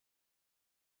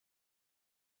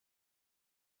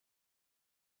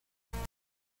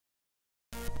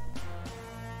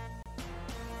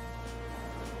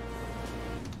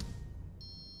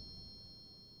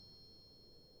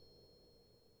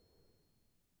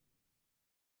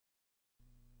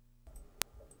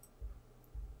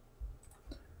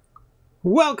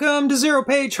Welcome to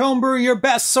ZeroPage Homebrew, your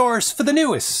best source for the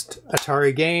newest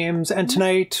Atari games. And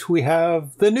tonight we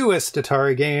have the newest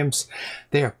Atari games.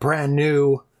 They are brand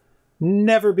new,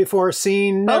 never before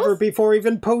seen, never before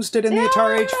even posted in the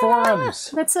Atari Age forums.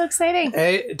 That's so exciting.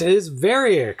 It is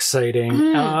very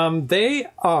exciting. They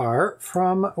are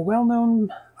from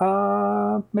well-known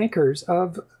makers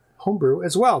of homebrew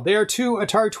as well. They are two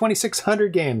Atari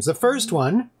 2600 games. The first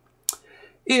one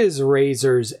is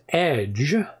Razor's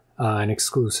Edge. An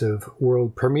exclusive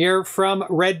world premiere from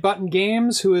Red Button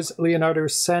Games, who is Leonardo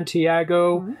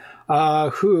Santiago,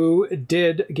 who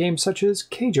did games such as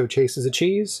Keijo Chases a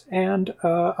Cheese and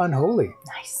Unholy.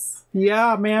 Nice.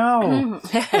 Yeah, meow.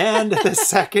 And the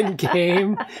second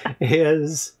game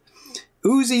is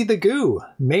Oozy the Goo,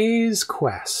 Maze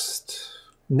Quest.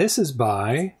 And this is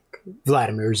by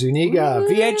Vladimir Zuñiga,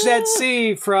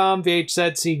 VHZC from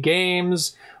VHZC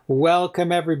Games.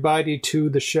 Welcome everybody to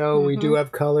the show. We do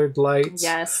have colored lights.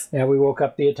 Yes. And we woke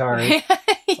up the Atari.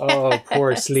 Yes. Oh,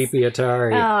 poor sleepy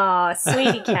Atari. Oh,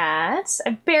 sweetie cat. I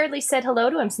barely said hello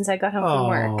to him since I got home from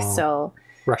work, so...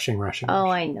 Rushing. Oh,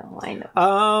 I know.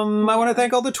 I want to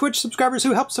thank all the Twitch subscribers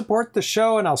who help support the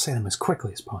show, and I'll say them as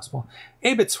quickly as possible.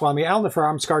 A-Bit Swami, Alan the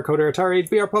Farm, Scar Coder, Atari,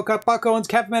 BR Pocut, Buck Owens,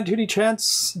 Capman, Tootie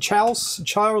Chance,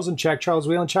 Charles and Check, Charles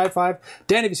Whelan, Chai 5,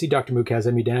 Dan AVC, Dr. Mookaz,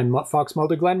 Emmy Dan, Fox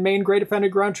Mulder, Glenn Main, Great Offender,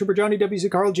 Ground Trooper, Johnny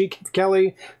WC, Carl G, Keith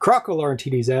Kelly, Croco, Lauren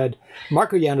TDZ,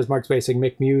 Marco Yanas, Mark Spacing,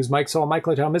 Mick Muse, Mike Saul, Mike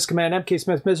Littell, Miss Command, MK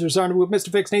Smith, Mr. Zarnawood,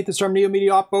 Mr. Fix, Nathan Storm, Neo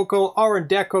Media, Op Vocal, Aaron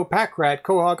Deco, Packrat,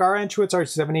 Cohog, R. Anschwitz,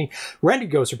 RC70, Randy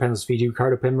Ghost, or Penless Fiji,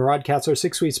 Ricardo Pim, Rod Katzler,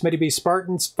 Six Sweet, Smitty B,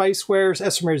 Spartan, Spicewares,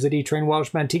 Esmer's, the D-Train,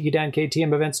 Welshman, Tiki Dan,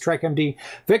 KTM Events, Trek MD,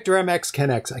 Victor MX, Ken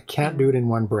X. I can't do it in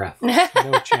one breath.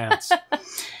 No chance.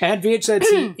 And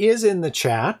VHZC is in the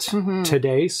chat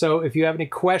today, so if you have any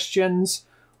questions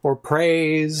or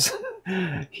praise,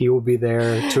 he will be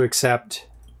there to accept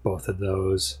both of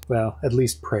those. Well, at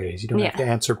least praise. You don't have to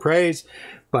answer praise,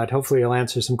 but hopefully he'll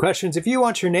answer some questions. If you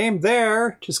want your name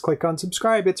there, just click on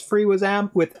subscribe. It's free with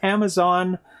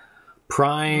Amazon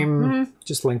Prime.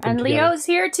 Just link them together. Leo's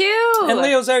here too. And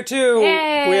Leo's there too.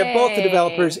 Yay. We have both the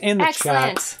developers in the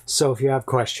Excellent. chat. So if you have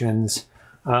questions,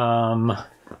 as a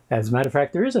matter of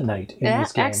fact, there is a knight in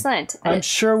this game. Excellent. I'm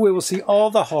sure we will see all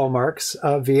the hallmarks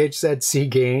of VHZC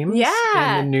games in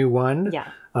the new one. Yeah.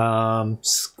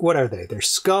 What are they? There's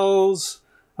skulls.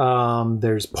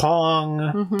 There's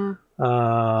Pong.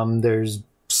 There's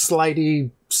slidey,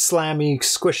 slammy,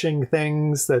 squishing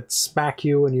things that smack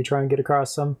you when you try and get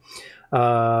across them.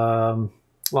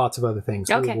 Lots of other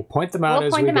things. Okay. We'll point them out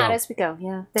as we go. We'll point them out as we go,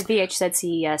 yeah. The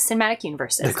VHZC cinematic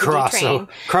universe. The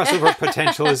crossover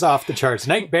potential is off the charts.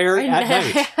 Nightmare at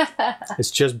night. It's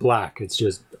just black. It's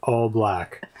just all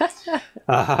black.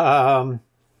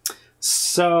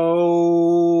 So,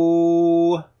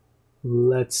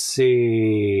 let's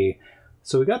see.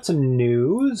 So we got some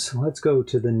news. Let's go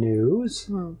to the news. Is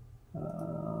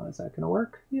that going to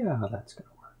work? Yeah, that's going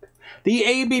to work. The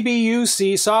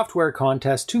ABBUC Software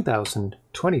Contest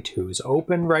 2022 is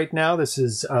open right now. This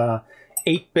is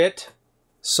 8-bit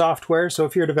software. So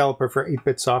if you're a developer for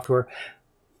 8-bit software,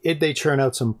 they churn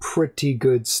out some pretty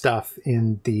good stuff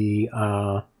in the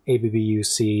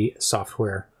ABBUC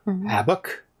software ABBUC.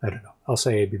 I don't know. I'll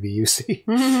say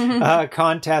ABBUC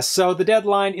contest. So the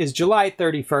deadline is July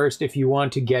 31st if you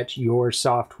want to get your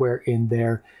software in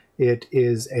there. It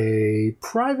is a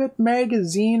private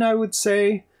magazine, I would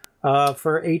say,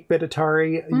 for 8-bit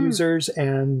Atari users,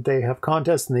 and they have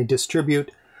contests and they distribute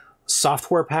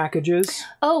software packages.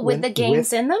 Oh, with the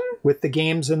games in them? With the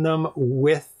games in them,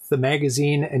 with the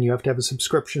magazine, and you have to have a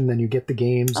subscription, then you get the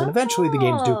games, and eventually the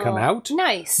games do come out.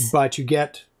 Nice. But you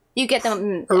get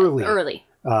them early.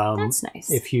 That's nice.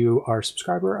 If you are a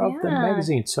subscriber of the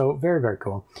magazine. So very, very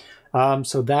cool.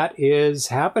 So that is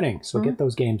happening. So get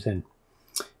those games in.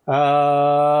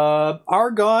 Argon,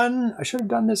 I should have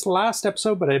done this last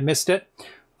episode, but I missed it.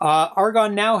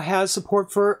 Argon now has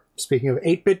support for, speaking of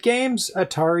 8-bit games,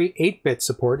 Atari 8-bit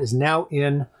support is now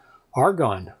in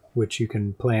Argon, which you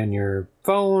can play on your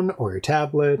phone or your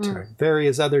tablet or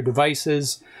various other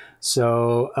devices.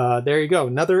 So there you go.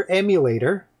 Another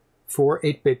emulator for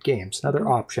 8-bit games, another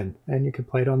option, and you can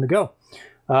play it on the go.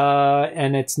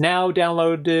 And it's now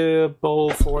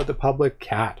downloadable for the public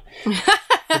cat.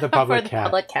 For the public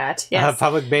cat, yes.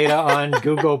 Public beta on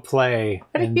Google Play.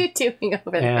 What are you doing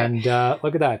over there? And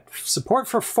look at that. Support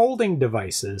for folding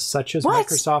devices, such as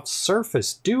Microsoft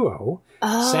Surface Duo,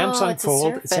 Samsung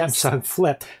Fold, Samsung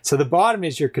Flip. So the bottom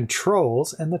is your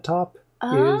controls, and the top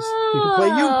is you can play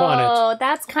Yoop on it. Oh,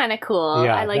 that's kind of cool.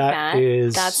 Yeah, I like that.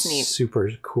 That's neat.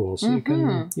 Super cool. So you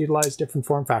can utilize different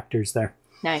form factors there.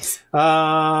 Nice.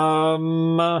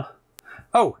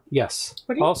 Oh, yes.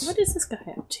 What is this guy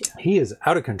up to? He is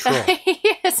out of control.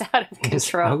 He is out of control. He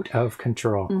is out of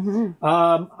control.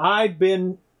 Mm-hmm. I've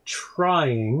been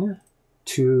trying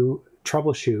to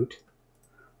troubleshoot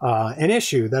an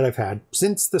issue that I've had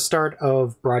since the start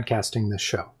of broadcasting this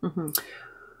show.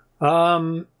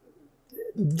 Mm-hmm.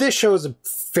 This show is a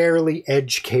fairly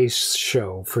edge case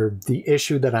show for the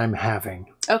issue that I'm having.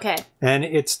 Okay. And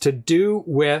it's to do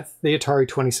with the Atari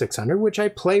 2600, which I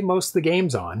play most of the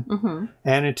games on. Mm-hmm.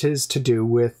 And it is to do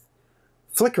with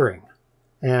flickering.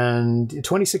 And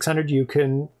 2600, you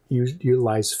can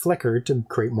utilize flicker to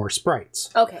create more sprites.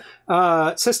 Okay.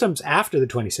 Systems after the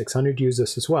 2600 use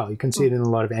this as well. You can see it in a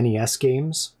lot of NES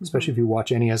games, especially if you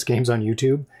watch NES games on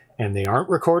YouTube and they aren't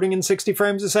recording in 60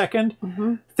 frames a second,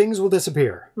 things will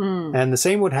disappear. And the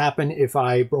same would happen if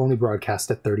I only broadcast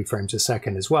at 30 frames a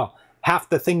second as well. Half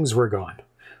the things were gone.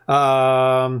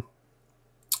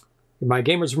 My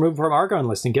game was removed from Argon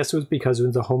listing. Guess it was because it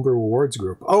was a Homebrew Awards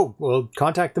group. Oh, well,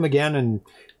 contact them again and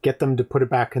get them to put it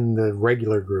back in the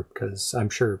regular group, because I'm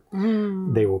sure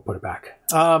they will put it back.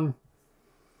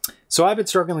 So I've been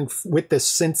struggling with this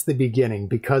since the beginning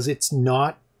because it's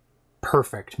not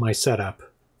perfect, my setup,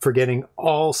 for getting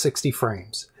all 60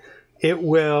 frames. It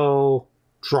will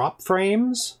drop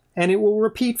frames and it will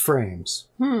repeat frames.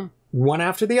 One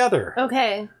after the other.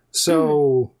 Okay.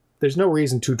 So there's no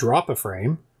reason to drop a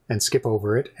frame and skip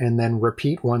over it and then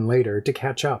repeat one later to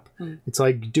catch up. It's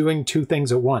like doing two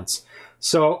things at once.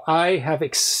 So I have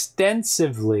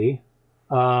extensively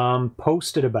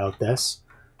posted about this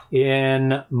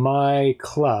in my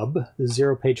club, the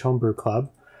ZeroPage Homebrew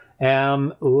Club.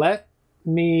 Let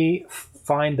me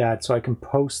find that so I can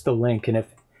post the link. And if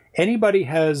anybody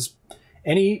has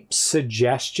any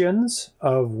suggestions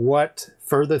of what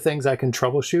further things I can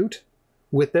troubleshoot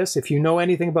with this, if you know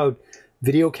anything about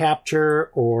video capture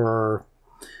or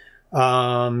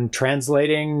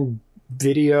translating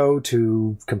video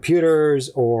to computers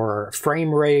or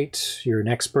frame rate, you're an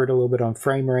expert a little bit on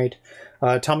frame rate.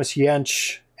 Thomas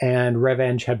Jensch and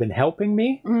Revenge have been helping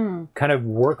me kind of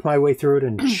work my way through it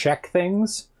and check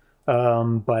things.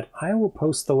 But I will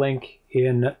post the link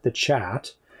in the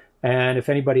chat. And if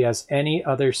anybody has any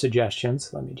other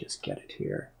suggestions, let me just get it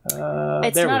here.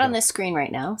 It's not on the screen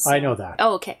right now. So. I know that.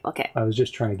 Oh, okay, okay. I was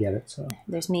just trying to get it. So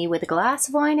there's me with a glass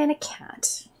of wine and a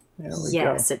cat. There we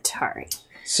yes, go. Atari.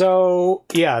 So,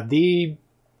 yeah, the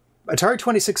Atari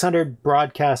 2600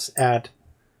 broadcasts at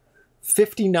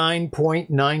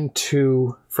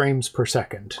 59.92 frames per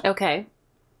second. Okay.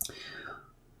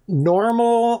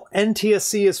 Normal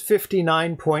NTSC is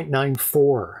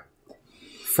 59.94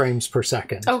 frames per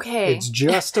second. Okay. It's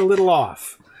just a little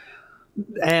off.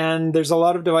 And there's a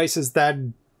lot of devices that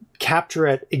capture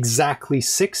at exactly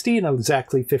 60 and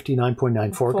exactly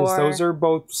 59.94 because those are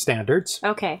both standards.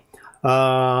 Okay.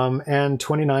 And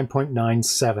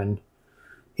 29.97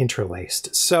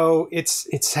 interlaced. So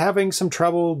it's having some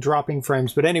trouble dropping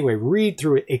frames. But anyway, read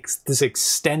through this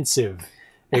extensive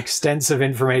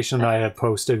information that I have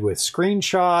posted with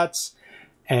screenshots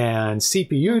and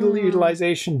CPU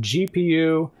utilization,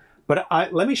 GPU. But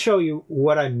let me show you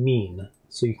what I mean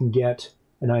so you can get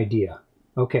an idea.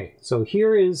 Okay, so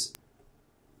here is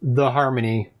the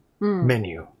Harmony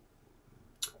menu.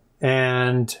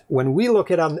 And when we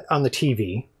look at it on the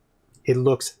TV, it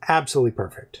looks absolutely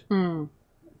perfect.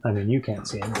 I mean, you can't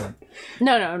see it, but...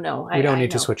 No. We don't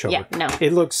need to switch over. Yeah, no.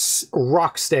 It looks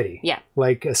rock steady. Yeah.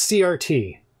 Like a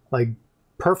CRT. Like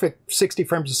perfect 60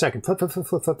 frames a second. Flip, flip, flip,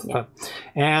 flip, flip, flip.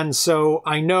 And so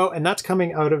I know, and that's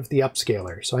coming out of the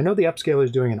upscaler. So I know the upscaler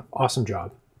is doing an awesome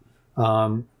job.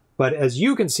 But as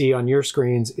you can see on your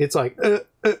screens, it's like...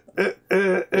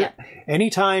 Yeah.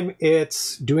 Anytime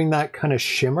it's doing that kind of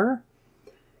shimmer,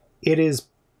 it is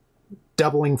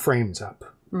doubling frames up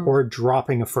or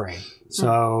dropping a frame.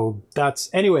 So that's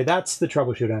the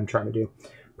troubleshoot I'm trying to do.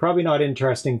 Probably not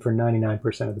interesting for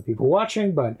 99% of the people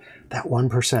watching, but that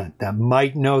 1% that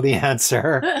might know the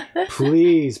answer,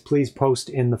 please post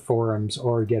in the forums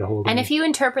or get a hold of me. And if you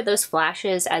interpret those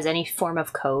flashes as any form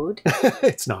of code...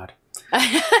 It's not.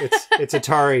 It's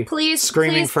Atari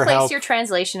screaming for help. Please place your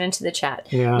translation into the chat.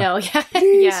 Yeah. No, yeah.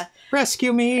 Please, yeah.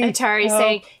 Rescue me. Atari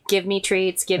saying, give me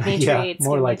treats, give me treats.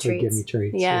 More likely, give me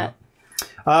treats. Yeah.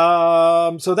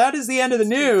 So that is the end of the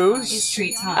news. It's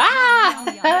treat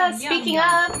time. Speaking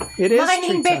of, it is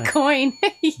mining Bitcoin.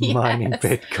 Yes. Mining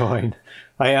Bitcoin.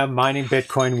 I am mining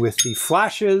Bitcoin with the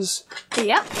flashes.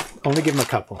 Yep. Only give them a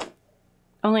couple.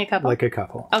 Only a couple? Like a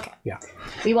couple. Okay. Yeah.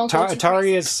 We won't go too Atari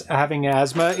crazy. is having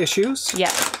asthma issues. Yeah.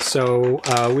 So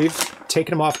we've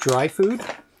taken them off dry food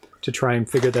to try and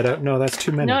figure that out. No, that's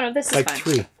too many. No, this is like fine.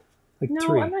 3. Like No,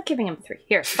 3. I'm not giving him 3.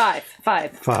 Here, 5.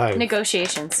 5. 5.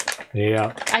 Negotiations.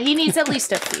 Yeah. He needs at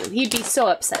least a few. He'd be so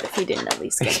upset if he didn't at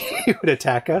least get 3. He would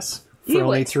attack us for He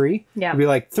only would. 3. Yeah. He'd be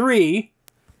like, 3?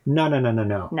 No.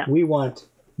 No. We want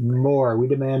more. We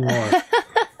demand more.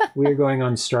 We are going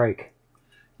on strike.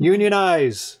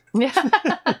 Unionize.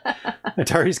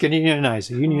 Atari's going to unionize.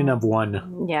 A union of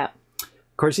 1. Yeah.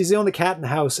 Of course, he's the only cat in the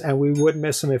house, and we would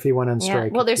miss him if he went on Yeah.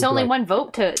 strike. Well, there's We'd be only like, one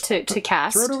vote to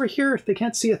cast. Throw it over here. They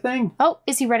can't see a thing. Oh,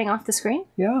 is he running off the screen?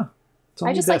 Yeah. It's I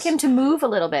only just like this. him to move a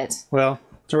little bit. Well,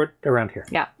 throw it around here.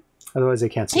 Yeah. Otherwise, they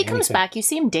can't see He comes anything. back. You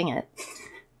see him ding it.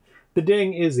 The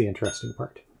ding is the interesting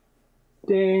part.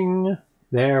 Ding.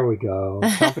 There we go.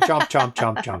 Chomp, chomp, chomp,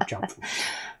 chomp, chomp, chomp.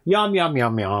 Yum, yum,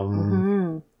 yum, yum.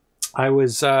 Mm-hmm. I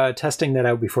was testing that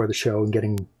out before the show and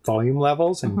getting volume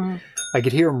levels, and I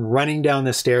could hear him running down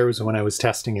the stairs when I was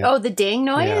testing it. Oh, the ding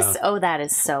noise? Yeah. Oh, that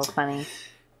is so funny.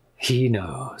 He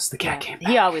knows. The cat came back.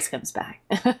 He always comes back.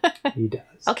 He does.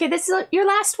 Okay, this is your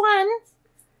last one.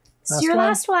 This is your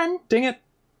last one. Ding it.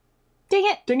 Ding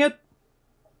it. Ding it.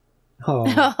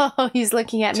 Oh, Oh, he's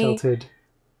looking at me. tilted.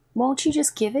 Won't you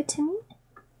just give it to me?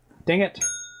 Ding it.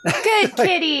 Good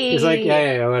kitty. He's like,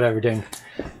 yeah, whatever, ding.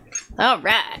 All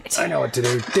right. I know what to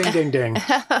do. Ding, ding, ding.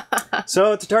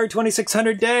 So it's Atari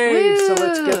 2600 Dave. So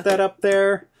let's get that up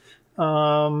there.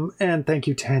 And thank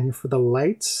you, Tanya, for the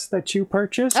lights that you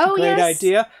purchased. Oh, Great yes.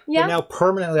 idea. Yeah. They're now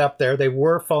permanently up there. They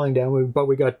were falling down, but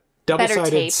we got Better double-sided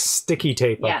tape. sticky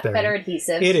tape Yeah, up there. better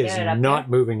adhesive. It to is get up not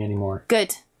there. moving anymore.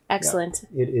 Good. Excellent.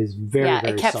 It is very, Yeah,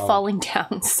 very it kept solid. falling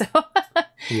down. So.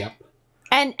 Yep.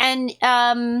 And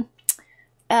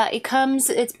it comes.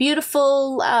 It's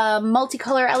beautiful,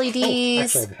 multicolor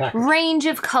LEDs, actually, I have a package. range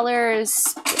of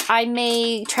colors. I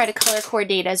may try to color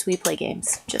coordinate as we play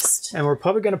games. Just And we're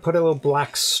probably going to put a little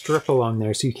black strip along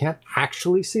there so you can't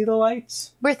actually see the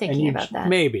lights. we're And thinking you about that.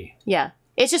 Maybe. Yeah,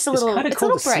 it's just a It's little. kinda It's cool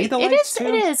a to little see bright. the It lights, is. too.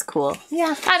 It is cool.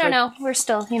 Yeah, I don't know. We're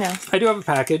still, I do have a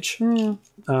package. Hmm.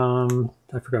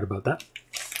 I forgot about that.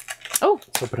 Oh,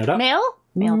 Let's open it up. mail.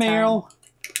 Mail.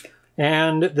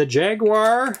 And the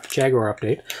Jaguar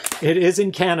update. It is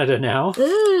in Canada now.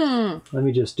 Let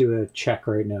me just do a check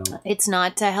right now. It's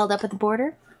not held up at the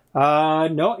border.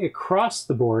 No, it crossed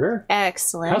the border.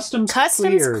 Excellent. Customs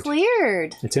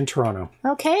cleared. It's in Toronto.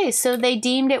 Okay, so they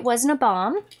deemed it wasn't a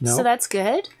bomb. No. So that's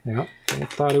good. Yeah, I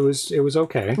thought it was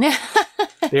okay.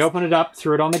 They opened it up,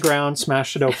 threw it on the ground,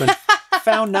 smashed it open,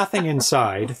 found nothing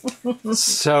inside.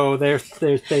 So they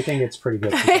think it's pretty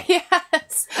good.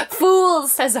 Yes.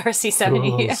 Fools, says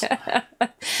RC70.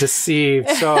 Deceived.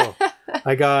 So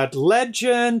I got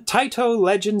Taito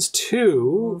Legends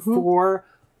 2 for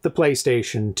the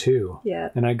PlayStation 2. Yeah.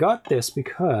 And I got this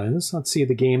because, let's see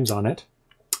the games on it.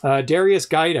 Darius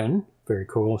Gaiden, very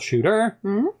cool shooter.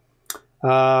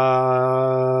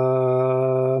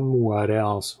 What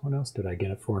else? What else did I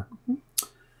get it for?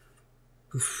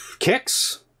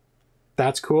 Kicks.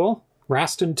 That's cool.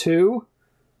 Raston 2.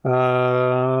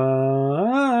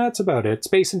 That's about it.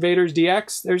 Space Invaders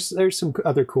DX. There's some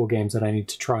other cool games that I need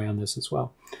to try on this as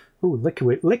well. Ooh,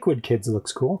 Liquid Kids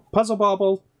looks cool. Puzzle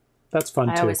Bobble. That's fun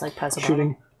too. I always like Puzzle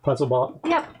Shooting puzzle ball.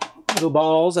 Yep. Little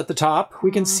balls at the top.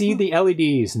 We can see the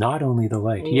LEDs, not only the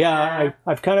light. Yeah,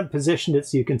 I've kind of positioned it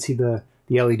so you can see the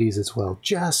LEDs as well.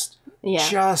 Just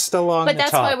along But the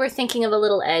that's top. why we're thinking of a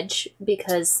little edge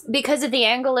because of the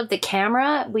angle of the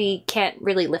camera, we can't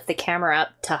really lift the camera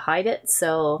up to hide it.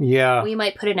 So we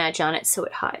might put an edge on it so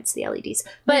it hides the LEDs.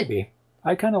 But maybe.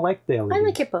 I kind of like the LEDs. I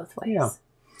like it both ways. Yeah.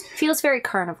 Feels very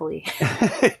carnival-y.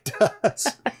 It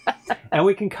does. And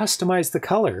we can customize the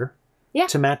color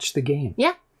to match the game.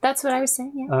 Yeah, that's what I was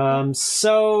saying. Yeah.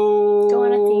 So go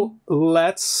on a theme.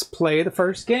 Let's play the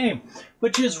first game,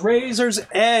 which is Razor's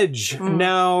Edge.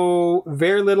 Now,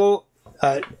 very little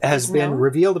has been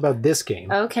revealed about this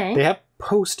game. Okay. They have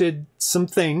posted some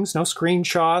things, no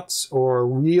screenshots or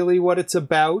really what it's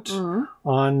about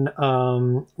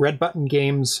on Red Button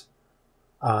Games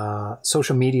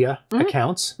social media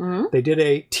accounts. They did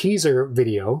a teaser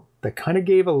video that kind of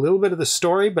gave a little bit of the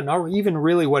story, but not even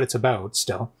really what it's about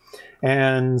still.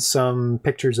 And some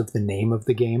pictures of the name of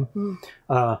the game.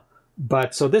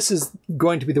 But so this is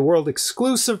going to be the world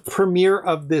exclusive premiere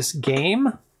of this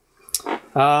game.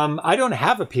 I don't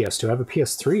have a PS2. I have a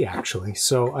PS3 actually.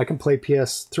 So I can play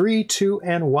PS3, 2,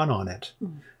 and 1 on it.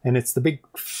 And it's the big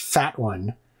fat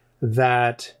one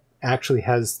that actually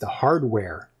has the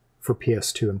hardware for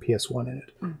PS2 and PS1 in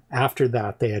it. After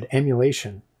that, they had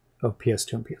emulation of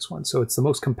PS2 and PS1. So it's the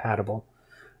most compatible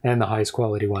and the highest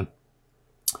quality one.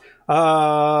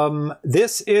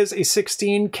 This is a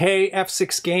 16K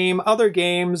F6 game. Other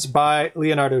games by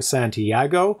Leonardo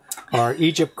Santiago are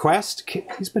Egypt Quest.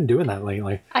 He's been doing that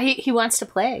lately. He wants to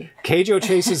play. Keijo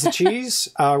Chases the Cheese,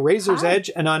 Razor's Edge,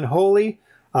 and Unholy.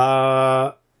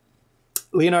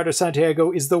 Leonardo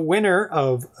Santiago is the winner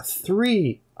of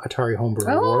 3 Atari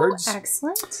Homebrew Awards.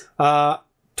 Excellent.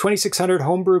 2600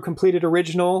 Homebrew Completed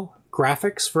Original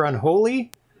Graphics for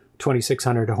Unholy.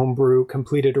 2600 Homebrew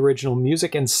Completed Original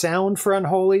Music and Sound for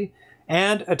Unholy.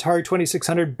 And Atari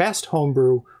 2600 Best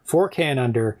Homebrew 4K and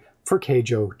Under for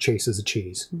Keijo Chases the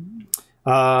Cheese.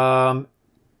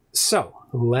 So,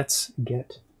 let's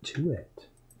get to it.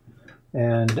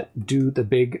 And do the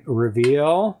big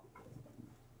reveal.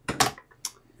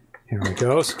 Here we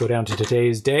go. Let's go down to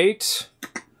today's date.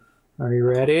 Are you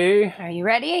ready? Are you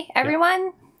ready, everyone?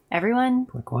 Yeah. Everyone?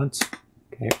 Click once.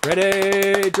 Okay,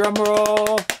 ready. Drum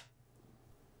roll.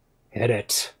 Hit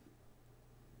it.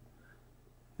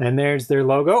 And there's their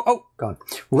logo. Oh, gone.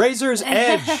 Razor's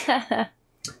Edge.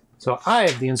 So I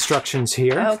have the instructions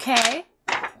here. Okay.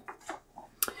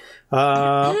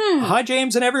 Hi,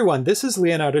 James and everyone. This is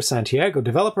Leonardo Santiago,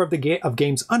 developer of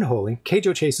games Unholy,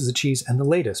 Keijo Chases the Cheese, and the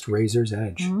latest, Razor's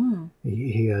Edge.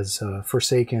 He has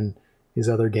forsaken his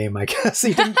other game, I guess.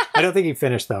 He didn't. I don't think he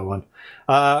finished that one.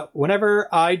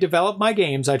 Whenever I develop my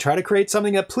games, I try to create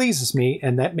something that pleases me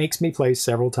and that makes me play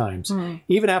several times.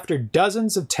 Even after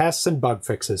dozens of tests and bug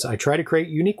fixes, I try to create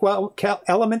unique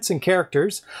elements and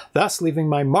characters, thus leaving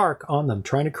my mark on them,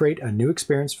 trying to create a new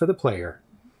experience for the player.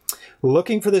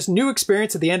 Looking for this new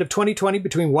experience at the end of 2020,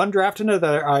 between one draft and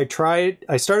another, I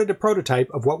started a prototype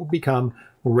of what would become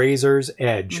Razor's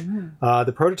Edge.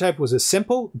 The prototype was a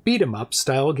simple beat-em-up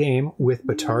style game with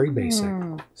Atari Basic.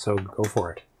 So go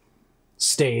for it.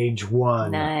 Stage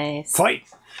 1. Nice. Fight!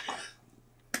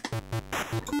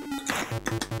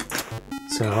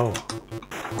 So,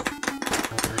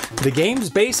 the game's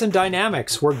base and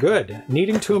dynamics were good,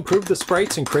 needing to improve the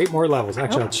sprites and create more levels.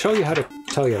 Actually, I'll show you how to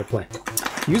tell you how to play.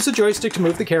 Use the joystick to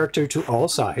move the character to all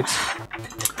sides.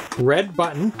 Red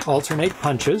button, alternate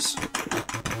punches.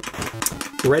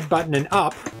 Red button and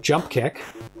up, jump kick.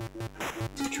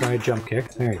 Try a jump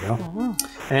kick. There you go.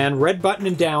 And red button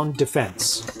and down,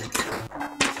 defense.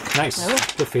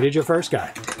 Nice. Defeated your first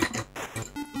guy.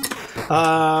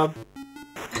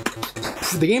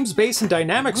 The game's base and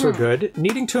dynamics were good,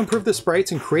 needing to improve the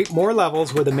sprites and create more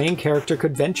levels where the main character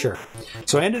could venture.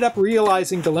 So I ended up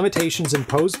realizing the limitations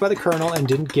imposed by the kernel and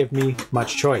didn't give me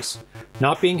much choice.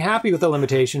 Not being happy with the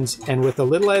limitations, and with the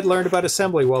little I had learned about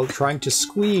assembly while trying to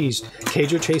squeeze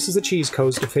Keijo Chases the Cheese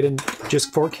codes to fit in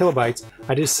just 4 kilobytes,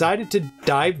 I decided to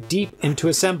dive deep into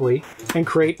assembly and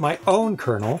create my own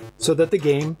kernel so that the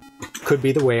game could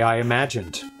be the way I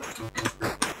imagined.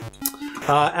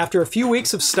 After a few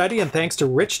weeks of study and thanks to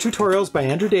rich tutorials by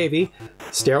Andrew Davey,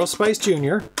 Sterile Spice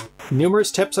Jr.,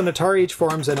 numerous tips on Atari Age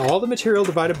forums, and all the material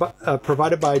provided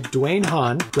by Dwayne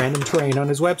Hahn, Random Terrain, on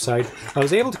his website, I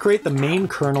was able to create the main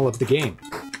kernel of the game.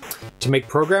 To make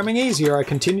programming easier, I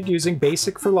continued using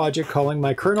BASIC for logic, calling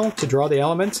my kernel to draw the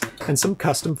elements, and some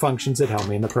custom functions that help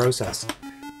me in the process.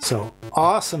 So,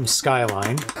 awesome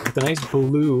skyline with a nice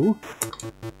blue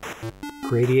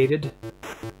gradiated...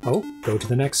 Oh, go to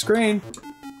the next screen.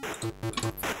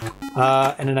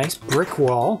 And a nice brick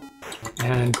wall.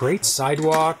 And great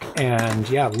sidewalk. And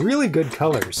yeah, really good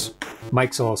colors.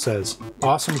 Mike Zoll says,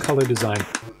 awesome color design.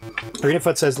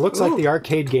 Arenafoot says, looks like the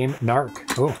arcade game Narc.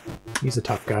 Oh, he's a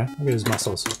tough guy. Look at his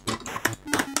muscles.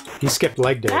 He skipped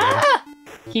leg day. Ah!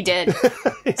 He did.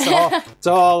 It's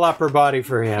all upper body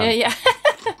for him. Yeah.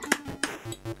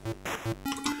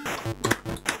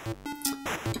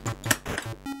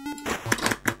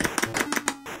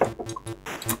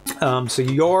 So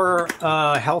your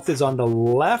health is on the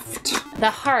left. The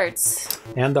hearts.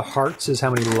 And the hearts is how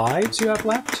many lives you have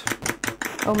left?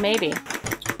 Oh, maybe.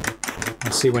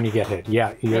 Let's see when you get hit.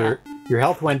 Yeah, your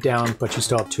health went down, but you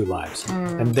still have 2 lives.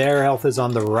 And their health is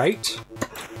on the right.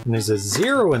 And there's a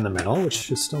 0 in the middle,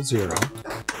 which is still 0.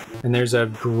 And there's a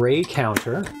gray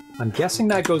counter. I'm guessing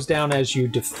that goes down as you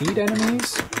defeat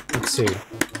enemies. Let's see,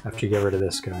 after you get rid of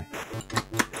this guy.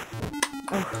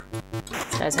 Oh,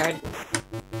 this guy's hard.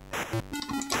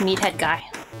 Meathead guy.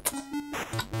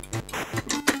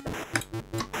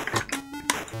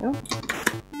 Oh.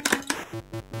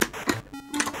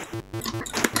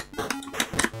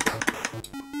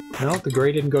 No, the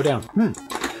gray didn't go down.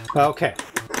 Okay.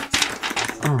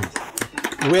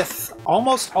 With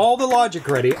almost all the logic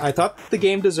ready, I thought the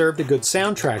game deserved a good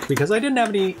soundtrack. Because I didn't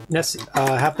have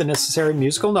the necessary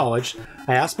musical knowledge,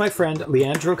 I asked my friend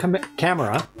Leandro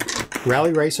Camera,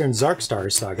 Rally Racer and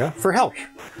Zarkstar Saga, for help.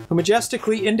 who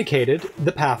majestically indicated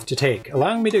the path to take,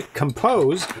 allowing me to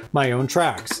compose my own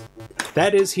tracks.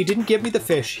 That is, he didn't give me the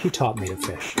fish, he taught me to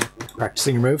fish.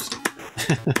 Practicing your moves?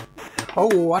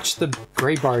 Oh, watch the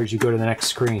gray bar as you go to the next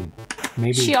screen.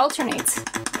 Maybe she alternates.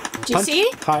 Do you punch see?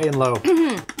 high and low.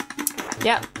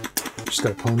 Yep. She's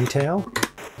got a ponytail.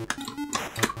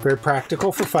 Very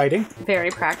practical for fighting. Very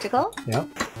practical. Yep.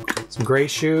 Some gray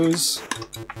shoes.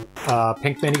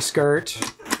 Pink mini skirt.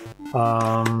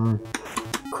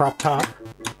 Crop top.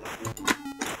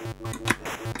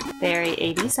 Very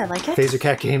 80s. I like it. Phaser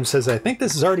Cat Games says, I think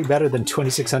this is already better than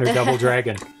 2600 Double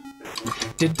Dragon.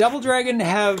 Did Double Dragon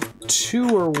have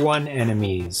 2 or 1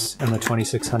 enemies in the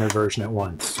 2600 version at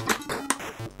once?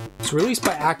 It's released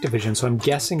by Activision, so I'm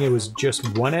guessing it was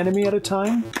just 1 enemy at a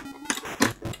time.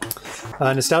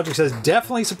 Nostalgic says,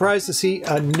 definitely surprised to see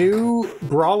a new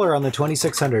brawler on the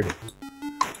 2600.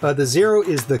 The Zero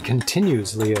is the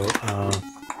continues, Leo.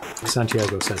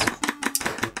 Santiago says.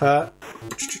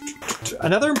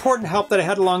 Another important help that I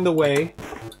had along the way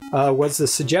was the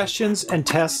suggestions and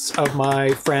tests of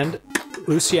my friend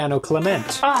Luciano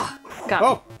Clement. Oh, got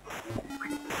me.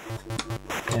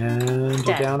 And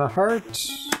you're down a heart.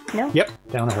 No. Yep,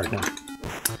 down a heart now.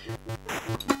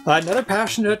 Another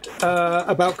passionate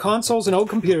about consoles and old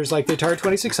computers like the Atari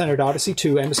 2600, Odyssey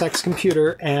 2, MSX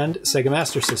Computer, and Sega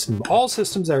Master System. All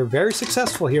systems that are very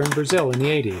successful here in Brazil in the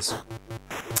 80s.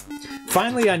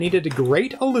 Finally, I needed a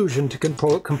great illusion to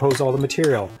compose all the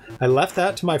material. I left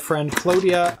that to my friend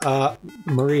Claudia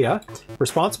Maria,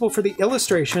 responsible for the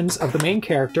illustrations of the main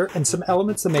character and some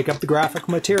elements that make up the graphic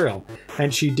material.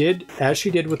 And she did, as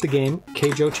she did with the game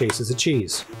Keijo Chases a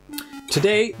Cheese.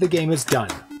 Today, the game is done,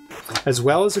 as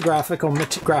well as the graphic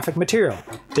material.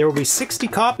 There will be 60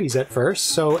 copies at first,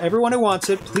 so everyone who wants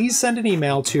it, please send an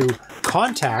email to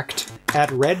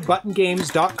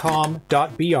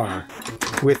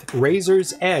contact@redbuttongames.com.br with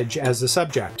Razor's Edge as the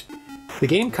subject. The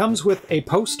game comes with a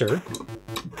poster.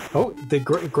 Oh, the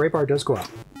gray bar does go up.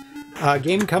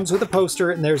 Game comes with a poster,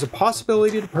 and there's a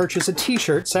possibility to purchase a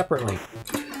t-shirt separately.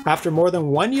 After more than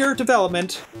 1 year of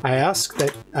development, I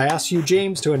asked you,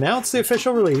 James, to announce the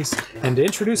official release and to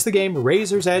introduce the game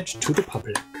Razor's Edge to the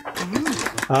public.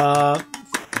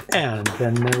 And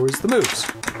then there was the moves.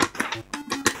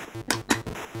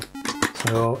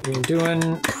 So you're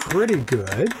doing pretty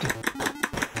good.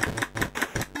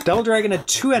 Double Dragon had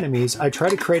 2 enemies. I tried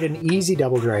to create an easy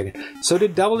Double Dragon. So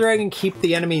did Double Dragon keep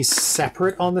the enemies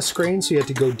separate on the screen, so you had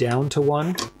to go down to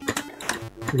 1?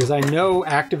 Because I know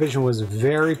Activision was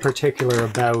very particular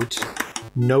about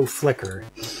no flicker,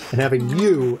 and having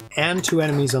you and 2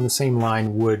 enemies on the same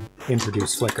line would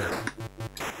introduce flicker.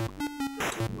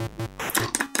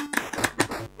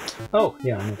 Oh,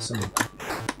 yeah, I know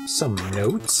some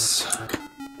notes.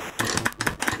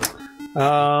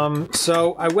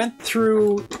 So I went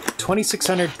through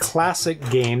 2600 classic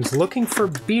games looking for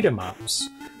beat-em-ups,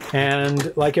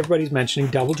 and like everybody's mentioning,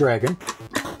 Double Dragon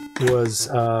was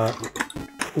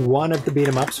one of the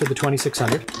beat-em-ups for the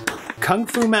 2600. Kung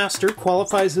Fu Master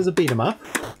qualifies as a beat-em-up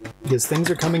because things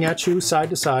are coming at you side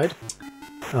to side,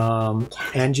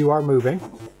 and you are moving.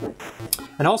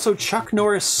 And also Chuck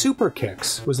Norris Super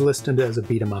Kicks was listed as a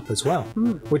beat-em-up as well,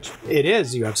 which it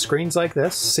is. You have screens like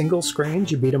this, single screens,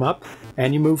 you beat them up,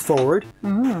 and you move forward.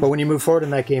 But when you move forward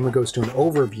in that game, it goes to an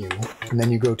overview, and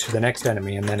then you go to the next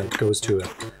enemy, and then it goes to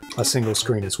a single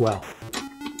screen as well.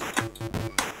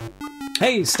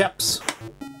 Hey, steps!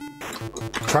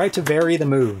 Try to vary the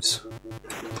moves,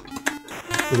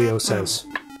 Leo says.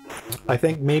 I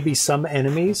think maybe some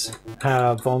enemies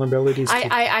have vulnerabilities.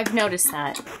 I've noticed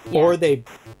that. Yeah. Or they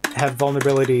have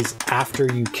vulnerabilities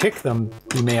after you kick them.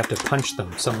 You may have to punch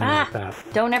them, something like that.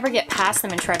 Don't ever get past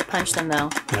them and try to punch them, though.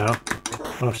 No?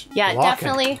 Oh, yeah, blocking.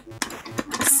 definitely.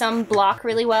 Some block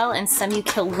really well, and some you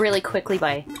kill really quickly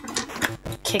by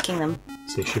kicking them.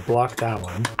 So you should block that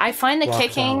one. I find the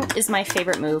kicking is my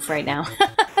favorite move right now.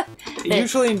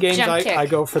 Usually in games I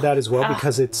go for that as well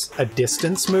because it's a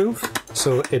distance move,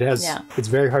 so it has it's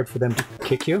very hard for them to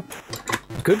kick you.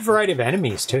 Good variety of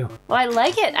enemies too. Well, I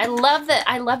like it. I love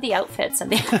the outfits of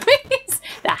the enemies.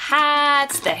 The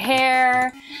hats, the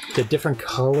hair, the different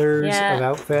colors of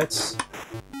outfits.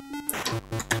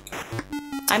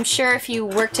 I'm sure if you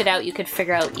worked it out, you could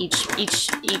figure out each. You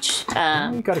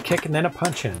got a kick and then a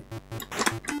punch in.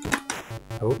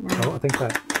 Oh, I think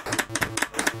that.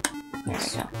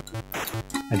 Nice. There you go.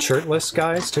 And shirtless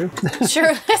guys, too.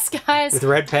 Shirtless guys. With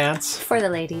red pants. For the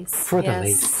ladies. For the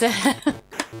ladies.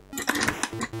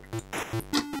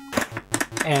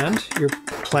 And you're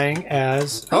playing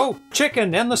as... Oh,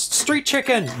 chicken! And the street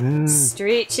chicken!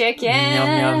 Street chicken!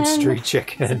 Yum, yum, street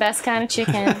chicken. It's the best kind of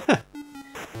chicken.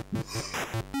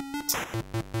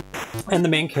 And the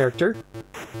main character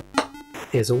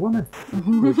is a woman,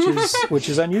 which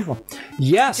is unusual.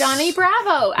 Yes, Johnny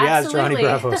Bravo. Absolutely. Yeah, it's Johnny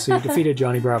Bravo. So you defeated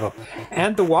Johnny Bravo,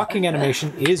 and the walking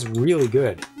animation is really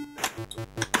good.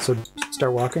 So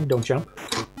start walking. Don't jump.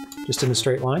 Just in a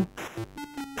straight line.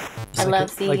 I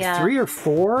love the like 3 or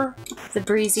 4 the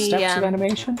breezy steps of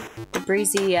animation. The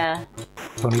breezy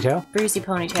ponytail. Breezy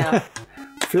ponytail.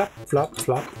 Flop, flop,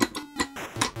 flop.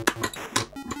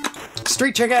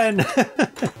 Street chicken.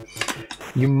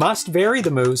 You must vary the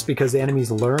moves because the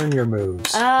enemies learn your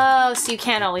moves. Oh, so you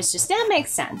can't always just... That makes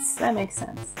sense. That makes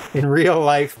sense. In real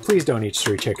life, please don't eat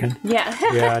street chicken. Yeah.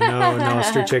 Yeah, no,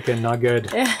 street chicken, not good.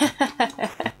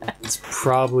 It's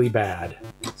probably bad.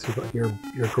 So your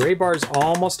gray bar's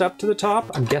almost up to the top.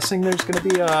 I'm guessing there's going to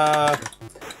be a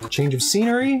change of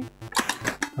scenery,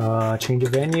 change of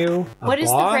venue. What is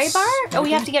the gray bar? Oh,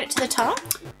 we have to get it to the top?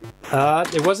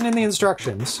 It wasn't in the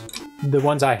instructions, the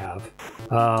ones I have.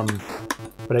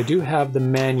 But I do have the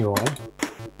manual,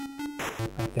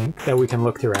 I think, that we can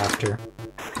look through after.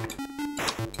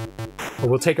 But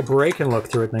we'll take a break and look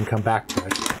through it and then come back to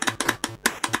it.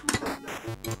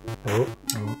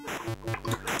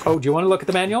 Oh, do you want to look at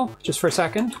the manual just for a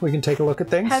second? We can take a look at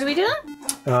things. How do we do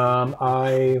that?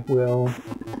 I will...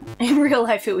 In real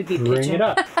life, it would be bring pigeon. it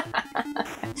up.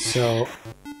 So,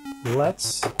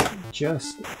 let's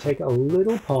just take a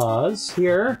little pause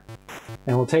here.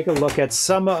 And we'll take a look at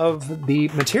some of the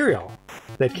material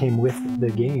that came with the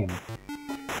game.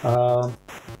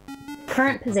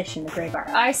 Current position, the gray bar.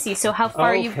 I see. So how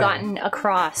far you've gotten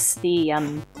across the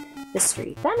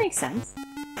street. That makes sense.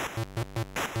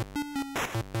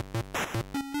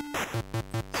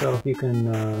 So if you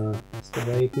can just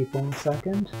delay people a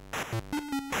second.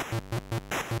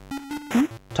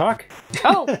 Talk.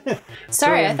 Oh,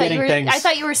 sorry. I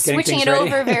thought you were switching it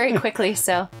over very quickly.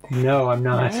 So no, I'm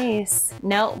not. Nice.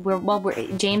 No,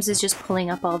 James is just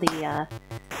pulling up all the.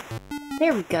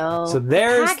 There we go. So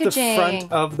there's packaging. The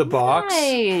front of the box.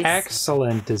 Nice.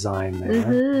 Excellent design there.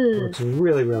 Looks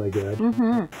really, really good.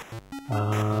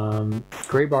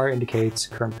 Gray bar indicates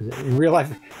current position. In real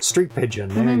life, street pigeon.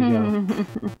 There you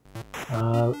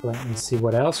go. Let me see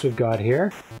what else we've got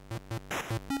here.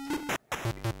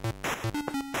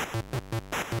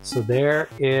 So there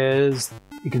is,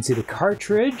 you can see the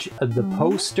cartridge, the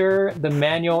poster, the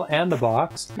manual, and the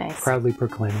box. Nice. Proudly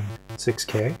proclaiming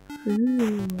 6K.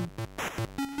 Ooh.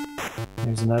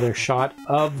 There's another shot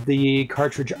of the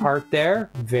cartridge art there.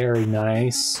 Very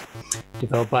nice.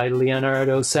 Developed by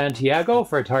Leonardo Santiago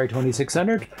for Atari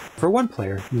 2600 for 1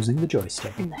 player using the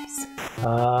joystick. Nice.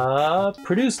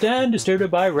 Produced and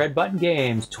distributed by Red Button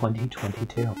Games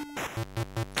 2022.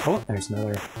 Oh, there's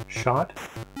another shot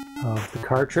of the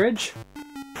cartridge.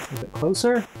 A bit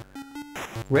closer.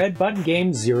 Red Button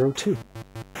Games 02.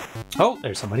 Oh,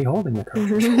 there's somebody holding the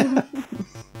cartridge.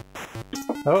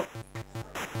 Oh.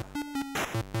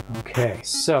 Okay,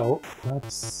 so let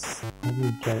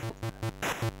me get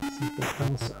something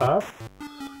else up.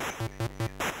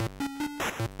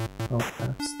 Oh,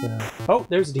 that's the... Oh,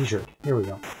 there's a t-shirt. Here we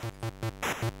go.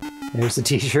 There's the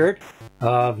t-shirt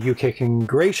of you kicking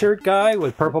gray shirt guy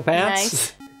with purple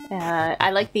pants. Nice.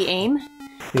 I like the aim.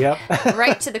 Yep.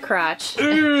 Right to the crotch.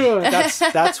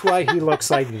 That's why he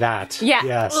looks like that. Yeah.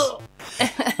 Yes.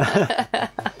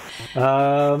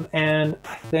 And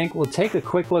I think we'll take a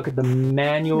quick look at the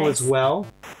manual as well.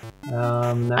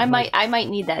 I might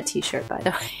need that t-shirt, by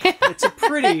the way. It's a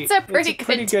pretty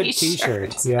good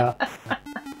t-shirt. Yeah.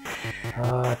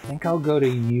 I think I'll go to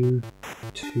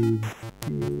YouTube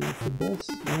view for this.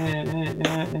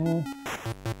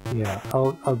 Yeah,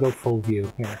 I'll go full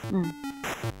view here.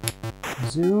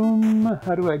 Zoom.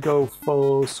 How do I go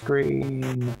full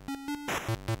screen?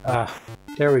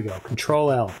 There we go.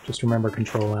 Control L. Just remember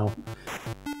Control L.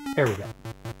 There we go.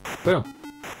 Boom.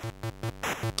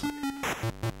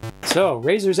 So,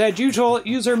 Razor's Edge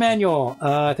user manual.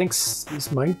 I think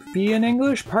this might be in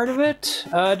English, part of it.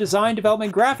 Design,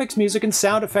 development, graphics, music, and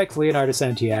sound effects, Leonardo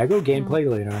Santiago. Gameplay,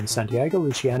 Leonardo Santiago,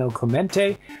 Luciano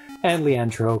Clemente, and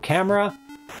Leandro Camera.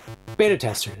 Beta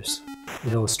testers.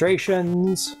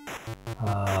 Illustrations.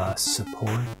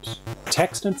 Support.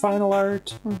 Text and final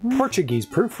art. Portuguese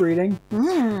proofreading.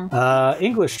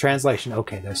 English translation.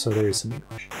 Okay, so there's some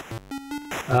English.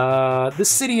 The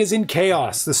city is in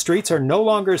chaos. The streets are no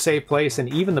longer a safe place,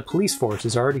 and even the police force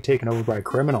is already taken over by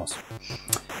criminals.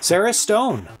 Sarah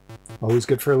Stone, always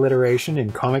good for alliteration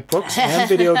in comic books and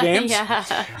video games. Yeah.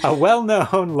 A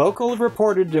well-known local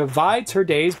reporter divides her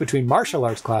days between martial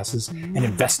arts classes and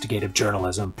investigative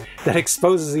journalism that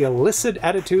exposes the illicit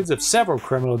attitudes of several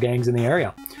criminal gangs in the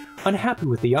area. unhappy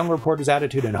with the young reporter's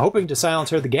attitude and hoping to silence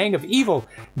her, the gang of the evil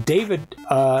David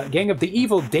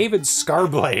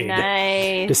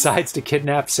Scarblade decides to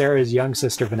kidnap Sarah's young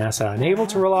sister Vanessa. Unable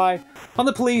to rely on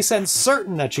the police and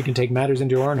certain that she can take matters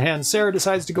into her own hands, Sarah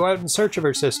decides to go out in search of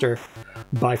her sister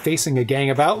by facing a gang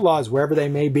of outlaws wherever they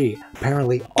may be.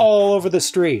 Apparently all over the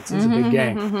streets. It's a big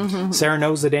gang. Sarah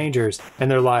knows the dangers and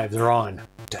their lives are on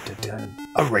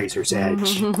a razor's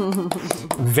edge.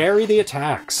 Vary the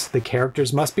attacks. The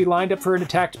characters must be lined up for an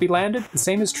attack to be landed. The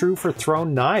same is true for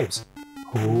thrown knives.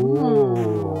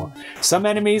 Ooh. Some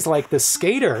enemies, like the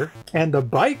skater and the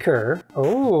biker,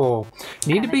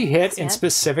 need to be hit in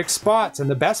specific spots. And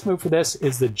the best move for this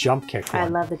is the jump kick one. I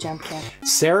love the jump kick.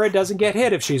 Sarah doesn't get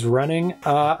hit if she's running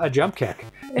a jump kick.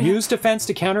 Use defense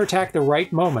to counterattack the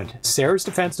right moment. Sarah's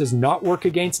defense does not work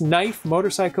against knife,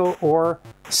 motorcycle, or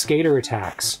skater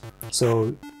attacks.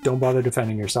 So don't bother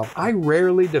defending yourself. I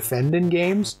rarely defend in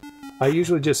games. I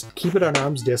usually just keep it on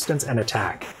arm's distance and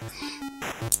attack.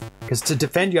 Because to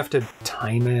defend, you have to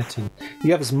time it, and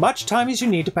you have as much time as you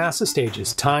need to pass the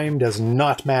stages. Time does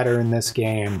not matter in this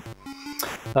game.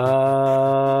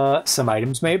 Some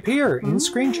items may appear in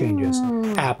screen changes.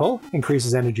 Apple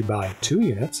increases energy by 2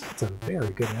 units. That's a very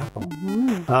good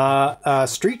apple.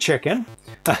 Street chicken.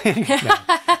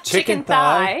 Chicken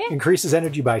thigh increases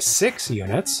energy by 6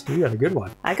 units. You got a good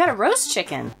one. I got a roast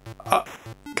chicken.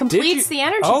 Completes the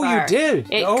energy bar. Oh, you did?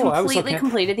 It completely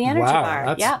completed the energy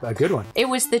bar. That's a good one. It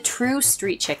was the true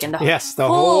street chicken. The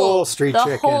whole street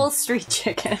chicken. The whole street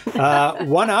chicken.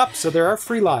 1-up, so there are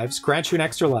free lives, grants you an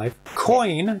extra life.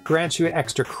 Coin grants you an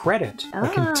extra credit.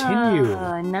 Continue.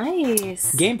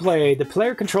 Nice. Gameplay. The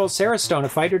player controls Sarah Stone, a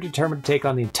fighter determined to take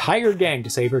on the entire gang to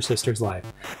save her sister's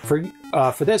life. For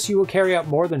this, you will carry out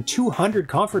more than 200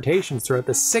 confrontations throughout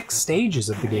the 6 stages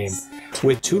of the game,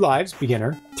 with 2 lives,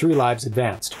 beginner, 3 lives,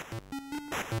 advanced.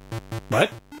 What?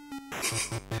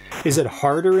 Is it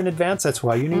harder in advance? That's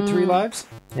why you need 3 lives?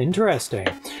 Interesting.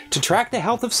 To track the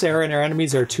health of Sarah and her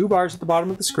enemies, there are 2 bars at the bottom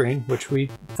of the screen, which we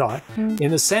thought.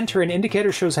 In the center, an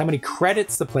indicator shows how many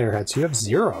credits the player had, so you have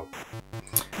 0.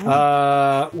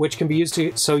 Which can be used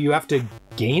to, so you have to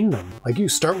gain them. Like you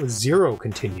start with 0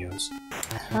 continues.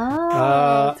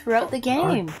 Throughout the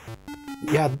game.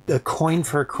 A coin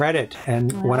for a credit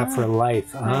and 1-up for a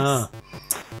life. Nice.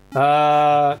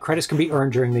 Credits can be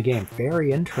earned during the game.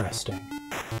 Very interesting.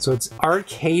 So it's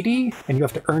arcadey, and you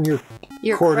have to earn your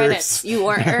quarters. Credits. You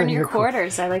earn your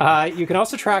quarters. I like that. You can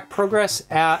also track progress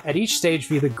at each stage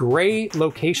via the gray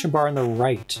location bar on the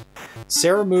right.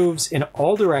 Sarah moves in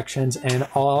all directions, and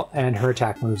her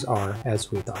attack moves are as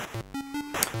we thought.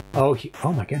 Oh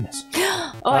my goodness.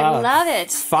 I love it.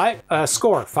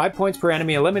 Score 5 points per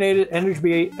enemy eliminated.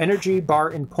 Energy bar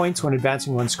in points when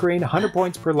advancing one screen. 100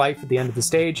 points per life at the end of the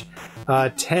stage.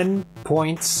 10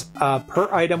 points per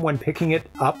item when picking it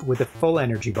up with a full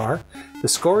energy bar. The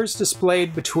score is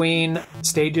displayed between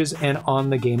stages and on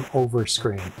the game over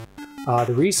screen.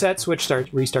 The reset switch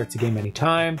restarts the game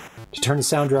anytime. To turn the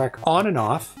soundtrack on and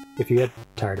off, if you get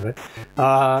tired of it,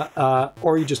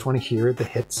 or you just want to hear the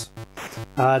hits.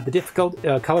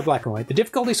 The color black and white. The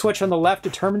difficulty switch on the left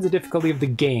determines the difficulty of the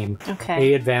game.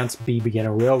 Okay. A advanced, B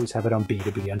beginner. We always have it on B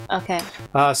to begin. Okay.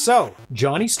 So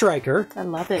Johnny Striker. I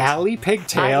love it. Allie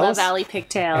Pigtails. I love Allie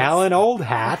Pigtails. Alan Old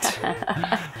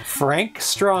Hat. Frank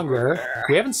Stronger.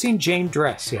 We haven't seen Jane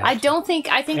Dress yet. I think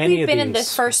we've been in the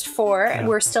first 4. Yeah.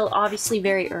 We're still obviously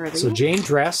very early. So Jane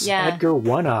Dress. Edgar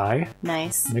One Eye.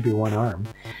 Nice. Maybe one arm.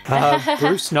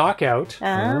 Bruce Knockout.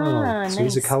 Nice. So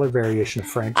he's a color variation of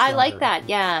Frank Stronger. I like that.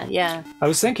 Yeah. I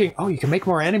was thinking, you can make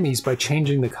more enemies by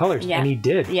changing the colors, and he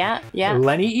did. Yeah.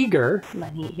 Lenny Eager,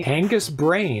 Angus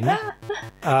Brain,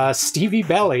 Stevie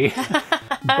Belly,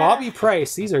 Bobby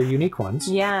Price. These are unique ones.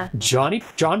 Yeah.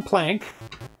 John Plank,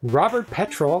 Robert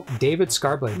Petrol, David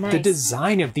Scarblade. Nice. The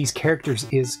design of these characters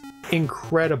is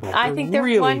incredible. I think they're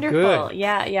really wonderful. Good.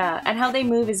 Yeah. And how they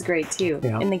move is great too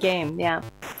in the game. Yeah.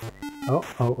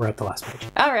 Oh, we're at the last page.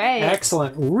 All right.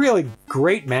 Excellent. Really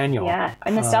great manual. Yeah.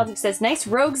 And Nostalgic says, nice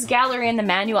rogues gallery in the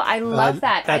manual. I love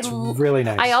that. That's really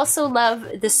nice. I also love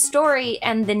the story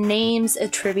and the names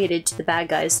attributed to the bad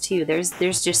guys, too. There's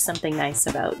just something nice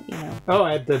about,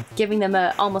 I had giving them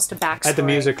almost a backstory. I had the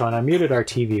music on. I muted our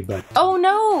TV, but... Oh,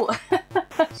 no!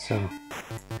 So,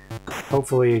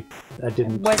 hopefully that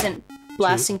didn't... Wasn't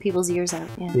blasting people's ears out.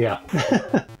 Yeah.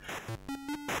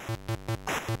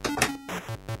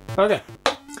 Okay,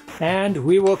 and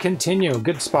we will continue.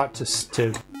 Good spot to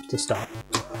stop.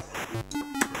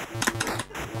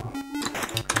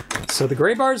 So the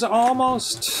gray bar's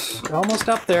almost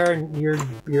up there, and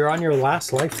you're on your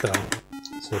last life though.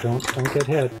 So don't get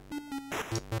hit.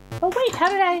 Oh wait, how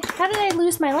did I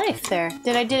lose my life there?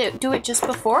 Did I do it just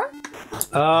before?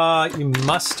 You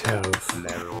must have.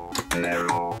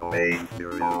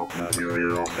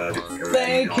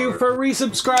 Thank you for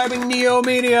resubscribing, Neo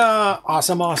Media.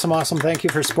 Awesome, awesome, awesome. Thank you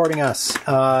for supporting us.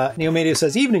 Neo Media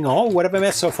says, evening all. What have I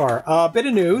missed so far? Bit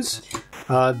of news.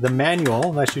 The manual,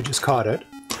 unless you just caught it,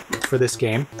 for this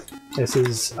game. This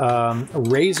is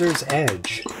Razor's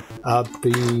Edge, a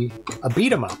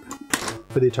beat 'em up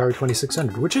for the Atari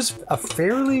 2600, which is a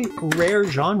fairly rare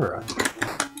genre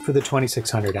for the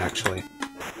 2600, actually.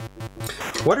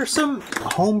 What are some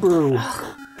homebrew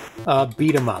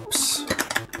beat 'em ups?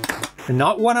 And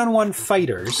not one-on-one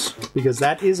fighters, because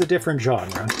that is a different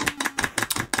genre.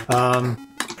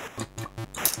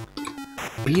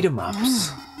 Beat 'em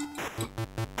ups.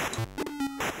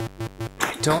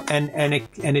 I don't,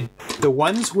 the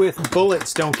ones with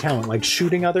bullets don't count, like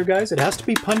shooting other guys. It has to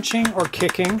be punching or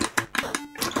kicking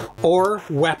or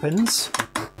weapons.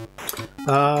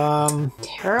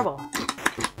 Terrible.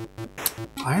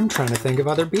 I'm trying to think of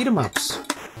other beat 'em ups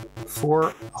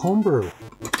for homebrew.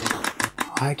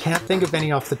 I can't think of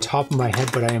any off the top of my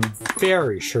head, but I am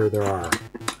very sure there are.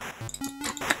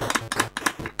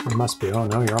 There must be. Oh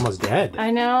no, you're almost dead.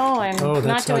 I know, I'm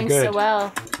not doing so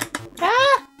well.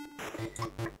 Ah!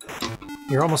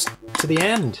 You're almost to the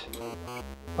end.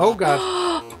 Oh god.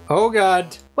 Oh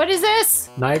god. What is this?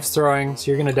 Knives throwing,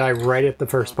 so you're gonna die right at the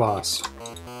first boss.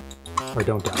 Or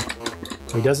don't die.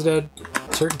 He does it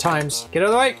at certain times. Get out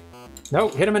of the way! No,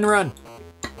 hit him and run.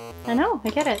 I know,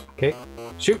 I get it. Okay.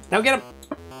 Shoot! Now get him!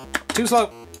 Too slow!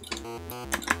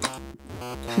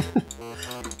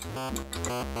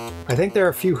 I think there are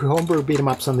a few homebrew beat 'em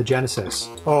ups on the Genesis.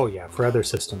 Oh yeah, for other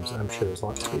systems. I'm sure there's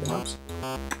lots of beat 'em ups.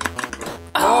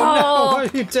 Oh no!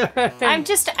 What are you doing?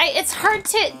 It's hard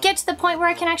to get to the point where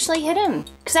I can actually hit him.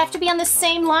 Because I have to be on the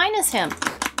same line as him.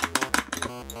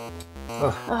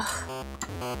 Ugh. Ugh.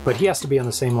 But he has to be on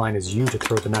the same line as you to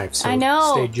throw the knife. So I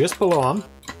know. Stay just below him.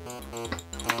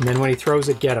 And then when he throws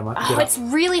it, get him. It's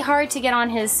really hard to get on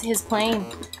his plane.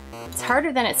 It's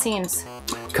harder than it seems.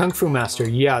 Kung Fu Master.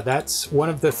 Yeah, that's one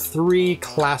of the 3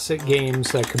 classic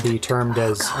games that could be termed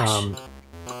as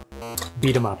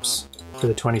beat 'em ups for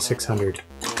the 2600.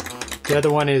 The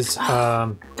other one is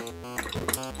oh,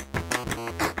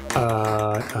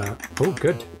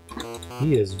 good.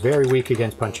 He is very weak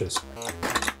against punches.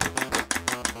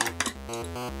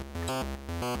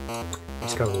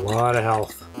 He's got a lot of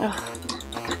health.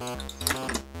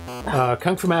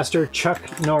 Kung Fu Master, Chuck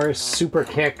Norris, Super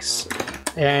Kicks,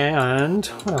 and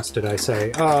what else did I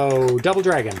say? Oh, Double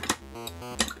Dragon.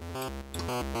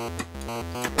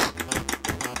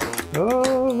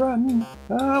 Oh, run.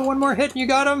 One more hit and you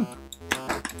got him.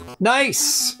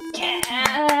 Nice.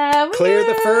 Yeah. Clear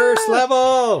the first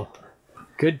level.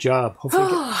 Good job.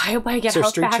 Hopefully I hope I get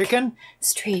health back. Chicken?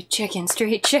 Street chicken,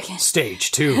 street chicken.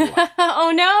 Stage 2.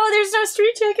 Oh no, there's no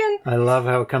street chicken. I love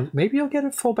how it comes. Maybe you'll get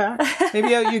it full back. Maybe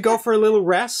you go for a little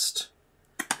rest.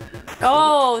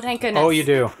 Oh, thank goodness. Oh, you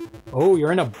do. Oh,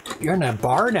 you're in a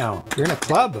bar now. You're in a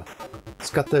club. It's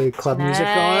got the club music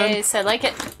on. Nice, I like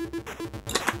it.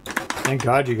 Thank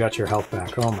God you got your health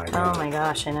back. Oh my God. Oh my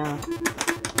gosh, I know.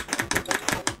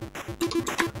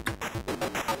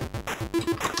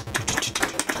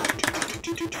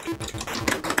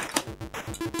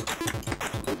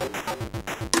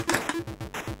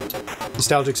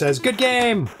 Nostalgic says, good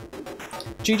game!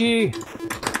 GG!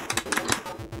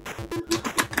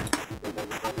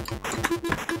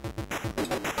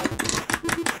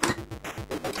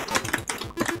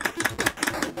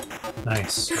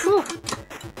 Nice. Whew.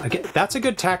 That's a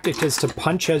good tactic, is to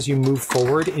punch as you move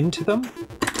forward into them.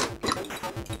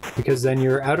 Because then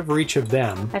you're out of reach of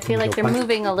them. I feel like they're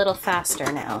moving a little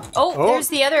faster now. Oh, there's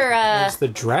the other... There's the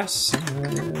dress. I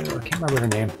can't remember her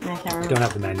name. I can't remember. Don't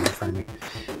have the manual in front of me.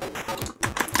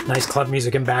 Nice club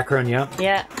music in background, yeah.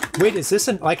 Yeah. Wait, is this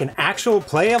like an actual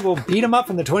playable beat 'em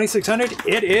up in the 2600?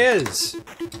 It is!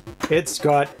 It's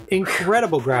got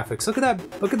incredible graphics. Look at that.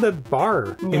 Look at the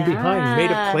bar in behind. Made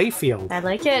a play field. I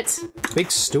like it. Big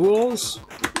stools.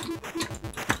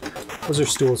 Those are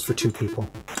stools for 2 people.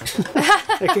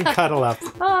 They can cuddle up.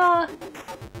 Oh.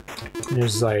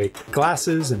 There's like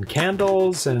glasses and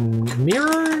candles and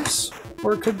mirrors.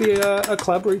 Or it could be a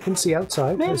club where you can see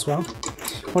outside as well.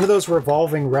 One of those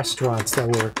revolving restaurants that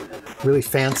were really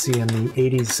fancy in the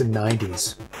 80s and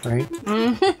 90s, right?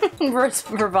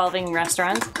 Revolving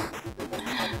restaurants.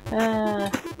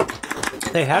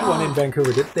 They had one in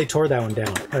Vancouver. They tore that one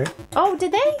down, right? Oh,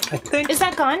 did they? I think. Is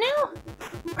that gone now?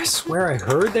 I swear I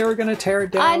heard they were going to tear it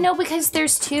down. No, because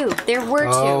there's two. There were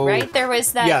two, right? There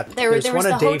was that. Yeah, there was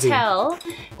the hotel,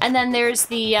 and then there's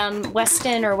the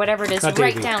Westin or whatever it is,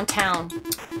 right downtown.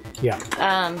 Yeah.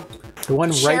 The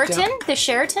one Sheraton? right down... The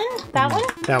Sheraton? That one?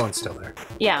 That one's still there.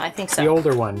 Yeah, I think so. The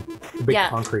older one, the big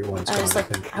concrete one's gone, I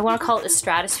think. I want to call it the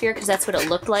Stratosphere because that's what it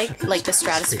looked like the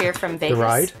Stratosphere from Vegas. The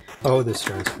ride? Oh, the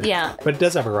Stratosphere. Yeah. But it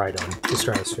does have a ride on the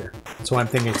Stratosphere. That's why I'm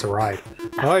thinking it's a ride.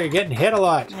 Oh, you're getting hit a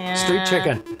lot. Yeah. Street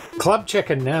chicken. Club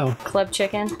chicken now. Club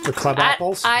chicken? Or club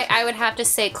apples? I would have to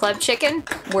say club chicken,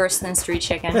 worse than street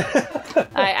chicken.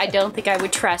 I don't think I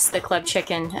would trust the club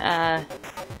chicken.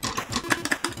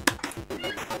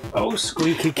 Oh,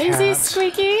 squeaky cat. Is he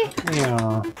squeaky?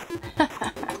 Yeah.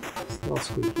 Little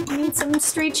squeaky. You need some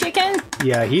street chicken?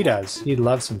 Yeah, he does. He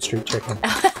loves some street chicken.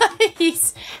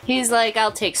 he's like,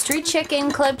 I'll take street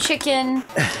chicken, club chicken,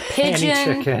 pigeon.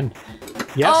 Any chicken.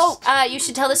 Yes. Oh, you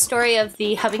should tell the story of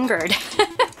the hummingbird.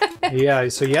 Yeah,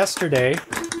 so yesterday,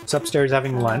 I was upstairs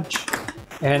having lunch,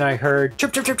 and I heard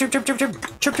chirp, chirp, chirp, chirp, chirp, chirp, chirp,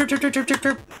 chirp, chirp, chirp, chirp, chirp,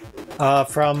 chirp.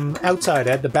 From outside.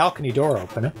 I had the balcony door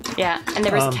open. Yeah, and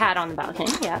there was a cat on the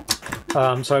balcony, yeah.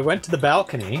 So I went to the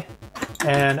balcony,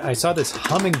 and I saw this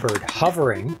hummingbird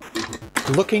hovering,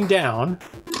 looking down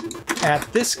at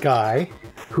this guy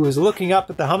who was looking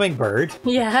up at the hummingbird.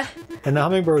 Yeah. And the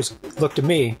hummingbird looked at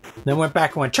me, then went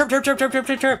back and went chirp, chirp, chirp, chirp, chirp,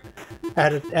 chirp, chirp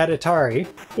at Atari.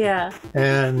 Yeah.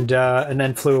 And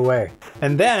then flew away.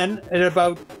 And then, at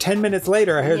about 10 minutes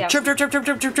later, I heard chirp, chirp, chirp, chirp,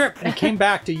 chirp, chirp, chirp, and he came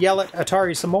back to yell at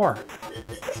Atari some more.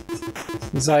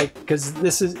 He's like, because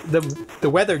this is the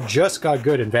weather just got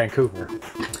good in Vancouver,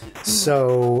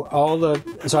 so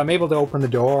I'm able to open the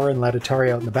door and let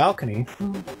Atari out in the balcony.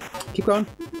 Keep going.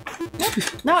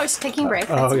 No, I was taking a break.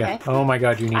 That's okay. Oh my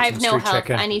God, you need some street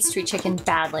chicken. I need street chicken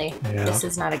badly. Yeah. This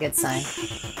is not a good sign.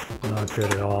 Not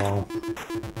good at all.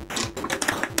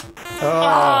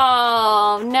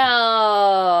 Oh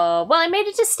no! Well, I made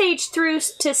it to stage 2.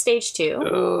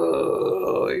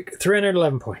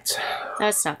 311 points.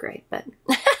 That's not great, but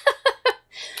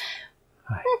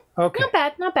okay. Not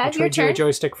bad. I'll trade you a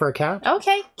joystick for a cat.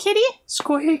 Okay, kitty.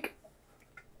 Squeak.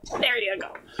 There you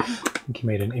go. I think he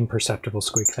made an imperceptible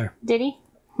squeak there. Did he?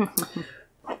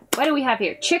 What do we have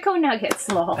here? Chico nuggets,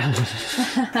 lol.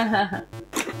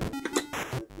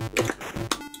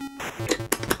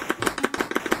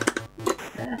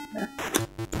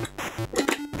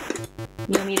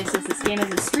 Yomita says this game has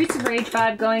a Streets of Rage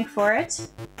vibe going for it.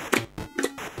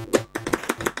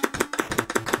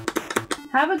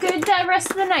 Have a good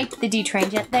rest of the night, the D-Train.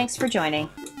 Thanks for joining.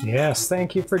 Yes,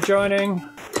 thank you for joining.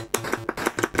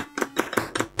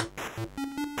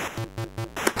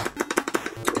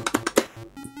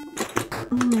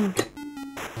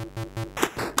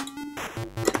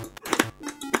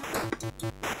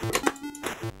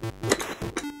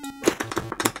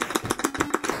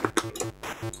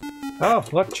 Oh,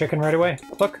 look, chicken right away.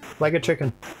 Look, like a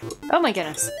chicken. Oh my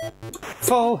goodness.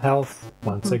 Full health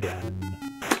once again.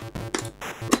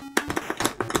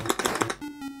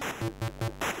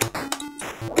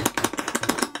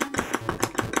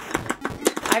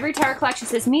 Ivory Tower Collection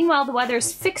says, meanwhile, the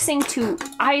weather's fixing to,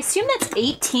 I assume that's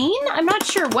 18? I'm not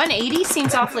sure. 180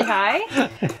 seems awfully high.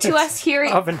 To us here.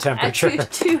 Oven temperature.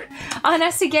 On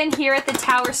us again here at the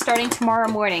tower starting tomorrow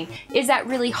morning. Is that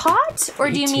really hot? Or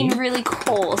 18? Do you mean really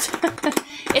cold?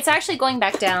 It's actually going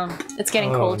back down. It's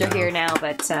getting colder here now,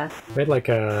 but... we had like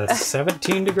a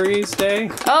 17 degrees day.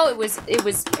 Oh, it was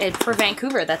for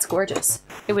Vancouver, that's gorgeous.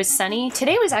 It was sunny.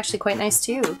 Today was actually quite nice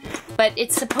too. But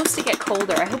it's supposed to get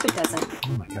colder. I hope it doesn't.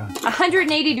 Oh my God.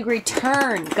 180-degree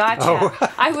turn. Gotcha.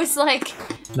 Oh. I was like...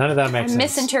 None of that makes sense.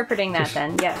 Misinterpreting that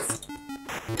then, yes.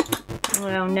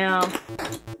 Oh no.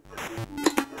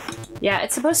 Yeah,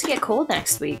 it's supposed to get cold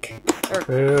next week. Or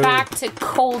back to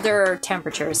colder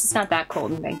temperatures. It's not that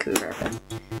cold in Vancouver, but...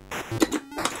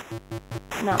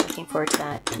 I'm not looking forward to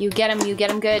that. You get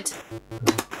them good.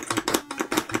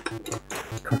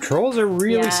 Controls are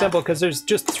really simple because there's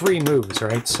just 3 moves,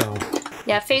 right? So...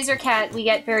 Yeah, Phaser Cat, we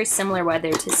get very similar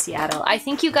weather to Seattle. I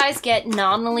think you guys get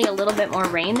nominally a little bit more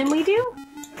rain than we do,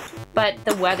 but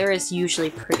the weather is usually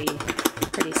pretty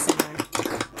similar.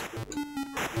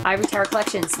 Ivory Tower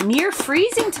Collections, near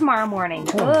freezing tomorrow morning.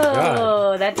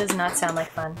 Oh, that does not sound like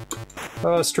fun.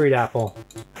 Oh, street apple.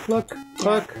 Look,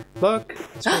 look.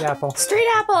 Street apple. Street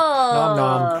apple! Nom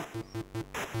nom.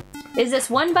 Is this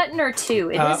 1 button or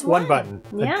 2? It is 1 button.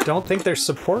 Yeah. I don't think there's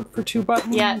support for 2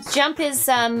 buttons. Yeah, jump is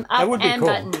up and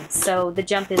button, so the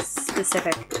jump is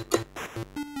specific.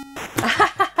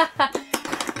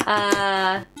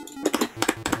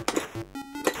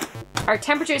 Our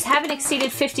temperatures haven't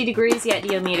exceeded 50 degrees yet,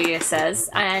 Neomedia says.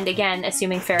 And again,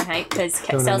 assuming Fahrenheit, because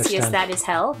Celsius, that is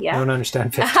hell. Yeah. I don't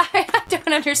understand 50. I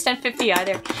don't understand 50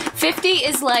 either. 50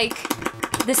 is like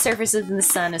the surface of the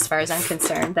sun as far as I'm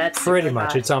concerned. That's pretty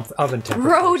much. It's oven temperature.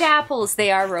 Road apples.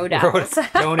 They are road apples.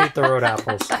 Don't eat the road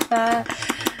apples.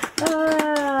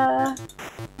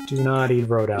 Do not eat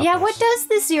road apples. Yeah, what does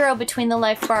the 0 between the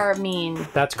life bar mean?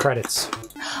 That's credits.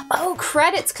 Oh,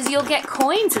 credits, because you'll get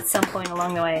coins at some point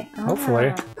along the way.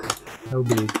 Hopefully.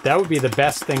 That would be the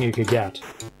best thing you could get.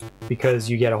 Because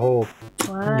you get a whole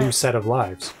new set of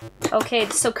lives. Okay,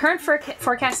 so current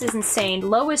forecast is insane.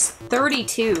 Low is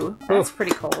 32. That's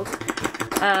pretty cold.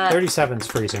 37's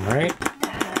freezing, right?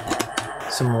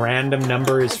 Some random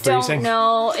number is freezing.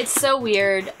 No, it's so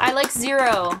weird. I like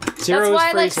 0. That's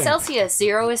why I like Celsius.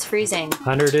 0 is freezing.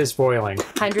 100 is boiling.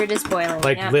 100 is boiling.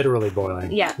 Like literally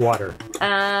boiling. Yeah. Water.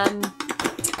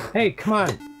 Hey, come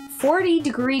on.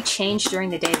 40-degree change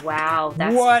during the day. Wow,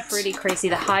 that's pretty crazy.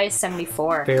 The high is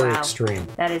 74. Very extreme.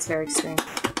 That is very extreme.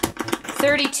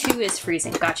 32 is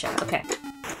freezing. Gotcha. Okay.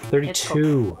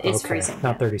 32 is freezing.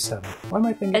 Not 37. Why am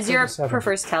I thinking 37? Zero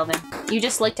prefers Kelvin. You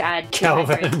just like to add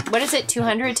Kelvin. What is it?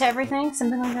 200 to everything?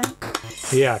 Something like that?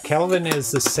 Yeah, Kelvin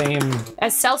is the same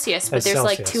as Celsius, but there's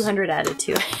like 200 added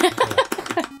to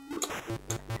it.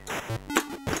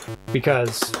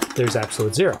 Because there's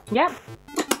absolute 0. Yep.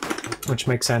 Which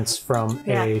makes sense from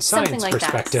a science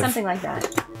perspective. Something like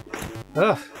that.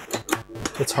 Ugh.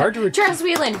 It's hard to Charles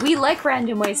Whelan, we like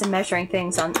random ways of measuring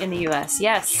things in the US.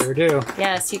 Yes. Sure do.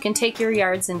 Yes, you can take your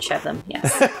yards and shove them.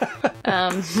 Yes.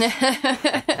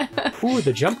 Ooh,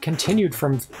 the jump continued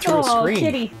through a screen. Oh,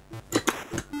 kitty.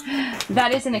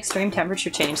 That is an extreme temperature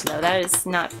change, though. That is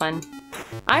not fun.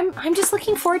 I'm just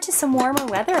looking forward to some warmer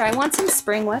weather. I want some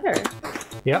spring weather.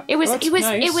 Yep. It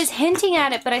was hinting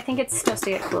at it, but I think it's supposed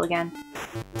to get cool again.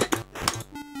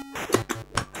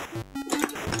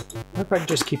 What if I can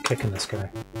just keep kicking this guy?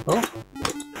 Oh.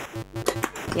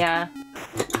 Yeah.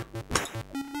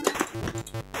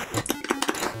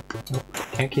 Nope,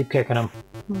 can't keep kicking him.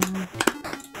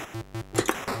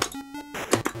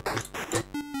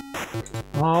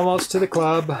 Almost to the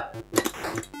club.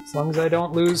 As long as I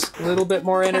don't lose a little bit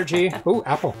more energy. Ooh,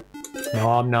 apple.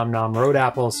 Nom nom nom. Road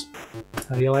apples.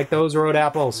 How do you like those road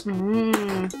apples?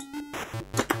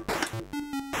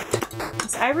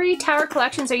 This Ivory Tower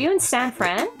Collections, are you in San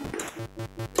Fran?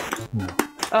 No.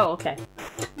 Oh, okay.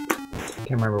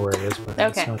 Can't remember where it is, but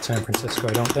it's not San Francisco,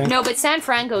 I don't think. No, but San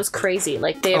Fran goes crazy.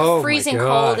 Like, they have freezing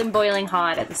cold and boiling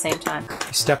hot at the same time.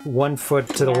 You step 1 foot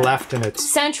to the left and it's...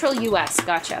 Central U.S.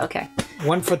 Gotcha, okay.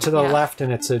 1 foot to the left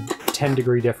and it's a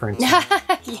 10-degree difference.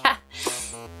 Yeah.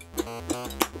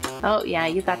 Oh, yeah,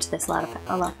 you got to this a lot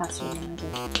faster than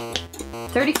I did.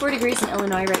 34 degrees in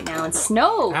Illinois right now, and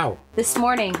snow this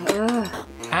morning. Ugh.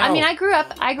 I mean, I grew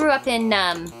up in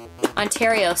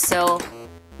Ontario, so,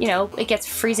 you know, it gets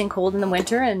freezing cold in the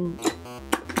winter, and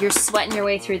you're sweating your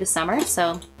way through the summer,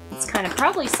 so it's kind of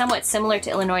probably somewhat similar to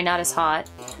Illinois, not as hot.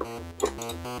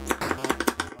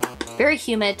 Very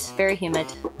humid, very humid.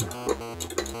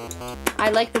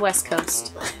 I like the West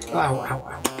Coast. Ow,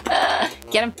 ow, ow.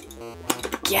 Get him.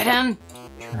 Get him.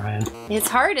 Trying. It's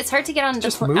hard to get on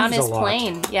his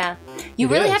plane. Yeah. You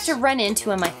really have to run into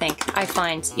him, I think. I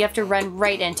find. You have to run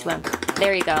right into him.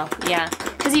 There you go. Yeah.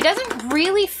 Because he doesn't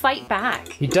really fight back.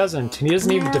 He doesn't. He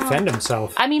doesn't even defend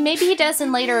himself. I mean, maybe he does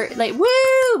in later, like,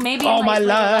 woo! Maybe all my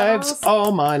lives.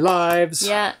 All my lives.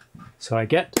 Yeah. So I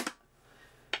get...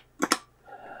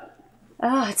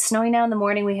 Oh, it's snowing now in the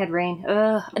morning. We had rain.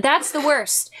 Ugh. That's the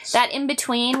worst. That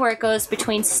in-between where it goes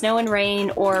between snow and rain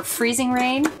or freezing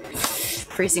rain.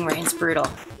 Freezing rain's brutal.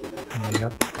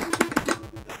 Yep.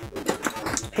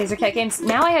 Pazercat Games.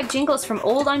 Now I have jingles from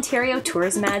old Ontario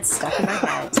tourism ads stuck in my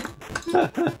head.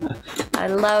 I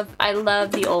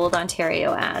love the old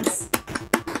Ontario ads.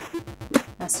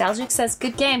 Nostalgic says,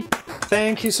 good game.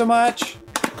 Thank you so much.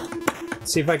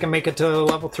 See if I can make it to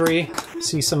level 3.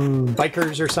 See some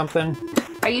bikers or something.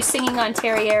 Are you singing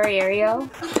Ontario?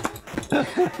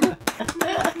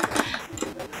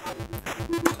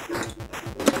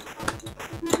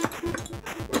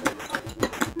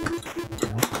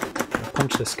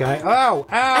 Punch this guy. Oh!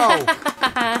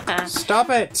 Ow!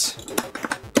 Stop it!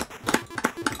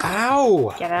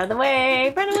 Ow! Get out of the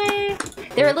way! Run away!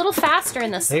 They're a little faster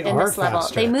in this level.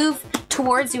 Faster. They move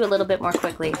towards you a little bit more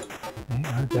quickly. They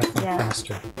are definitely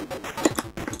faster.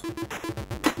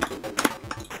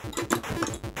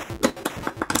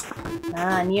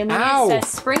 Neomedia says,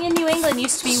 spring in New England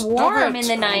used to be warm in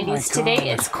the 90s. Today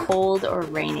it's cold or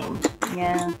raining.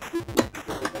 Yeah.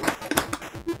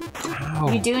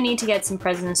 Ow. You do need to get some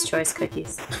President's Choice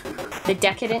cookies. The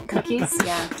decadent cookies,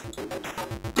 yeah.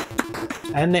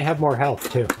 And they have more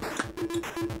health, too.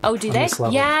 Oh, do they?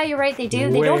 Yeah, you're right, they do.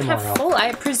 They don't have full...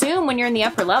 I presume when you're in the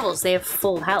upper levels, they have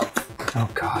full health. Oh,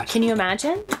 God. Can you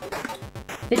imagine?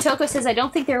 The Toko says, I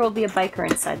don't think there will be a biker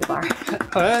inside the bar.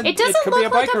 It could be a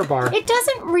biker bar. It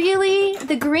doesn't really...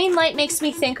 The green light makes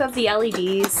me think of the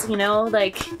LEDs, you know?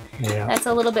 Like, yeah. That's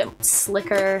a little bit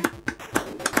slicker.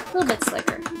 A little bit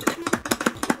slicker.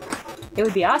 It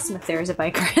would be awesome if there was a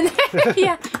biker in there.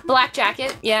 Yeah. Black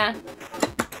jacket. Yeah.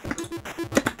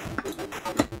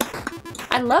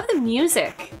 I love the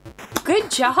music.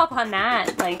 Good job on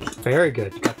that. Like... Very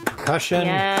good. Got percussion.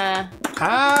 Yeah.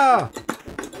 Ah!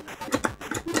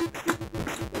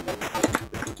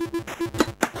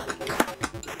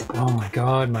 Oh my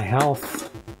god, my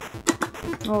health.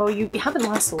 Oh, you haven't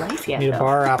lost a life yet, Need a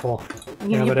bar apple.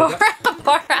 You need a bar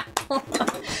apple.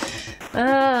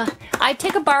 I'd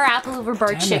take a bar apple over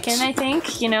bar chicken, I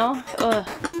think, you know? Ugh.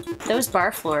 Those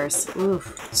bar floors.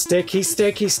 Oof. Sticky,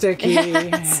 sticky, sticky.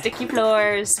 Sticky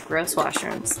floors. Gross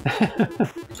washrooms.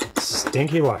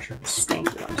 Stinky washrooms.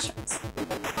 Stinky washrooms.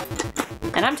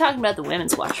 And I'm talking about the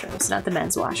women's washrooms, not the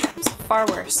men's washrooms. Far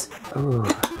worse. Ooh.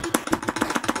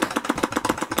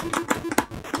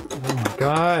 Oh my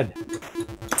god.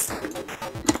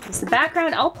 Is the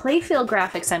background all playfield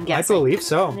graphics, I'm guessing? I believe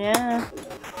so. Yeah.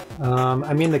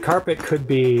 I mean, the carpet could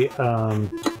be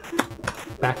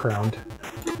background.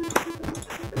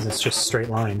 Because it's just straight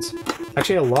lines.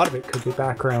 Actually, a lot of it could be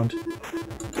background.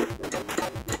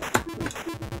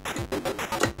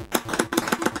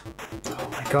 Oh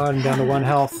my god, I'm down to 1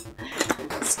 health.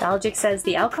 Nostalgic says,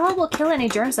 the alcohol will kill any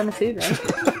germs on the food, right?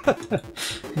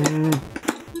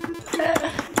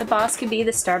 The boss could be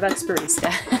the Starbucks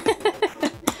barista.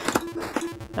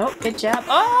 Oh, good job.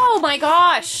 Oh my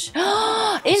gosh!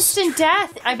 Instant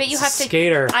death! I bet you have to...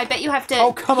 Skater. I bet you have to...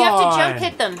 Oh, come on! You have to jump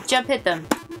hit them. Jump hit them.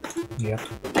 Yep.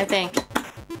 I think.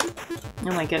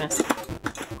 Oh my goodness.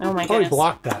 Oh my goodness. Oh, he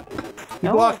blocked that. He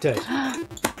blocked it.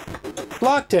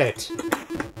 Blocked it!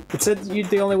 It said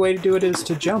the only way to do it is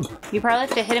to jump. You probably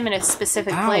have to hit him in a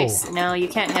specific place. No, you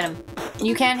can't hit him.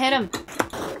 You can't hit him.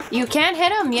 You can't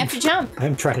hit him. You have to jump.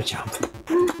 I'm trying to jump.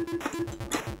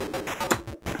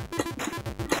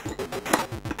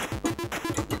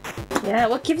 Yeah,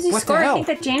 what gives you What score? the hell? I think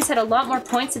that James had a lot more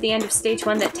points at the end of stage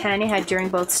 1 that Tanya had during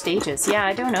both stages. Yeah,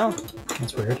 I don't know.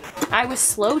 That's weird. I was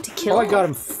slow to kill Oh, I got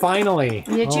him finally.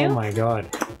 Did you? Oh my god.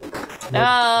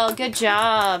 Oh, good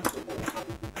job.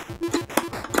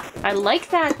 I like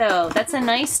that, though. That's a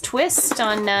nice twist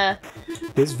on... It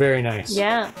is very nice.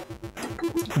 Yeah.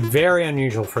 Very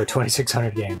unusual for a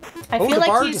 2600 game. I feel the like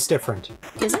bar is different.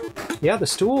 Is it? Yeah, the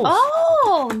stools.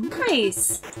 Oh,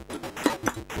 nice.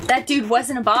 That dude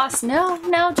wasn't a boss. No,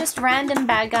 just random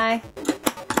bad guy.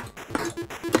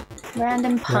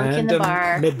 Random punk in the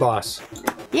bar. Mid-boss.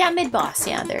 Yeah, mid-boss.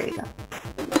 Yeah, there you go.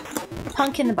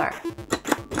 Punk in the bar.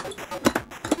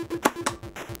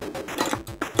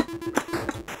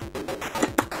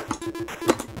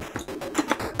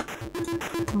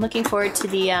 I'm looking forward to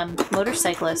the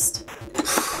motorcyclist.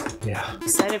 Yeah.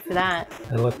 Excited for that.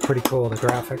 It looked pretty cool, the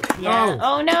graphic. Yeah.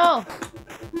 Oh no!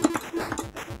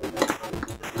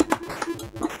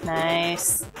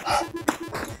 Nice.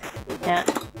 Yeah.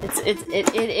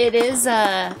 It is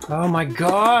Oh my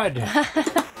god!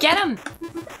 Get him!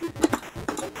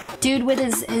 Dude with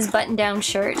his button-down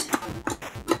shirt.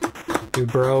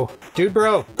 Dude bro. Dude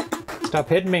bro! Stop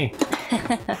hitting me.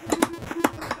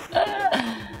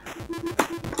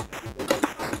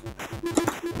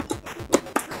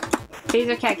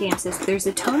 Phaser Cat Game says, there's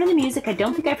a tone in the music I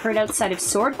don't think I've heard outside of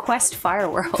Sword Quest Fire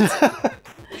World.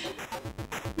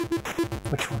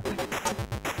 Which one?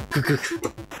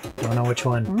 Don't know which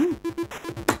one.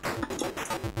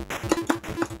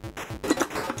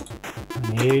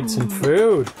 I need some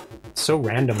food. It's so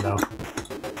random though.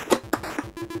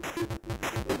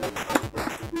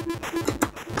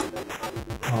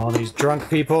 All these drunk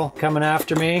people coming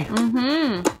after me.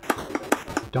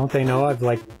 Don't they know I've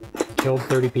like killed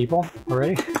 30 people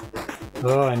already?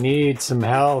 Oh, I need some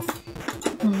health.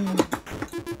 I'm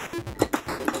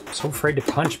so afraid to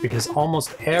punch because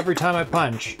almost every time I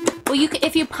punch... Well,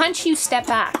 if you punch, you step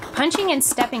back. Punching and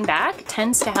stepping back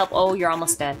tends to help... Oh, you're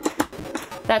almost dead.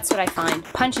 That's what I find.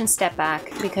 Punch and step back,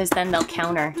 because then they'll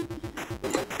counter.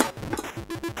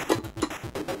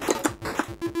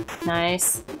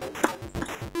 Nice.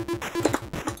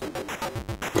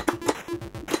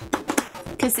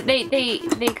 Because they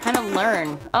kind of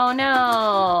learn. Oh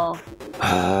no!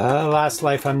 Last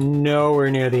life, I'm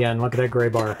nowhere near the end. Look at that gray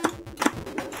bar.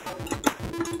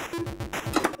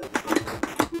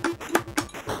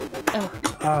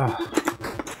 Oh.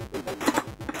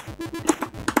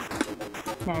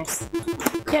 Nice.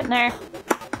 Getting there.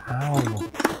 Ow.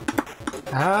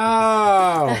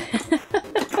 Ow!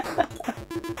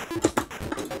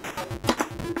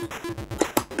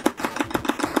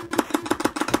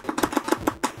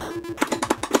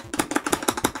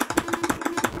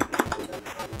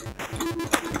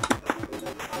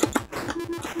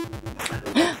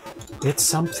 It's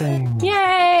something.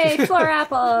 Yay! Floor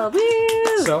apple!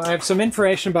 Woo! So I have some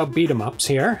information about beat 'em ups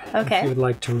here. Okay. If you would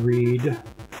like to read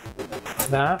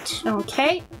that.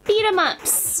 Okay. Beat 'em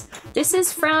ups. This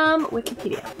is from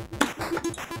Wikipedia.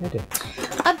 It is.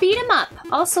 A beat 'em up,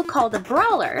 also called a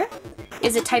brawler,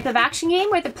 is a type of action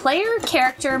game where the player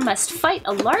character must fight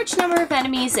a large number of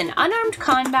enemies in unarmed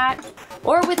combat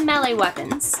or with melee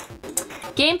weapons.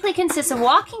 Gameplay consists of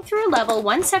walking through a level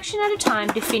one section at a time,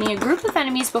 defeating a group of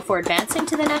enemies before advancing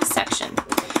to the next section.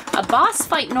 A boss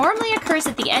fight normally occurs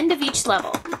at the end of each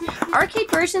level.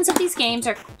 Arcade versions of these games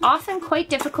are often quite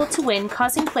difficult to win,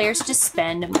 causing players to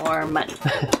spend more money.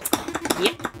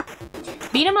 Yep.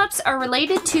 Beat 'em ups are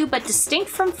related to but distinct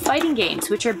from fighting games,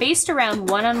 which are based around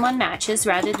one-on-one matches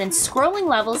rather than scrolling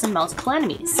levels and multiple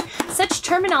enemies. Such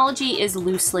terminology is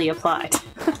loosely applied.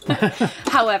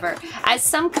 However, as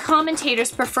some commentators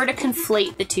prefer to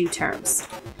conflate the two terms.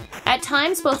 At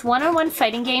times, both one-on-one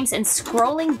fighting games and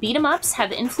scrolling beat 'em ups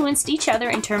have influenced each other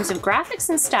in terms of graphics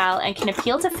and style and can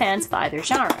appeal to fans of either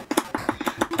genre.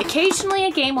 Occasionally,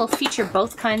 a game will feature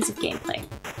both kinds of gameplay.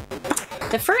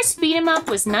 The first beat 'em up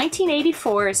was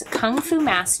 1984's Kung Fu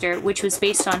Master, which was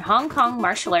based on Hong Kong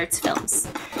martial arts films.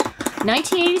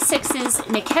 1986's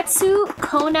Neketsu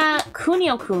Kona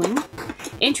Kunio-kun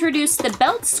introduced the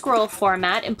belt scroll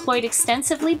format employed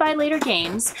extensively by later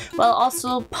games, while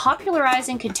also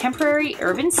popularizing contemporary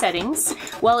urban settings,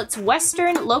 while its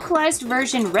Western localized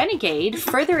version Renegade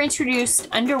further introduced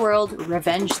underworld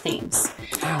revenge themes.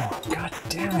 Oh, god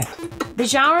damn it. The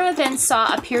genre then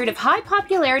saw a period of high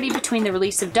popularity between the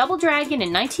release of Double Dragon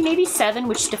in 1987,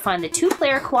 which defined the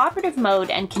two-player cooperative mode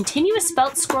and continuous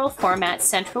belt scroll format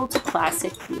central to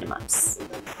classic beat 'em ups.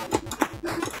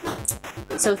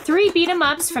 So 3 beat 'em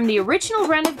ups from the original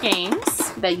run of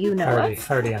games that you know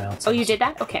of. Already announced. Oh, you did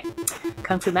that? Okay.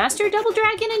 Kung Fu Master, Double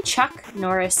Dragon, and Chuck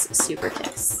Norris Super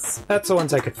Kicks. That's the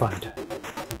ones I could find.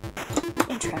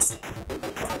 Interesting.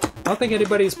 I don't think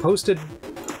anybody's posted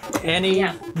any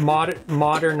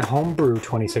modern homebrew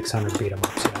 2600 beat 'em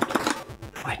ups yet.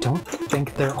 I don't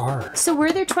think there are. So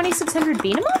were there 2600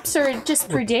 beat 'em ups, or it just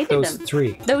predated Those them?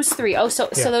 3. Those 3. Oh, so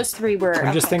those 3 were.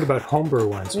 I'm just thinking about homebrew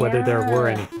ones, whether there were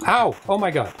any. Ow! Oh my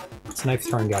god. It's a knife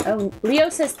throwing guy. Oh, Leo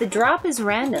says the drop is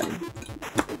random.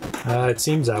 It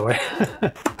seems that way.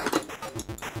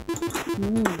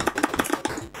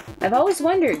 I've always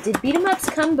wondered, did beat 'em ups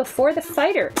come before the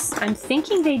fighters? I'm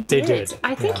thinking they did. They did.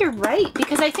 I think you're right,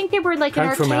 because I think they were like an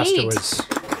Kung Fu Master arcade was...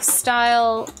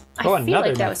 style. I Oh, feel another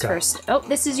like that knife was guy. first. Oh,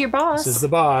 this is your boss. This is the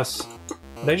boss.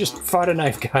 They just fought a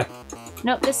knife guy.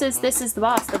 No, this is the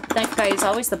boss. The knife guy is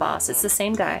always the boss. It's the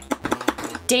same guy.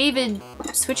 David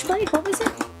Switchblade? What was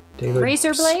it? David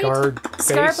Razor blade?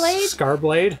 Scarblade?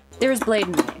 Scarblade? There was blade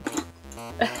in the name.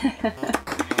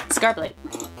 Scarblade.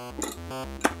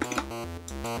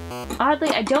 Oddly,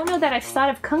 I don't know that I've thought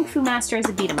of Kung Fu Master as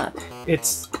a beat 'em up.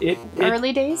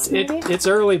 Early days, maybe? It's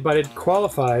early, but it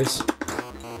qualifies.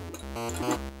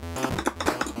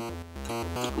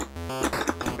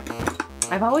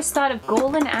 I've always thought of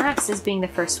Golden Axe as being the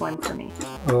first one for me.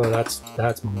 Oh,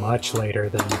 that's much later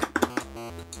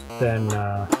than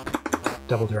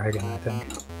Double Dragon, I think.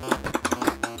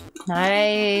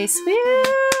 Nice!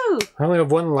 Woo! I only have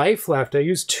 1 life left. I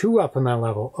used 2 up on that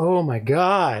level. Oh my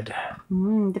god.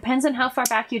 Depends on how far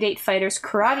back you date fighters.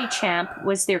 Karate Champ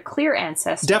was their clear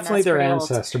ancestor. Definitely their pretty old.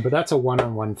 ancestor, but that's a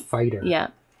one-on-one fighter. Yeah.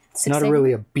 Not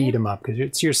really a beat 'em up, because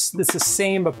it's the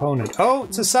same opponent. Oh,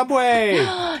 it's a subway!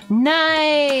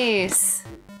 Nice!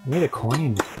 I need a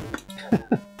coin.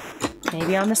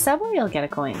 Maybe on the subway you'll get a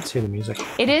coin. Let's hear the music.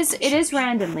 It is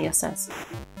random, Leo says.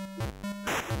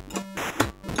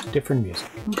 Different music.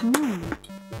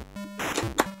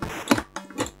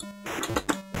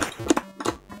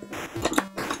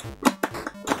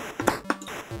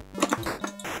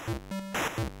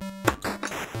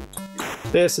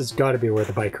 This has got to be where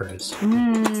the biker is.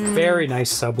 Very nice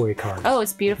subway car. Oh,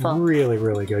 it's beautiful. Really,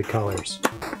 really good colors.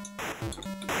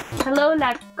 Hello,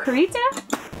 La Curita?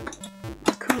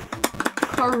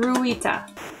 Coruita.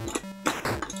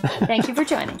 Thank you for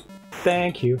joining.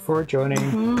 Thank you for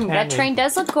joining. That train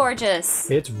does look gorgeous.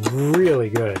 It's really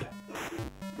good.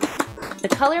 The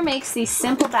color makes these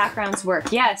simple backgrounds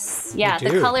work. Yes, yeah, They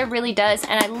the do. color really does.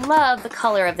 And I love the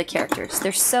color of the characters.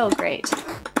 They're so great.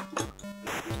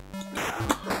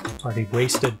 Already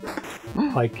wasted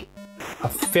like a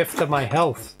fifth of my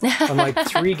health on like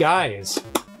 3 guys.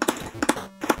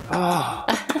 Oh.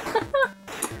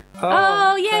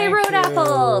 Oh, yay, thank road you.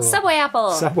 apple! Subway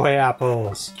apple! Subway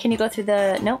apples. Can you go through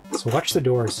the... Nope. So watch the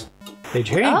doors. They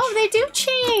change. Oh, they do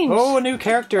change! Oh, a new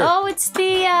character. Oh, it's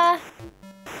the,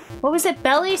 what was it?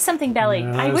 Belly? Something belly.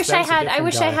 No, I wish I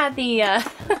had the,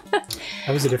 That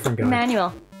was a different guy.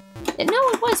 manual. No,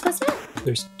 it wasn't it?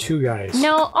 There's 2 guys.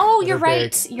 No, oh, They're you're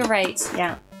right. big. You're right,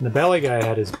 yeah. And the belly guy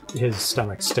had his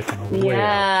stomach sticking away.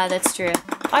 Yeah, that's true.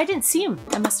 Oh, I didn't see him.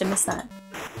 I must have missed that.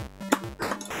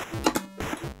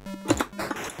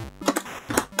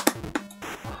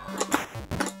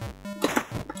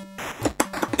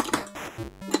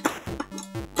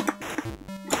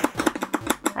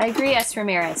 I agree, S.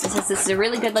 Ramirez. He says this is a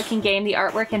really good looking game. The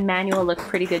artwork and manual look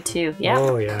pretty good too. Yeah.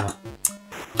 Oh, yeah.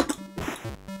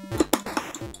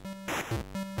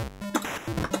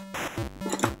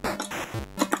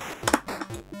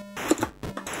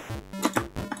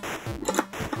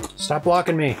 Stop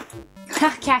blocking me.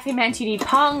 Cafe Man 2D.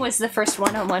 Pong was the first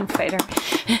one-on-one fighter.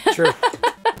 True.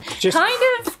 Just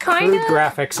kind of. crude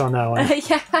graphics on that one.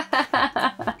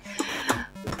 Yeah.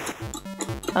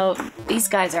 Oh, these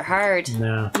guys are hard.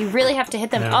 No. You really have to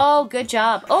hit them. No. Oh, good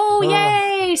job. Oh,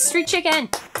 yay! Street chicken.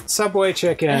 Subway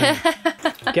chicken.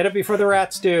 Get it before the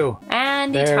rats do.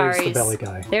 And the There's Ataris. the belly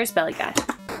guy. There's belly guy.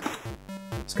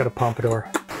 It's got a pompadour.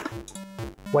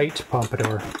 White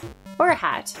pompadour. Or a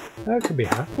hat. That could be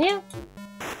hot. Yeah.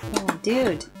 Oh,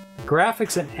 dude.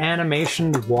 Graphics and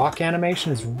animation, walk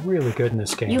animation is really good in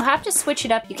this game. You have to switch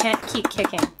it up. You can't keep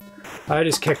kicking. I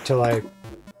just kick till I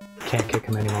can't kick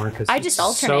him anymore because I just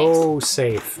it's alternate. so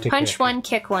safe to Punch kick. one,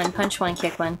 kick one. Punch one,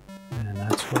 kick one. And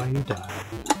that's why you die.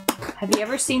 Have you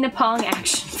ever seen the Pong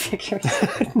action figures?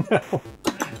 No.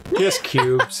 Just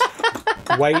cubes.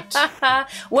 White,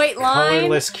 White line.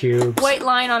 colorless cubes. White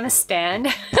line on a stand.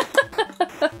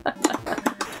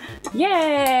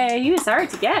 Yay! He was hard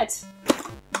to get.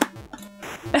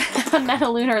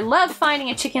 Metalunar, love finding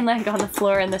a chicken leg on the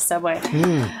floor in the subway.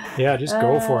 Yeah, just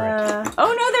go for it.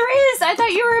 Oh no, there is! I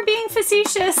thought you were being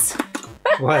facetious.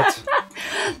 What?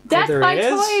 Death there by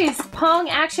is? Toys. Pong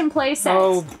action play set.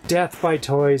 Oh, Death by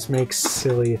Toys makes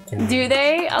silly things. Do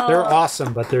they? Oh. They're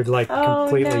awesome, but they're like Oh,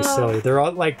 completely no. silly. They're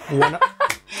all like one.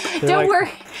 Don't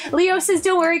worry. Leo says,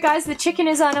 don't worry, guys. The chicken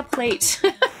is on a plate.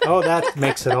 Oh, that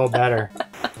makes it all better.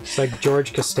 It's like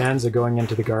George Costanza going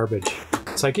into the garbage.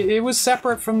 It's like it was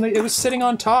separate from the. It was sitting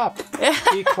on top.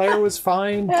 The eclair was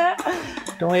fine.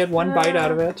 It only had one bite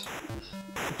out of it.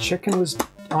 The chicken was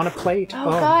on a plate. Oh,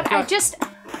 God.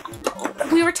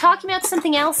 We were talking about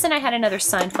something else, and I had another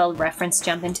Seinfeld reference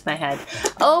jump into my head.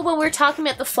 Oh, when we were talking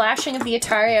about the flashing of the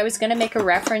Atari, I was going to make a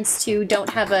reference to "Don't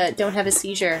have a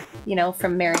seizure," you know,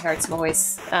 from Mary Hart's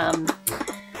voice.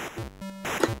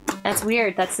 That's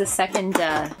weird. That's the second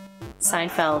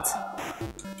Seinfeld.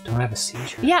 Don't have a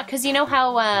seizure. Yeah, because you know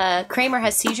how Kramer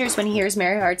has seizures when he hears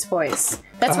Mary Hart's voice.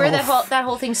 That's where that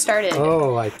whole thing started.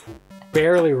 Oh, I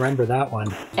barely remember that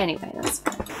one. Anyway,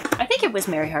 I think it was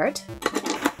Mary Hart.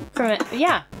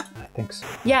 Yeah. I think so.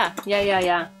 Yeah.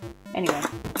 Anyway,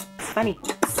 it's funny.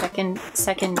 Second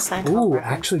Seinfeld. Ooh,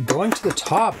 reference. actually going to the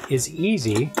top is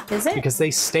easy. Is it? Because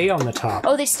they stay on the top.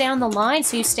 Oh, they stay on the line,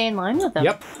 so you stay in line with them.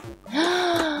 Yep.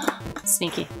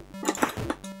 Sneaky.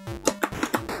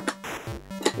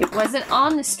 It wasn't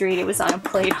on the street, it was on a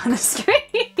plate on the street.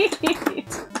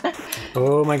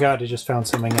 Oh my god, I just found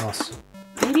something else.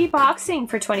 Maybe boxing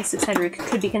for 2600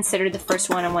 could be considered the first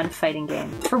one-on-one fighting game.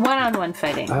 For one-on-one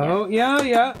fighting. Oh,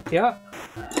 yeah.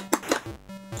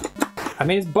 I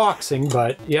mean, it's boxing,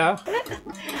 but yeah.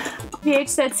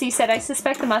 VHZC said, I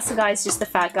suspect the muscle guy is just the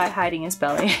fat guy hiding his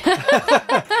belly.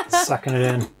 Sucking it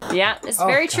in. Yeah, it's Oh,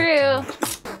 very God true. damn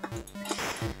it.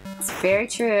 It's very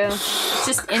true. It's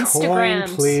just Instagrammed.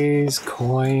 Coin, please,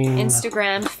 coin.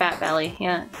 Instagrammed fat belly,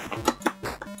 yeah.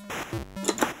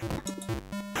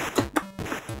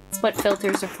 It's what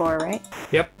filters are for, right?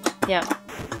 Yep. Yeah.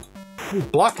 He's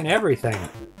blocking everything.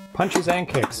 Punches and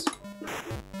kicks.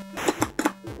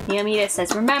 Yamita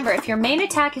says, remember, if your main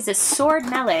attack is a sword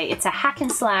melee, it's a hack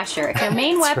and slasher. If your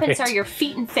main That's weapons right. are your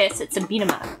feet and fists, it's a beat 'em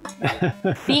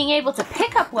up. Being able to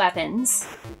pick up weapons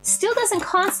still doesn't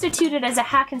constitute it as a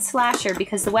hack and slasher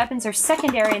because the weapons are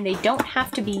secondary and they don't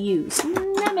have to be used.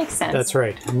 That makes sense. That's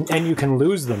right. And you can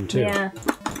lose them, too. Yeah.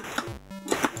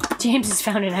 James has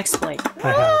found an exploit.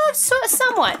 I have.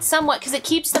 Somewhat, because it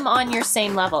keeps them on your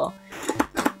same level.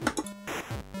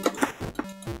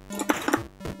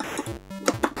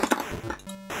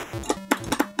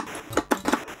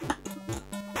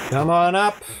 Come on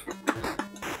up.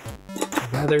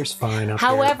 Weather's fine up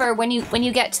However, when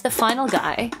you get to the final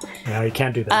guy, here. No, you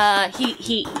can't do that.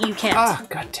 you can't. Ah,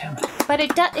 god damn it. But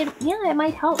it does. Yeah, it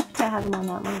might help to have him on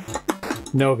that one.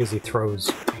 No, because he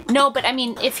throws. No, but I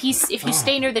mean, if you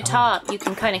stay near the top, you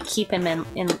can kind of keep him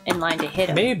in line to hit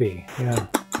him. Maybe, yeah.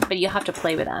 But you have to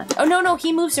play with that. Oh no,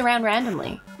 he moves around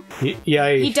randomly.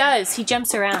 Yeah, He does. He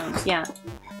jumps around. Yeah.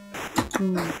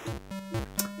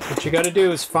 What you got to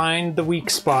do is find the weak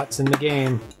spots in the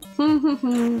game.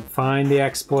 Find the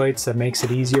exploits that makes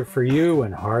it easier for you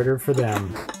and harder for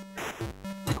them.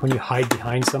 Like when you hide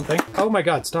behind something. Oh my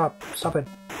god! Stop! Stop it!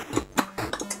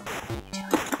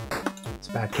 It's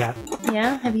a bad cat.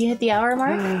 Yeah. Have you hit the hour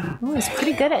mark? Oh, he's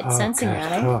pretty good at sensing God.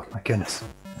 that. Eh? Oh my goodness.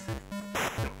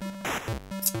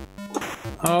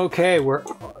 Okay, we're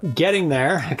getting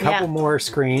there. A couple more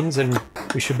screens and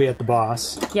we should be at the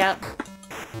boss. Yep.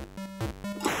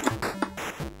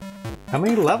 How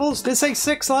many levels? Did it say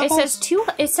 6 levels? It says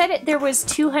It said there was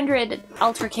 200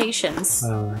 altercations.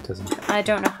 Oh, that doesn't. I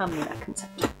don't know how many that comes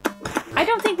out to. I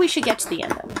don't think we should get to the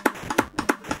end of it.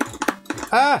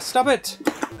 Ah, stop it!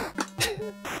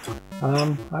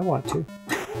 I want to.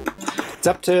 It's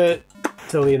up to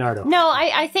Leonardo. No,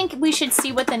 I think we should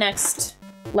see what the next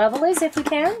level is if we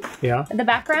can. Yeah. The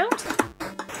background.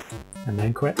 And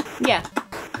then quit. Yeah.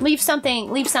 Leave something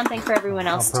for everyone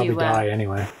I'll else probably to. die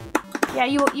anyway. Yeah,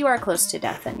 you are close to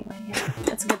death anyway. Yeah,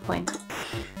 that's a good point.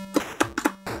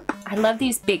 I love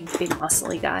these big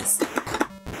muscly guys.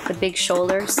 The big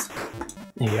shoulders.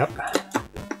 Yep.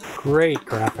 Great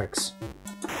graphics.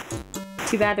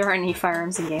 Too bad there aren't any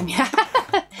firearms in game.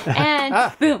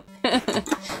 And boom.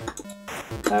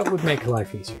 That would make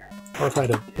life easier. Or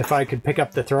if I could pick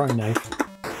up the throwing knife.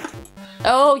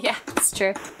 Oh yeah, it's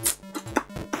true.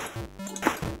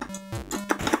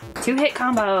 2-hit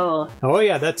combo. Oh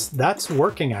yeah, that's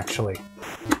working actually.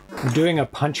 I'm doing a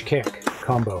punch kick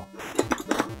combo.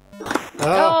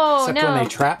 Oh except no! when they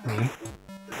trap me.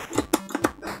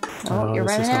 Oh, you're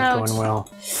this running is not out. going well.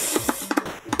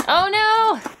 Oh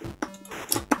no!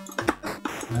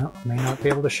 Well, I may not be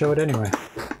able to show it anyway.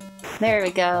 There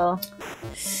we go.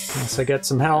 Unless I get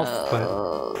some health,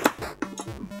 but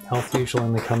health usually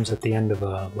only comes at the end of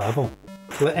a level.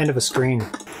 End of a screen.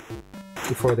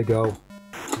 Before they go.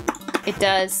 It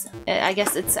does. I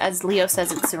guess it's, as Leo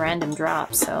says, it's a random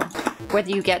drop, so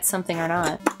whether you get something or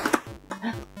not.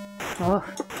 Oh,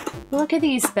 look at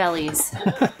these bellies.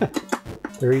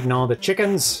 They're eating all the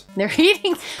chickens. They're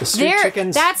eating the street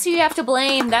chickens. That's who you have to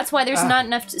blame. That's why there's not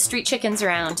enough street chickens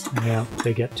around. Yeah,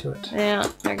 they get to it. Yeah,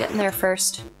 they're getting there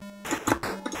first.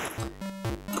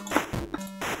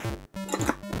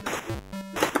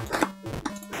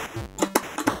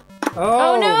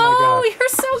 Oh, no! My God. You're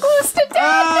so close to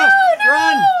death!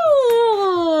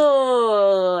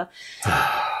 No!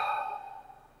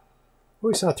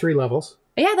 We saw 3 levels.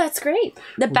 Yeah, that's great.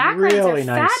 The backgrounds Really are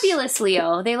nice. fabulous,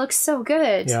 Leo. They look so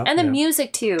good. Yeah, and the yeah.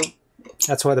 music, too.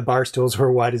 That's why the bar stools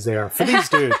were wide as they are. For these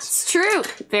dudes. It's true.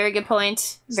 Very good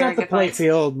point. It's Very not the good point.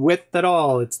 playfield width at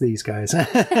all. It's these guys.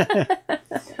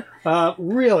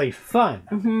 Really fun.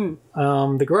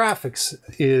 Mm-hmm. The graphics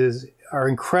are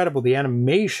incredible. The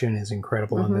animation is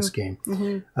incredible in this game.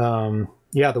 Mm-hmm.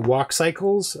 Yeah, the walk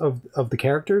cycles of the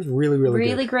characters, really good.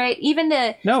 Really great. Even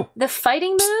the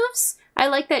fighting moves, I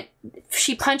like that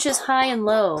she punches high and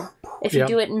low if you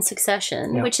do it in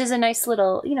succession, which is a nice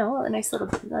little,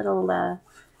 little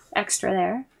extra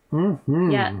there.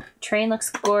 Mm-hmm. Yeah, train looks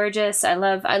gorgeous. I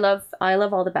love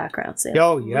all the backgrounds.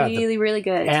 Oh yeah, really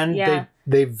good. And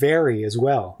they vary as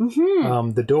well.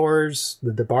 Mm-hmm. The doors,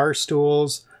 the bar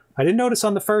stools. I didn't notice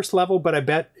on the first level, but I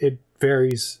bet it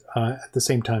varies at the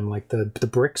same time. Like the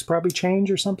bricks probably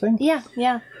change or something. Yeah.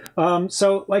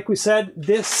 So, like we said,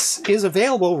 this is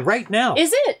available right now.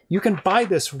 Is it? You can buy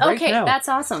this right now. Okay, that's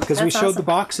awesome. Because we showed the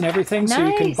box and everything, so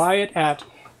you can Nice. buy it at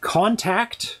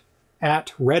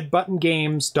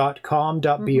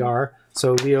contact@redbuttongames.com.br.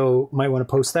 So Leo might want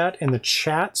to post that in the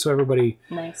chat so everybody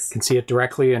Nice. can see it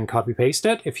directly and copy paste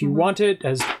it. If you want it,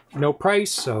 has no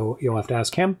price, so you'll have to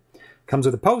ask him. Comes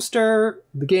with a poster,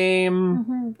 the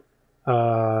game,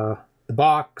 the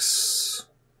box,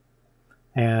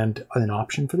 and an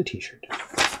option for the t-shirt,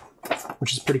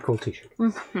 which is a pretty cool t-shirt.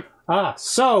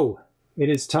 So it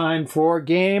is time for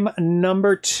game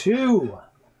number 2.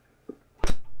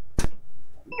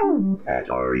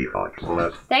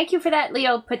 Thank you for that,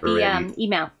 Leo. Put the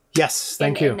email. Yes,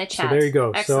 thank you. In the chat. So there you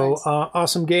go. Excellent. So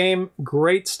awesome game,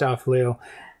 great stuff, Leo.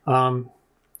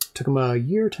 Took him a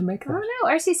year to make that. Oh no,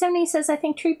 RC70 says I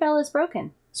think Treat Bell is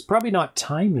broken. It's probably not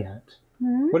time yet.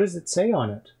 What does it say on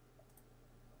it?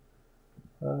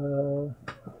 I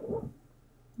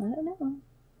don't know.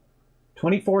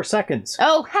 24 seconds.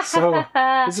 Oh, So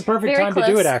this is a perfect Very time close.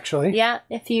 to do it, actually. Yeah,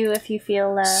 if you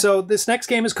feel. So this next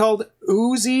game is called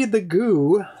Oozy the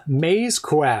Goo Maze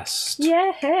Quest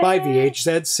Yeah. by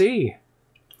VHZC.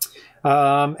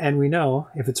 And we know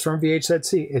if it's from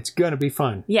VHZC, it's going to be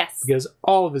fun. Yes. Because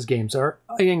all of his games are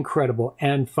incredible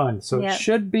and fun. So Yep. it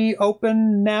should be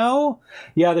open now.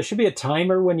 Yeah, there should be a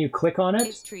timer when you click on it.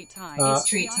 It's treat time. It's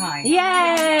treat time.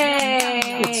 Yay!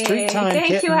 It's treat time, Thank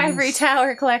you, kittens. Ivory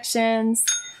Tower Collections.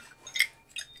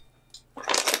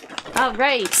 All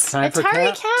right. Time for Atari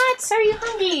Cat. Cats, are you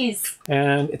hungies?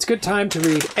 And it's a good time to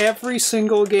read every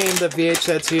single game that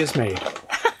VHZC has made.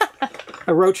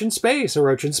 A Roach in Space, A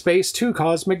Roach in Space 2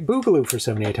 Cosmic Boogaloo for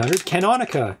 7800,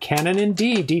 Canonica, Cannon in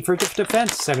D, D for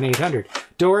Defense 7800,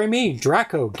 Doremi,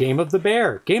 Draco, Game of the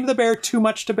Bear, Game of the Bear Too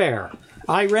Much to Bear,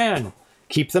 Iran,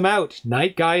 Keep Them Out,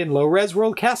 Night Guy in Low Res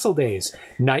World Castle Days,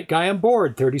 Night Guy on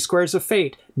Board, 30 Squares of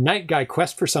Fate, Night Guy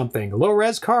Quest for Something, Low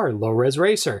Res Car, Low Res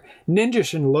Racer,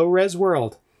 Ninja in Low Res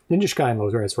World, Ninja Sky in Low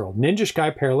Res World, Ninja Sky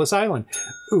Perilous Island,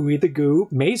 Ooey the Goo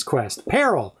Maze Quest,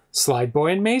 Peril, Slide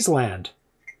Boy in Maze Land.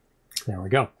 There we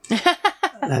go.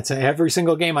 That's every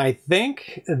single game I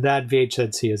think that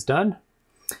VHZC has done.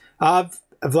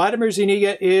 Vladimir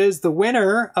Zuñiga is the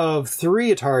winner of 3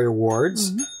 Atari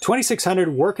Awards.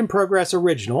 2600 Work in Progress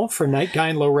Original for Night Guy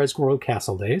in Low Res World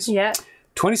Castle Days. Yeah.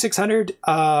 2600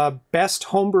 Best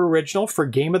Homebrew Original for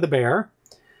Game of the Bear.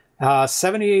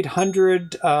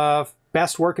 7800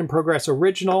 Best Work in Progress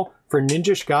Original for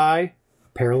Ninja Sky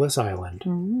Perilous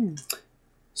Island.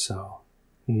 So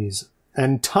he's...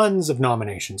 And tons of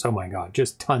nominations. Oh my god,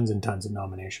 just tons and tons of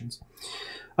nominations.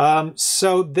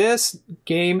 So this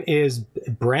game is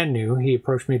brand new. He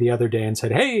approached me the other day and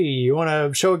said, hey, you want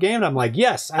to show a game? And I'm like,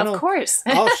 yes. Of course.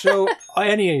 I'll show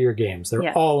any of your games. They're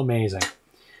Yeah. all amazing.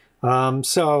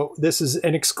 So this is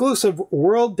an exclusive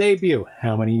world debut.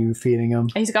 How many are you feeding him?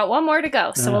 He's got one more to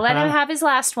go, so we'll let him have his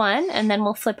last one, and then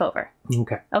we'll flip over.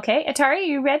 Okay. Okay, Atari, are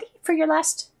you ready for your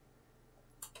last?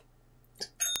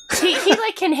 He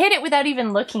like can hit it without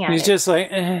even looking at He's it. just like,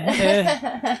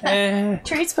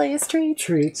 Treats, please, treats.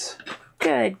 treats.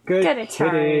 Good Good Atari.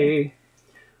 kitty.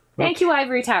 Thank you,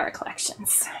 Ivory Tower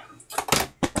Collections.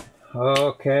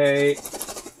 Okay.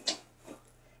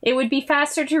 It would be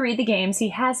faster to read the games he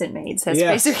hasn't made, says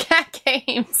Yes. Spacer Cat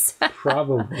Games.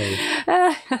 Probably.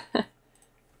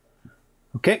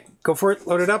 Okay, go for it.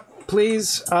 Load it up,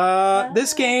 please.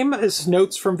 This game is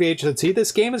notes from VHZC.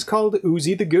 This game is called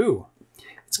Oozy the Goo.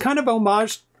 It's kind of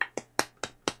homage.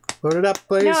 Load it up,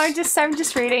 please. No, I'm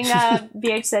just reading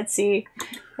VHZC.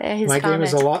 His My game comment.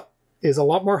 is a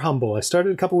lot more humble. I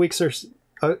started a couple weeks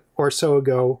or so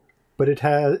ago, but it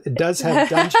does have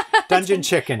Dungeon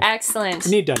Chicken. Excellent.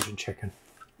 You need Dungeon Chicken.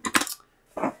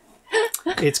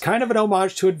 It's kind of an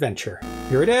homage to adventure.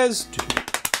 Here it is.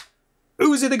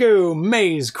 Oozy the Goo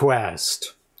Maze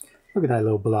Quest. Look at that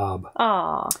little blob.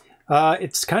 Aw.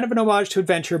 It's kind of an homage to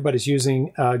adventure, but it's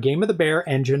using Game of the Bear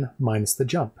engine minus the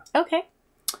jump. Okay.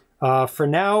 For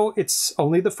now, it's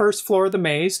only the first floor of the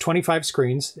maze, 25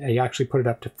 screens. They actually put it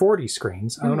up to 40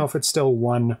 screens. I don't know if it's still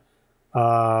one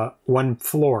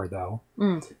floor, though.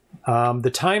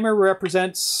 The timer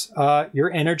represents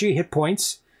your energy hit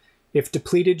points. If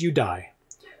depleted, you die.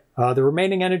 The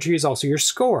remaining energy is also your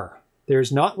score.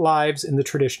 There's not lives in the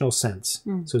traditional sense.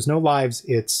 So there's no lives.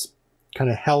 It's kind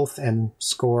of health and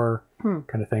score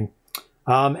kind of thing.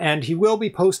 And he will be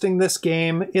posting this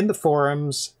game in the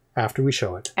forums after we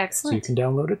show it. So you Excellent. can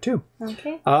download it too.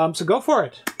 Okay. So go for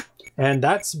it. And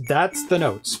that's the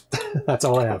notes. That's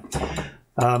all I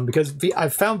have. Because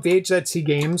I've found VHZC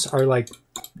games are like,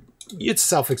 it's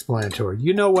self-explanatory.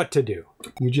 You know what to do.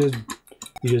 You just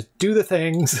do the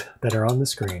things that are on the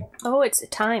screen. Oh, it's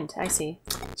timed. I see.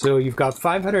 So you've got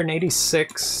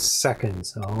 586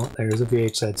 seconds. Oh, there's a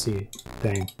VHZC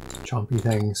thing. Chompy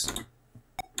things.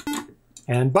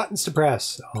 And buttons to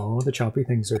press. Oh, the chompy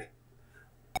things are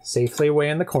safely away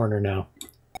in the corner now.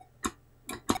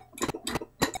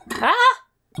 Ah!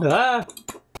 Ah!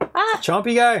 Ah!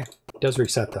 Chompy guy. Does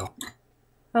reset though.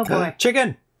 Oh boy.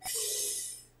 Chicken!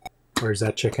 Where's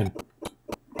that chicken?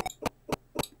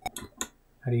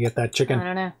 How do you get that I chicken?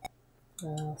 don't know.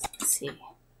 Well, let's see.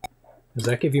 Does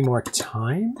that give you more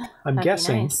time? I'm That'd be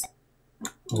guessing. nice.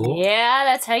 Oh. Yeah,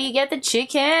 that's how you get the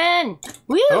chicken.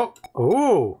 Woo! Oh!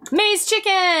 Oh! Maze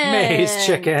chicken! Maze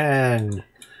chicken!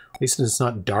 At least it's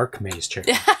not dark maze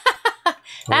chicken.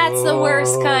 That's the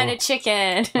worst Oh. kind of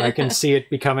chicken. I can see it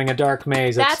becoming a dark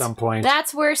maze at some point.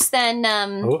 That's worse than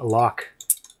Oh, a lock.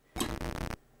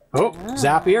 Oh,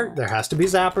 Zappier. There has to be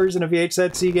zappers in a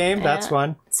VHZC game. That's Yeah.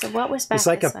 one. So what was back It's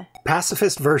like this a way?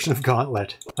 pacifist version of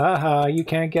Gauntlet. You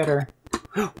can't get her.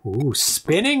 Ooh,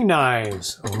 spinning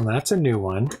knives. Oh, that's a new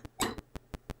one.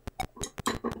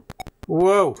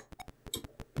 Whoa.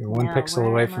 You're one pixel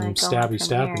away from stabby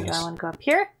stabbiness. Do I want to go up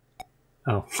here?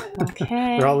 Oh.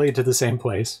 Okay. They all lead to the same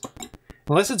place.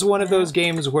 Unless it's one of those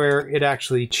games where it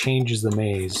actually changes the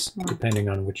maze, depending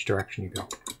on which direction you go.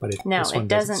 But this one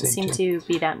doesn't seem to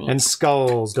be that mean. And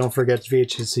skulls. Don't forget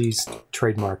VHZC's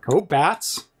trademark. Oh,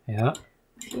 bats. Yeah.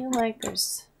 I feel like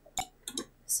this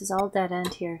is all dead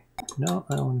end here. No,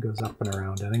 that one goes up and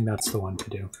around. I think that's the one to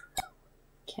do.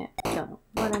 Don't know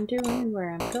what I'm doing,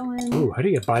 where I'm going. Ooh, how do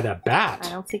you get by that bat?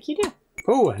 I don't think you do.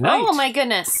 Oh, a knight. Oh my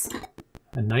goodness.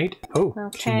 A knight? Oh,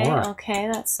 okay, 2 more. Okay,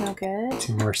 that's no good.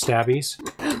 2 more stabbies.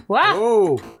 Wow!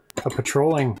 Oh, a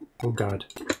patrolling. Oh, God.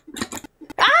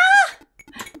 Ah!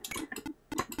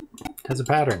 It has a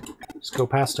pattern. Just go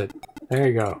past it. There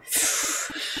you go.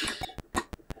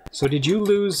 So did you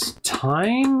lose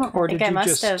time, or did you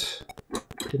just...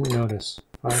 Didn't notice.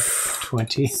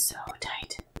 5:20. So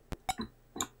tight.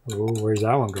 Oh, where's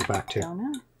that one go back to? Don't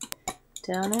know.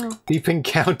 Don't know. Beeping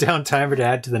countdown timer to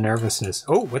add to the nervousness.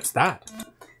 Oh, what's that?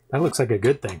 That looks like a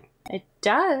good thing. It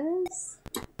does.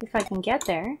 If I can get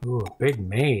there. Ooh, a big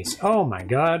maze. Oh my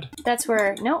god. That's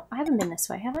where... No, I haven't been this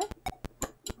way, have I?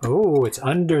 Oh, it's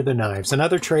under the knives.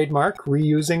 Another trademark,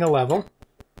 reusing a level.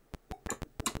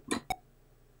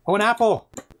 Oh, an apple.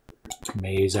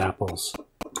 Maze apples.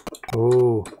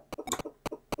 Oh.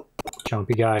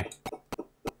 Chompy guy.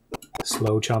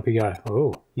 Slow chompy guy.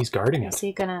 Oh, he's guarding it. Is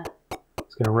he gonna...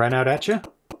 He's gonna run out at you?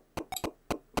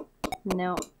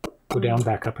 No. Go down,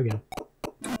 back up again.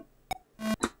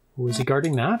 Oh, is he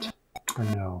guarding that? Or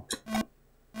no?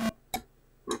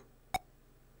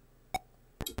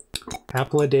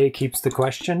 Apple a day keeps the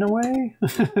question away?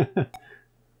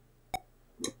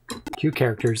 Cute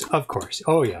characters, of course.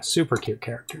 Oh yeah, super cute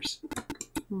characters.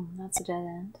 That's a dead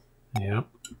end. Yep.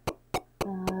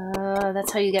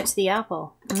 That's how you get to the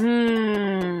apple.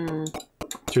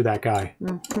 Through that guy.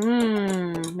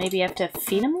 Maybe you have to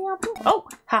feed him the apple? Oh!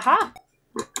 Haha!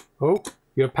 Oh,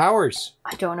 you have powers.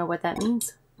 I don't know what that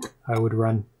means. I would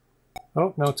run.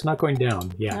 Oh, no, it's not going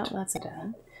down yet. No, that's a dead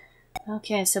end.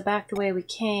 Okay, so back the way we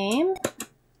came.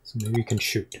 So maybe you can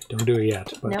shoot. Don't do it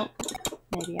yet. But... Nope.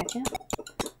 Maybe I can.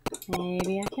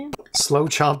 Maybe I can. Slow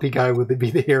chompy guy would be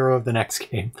the hero of the next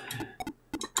game.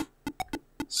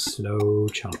 Slow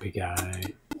chompy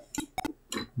guy.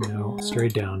 No,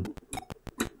 straight down.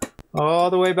 All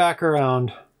the way back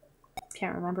around.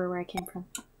 Can't remember where I came from.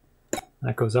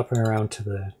 That goes up and around to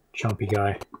the chompy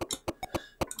guy.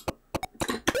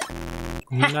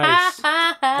 Nice.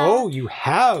 Oh, you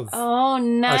have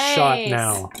nice. a shot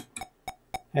now.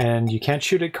 And you can't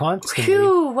shoot it constantly.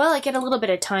 Phew, well, I get a little bit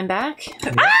of time back.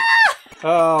 Yeah.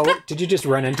 Oh, did you just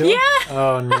run into him? Yeah.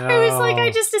 Oh, no. I was like,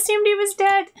 I just assumed he was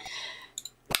dead.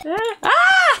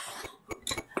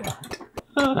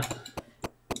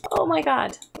 Oh my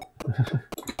god.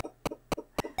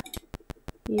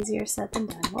 Easier said than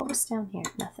done. What was down here?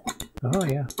 Nothing. Oh,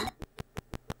 yeah.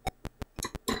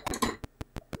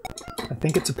 I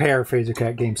think it's a pear, Phaser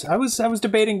Cat Games. I was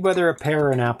debating whether a pear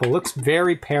or an apple. Looks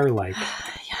very pear-like. Yeah.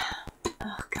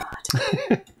 Oh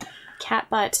god. Cat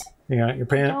butt. Yeah, you're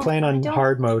playing on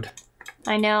hard mode.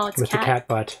 I know, it's with the cat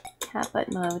butt. Cat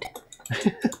butt mode.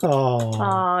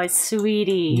 Oh, it's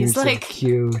sweetie. He's so like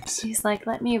cute. He's like,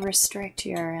 let me restrict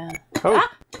your. Oh.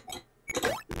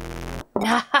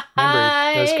 Remember,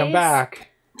 he does come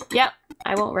back. Yep,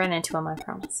 I won't run into him. I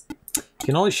promise. You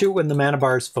can only shoot when the mana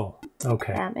bar is full.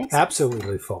 Okay, that makes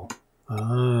absolutely sense. Full.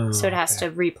 Oh, so it has to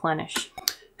replenish.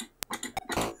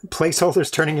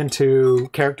 Placeholders turning into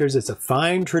characters. It's a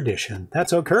fine tradition.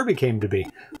 That's how Kirby came to be.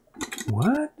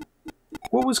 What?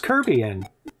 What was Kirby in?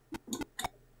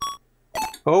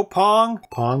 Oh, Pong!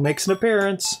 Pong makes an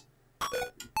appearance.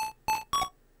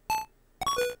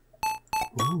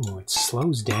 Ooh, it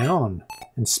slows down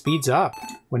and speeds up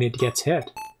when it gets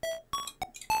hit.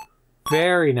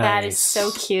 Very nice. That is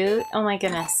so cute. Oh my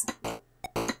goodness.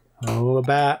 Oh, a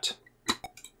bat.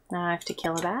 Now I have to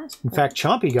kill a bat? In fact,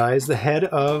 Chompy Guy is the head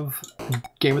of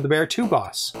Game of the Bear 2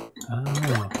 boss.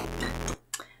 Oh.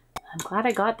 I'm glad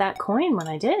I got that coin when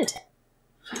I did.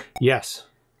 Yes.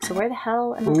 So where the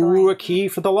hell am I going? Ooh, a key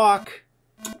for the lock.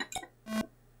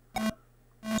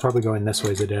 Probably going this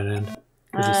way is a dead end.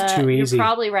 Because it's too easy. You're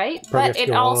probably right. But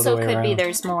it also could be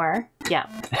there's more. Yeah.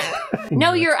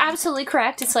 No, you're absolutely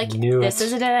correct. It's like, this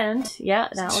is a dead end. Yeah,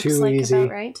 that looks like about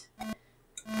right.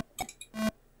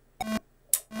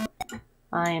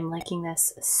 I am liking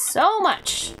this so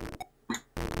much.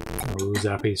 Oh,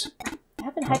 zappies. I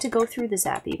haven't had to go through the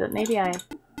zappy, but maybe I...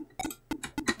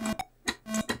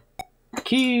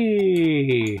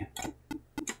 Key!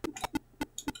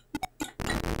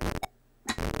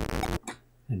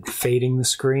 fading the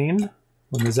screen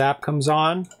when the zap comes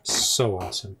on. So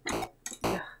awesome.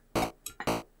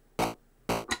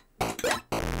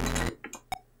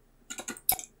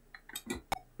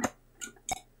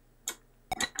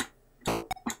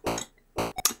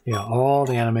 Yeah, all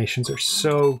the animations are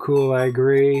so cool, I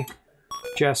agree.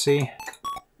 Jesse.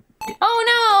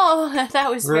 Oh no!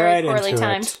 That was very poorly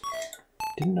timed. It.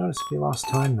 Didn't notice if you lost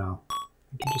time though.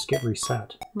 You can just get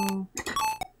reset.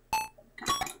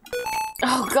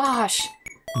 Oh gosh!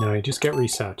 No, you just get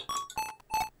reset.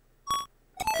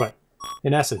 But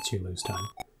in essence, you lose time.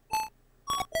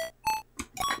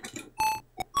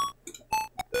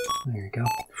 There you go.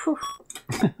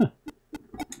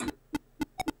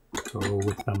 Go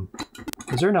with them.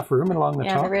 Is there enough room along the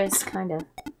top? Yeah, there is, kind of.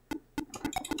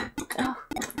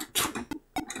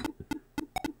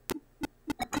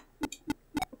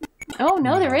 Oh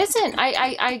no, there isn't.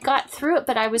 I got through it,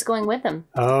 but I was going with them.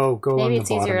 Oh, go along the bottom. Maybe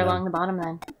it's easier along the bottom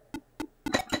then.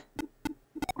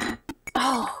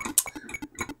 Oh,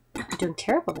 I'm doing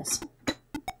terrible this.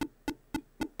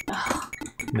 Oh,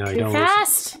 no, you too don't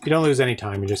fast. You don't lose any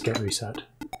time. You just get reset.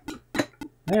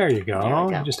 There you go. There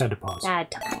we go. You just had to pause. Bad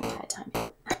timing. Bad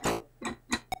timing.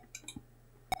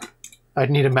 I'd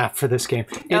need a map for this game.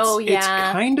 It's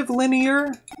kind of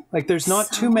linear. Like there's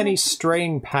not too many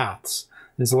straying paths.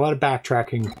 There's a lot of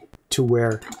backtracking to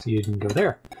where you didn't go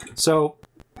there. So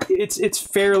it's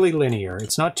fairly linear.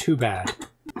 It's not too bad.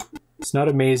 It's not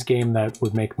a maze game that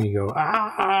would make me go,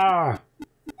 ah!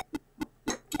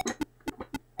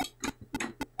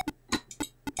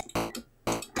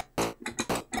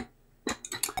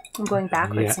 I'm going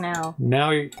backwards now.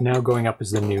 Now going up is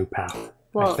the new path,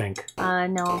 I think.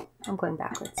 No, I'm going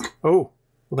backwards. Oh,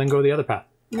 well then go the other path.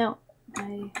 No,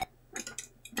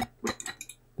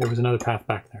 There was another path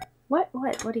back there. What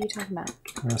are you talking about?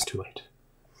 Oh, that's too late.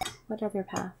 What other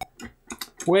path?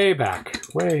 Way back.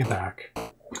 Way back.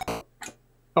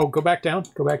 Oh, go back down.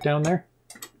 Go back down there.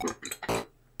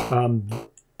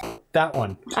 That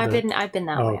one. I've been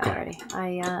that way already.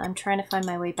 I'm trying to find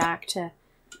my way back to...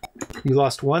 You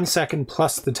lost 1 second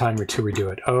plus the timer to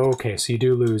redo it. Oh, okay, so you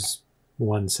do lose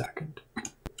 1 second.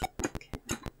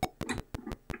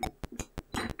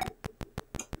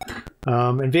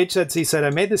 And VHZC said, I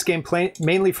made this game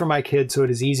mainly for my kids, so it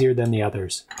is easier than the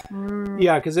others.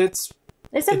 Yeah, because it's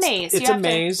a maze. It's a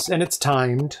maze, and it's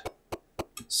timed.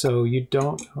 So you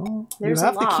don't... Oh, you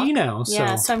have the key now.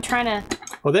 Yeah, so I'm trying to...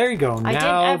 Oh, there you go. I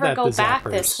didn't ever go back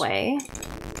this way.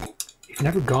 You've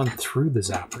never gone through the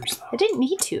zappers, though. I didn't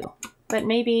need to, but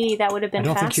maybe that would have been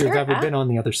faster. I don't think you've ever been on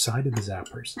the other side of the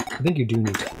zappers. I think you do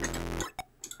need to.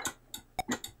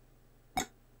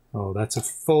 Oh, that's a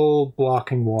full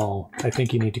blocking wall. I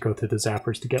think you need to go through the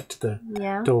zappers to get to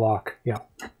the lock. Yeah.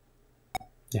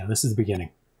 Yeah, this is the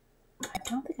beginning. I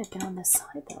don't think I've been on this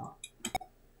side, though.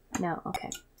 No, okay,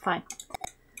 fine.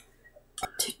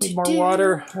 Need more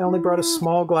water. I only brought a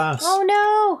small glass. Oh,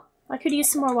 no! I could use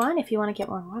some more wine if you want to get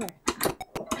more water.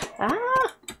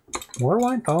 Ah! More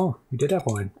wine? Oh, you did have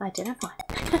wine. I did have wine.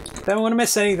 Don't want to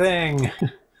miss anything.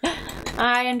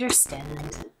 I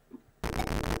understand.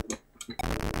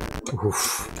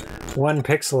 Oof. 1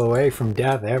 pixel away from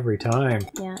death every time.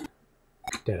 Yeah.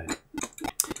 Dead end.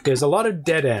 There's a lot of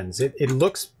dead ends. It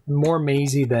looks more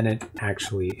mazy than it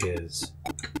actually is.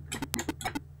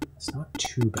 It's not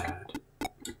too bad.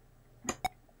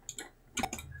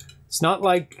 It's not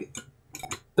like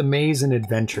the maze in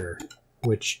Adventure,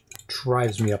 which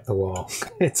drives me up the wall.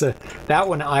 That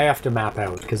one I have to map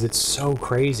out because it's so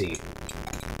crazy.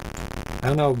 I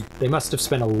don't know, they must have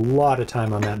spent a lot of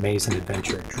time on that maze in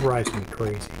Adventure. It drives me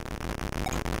crazy.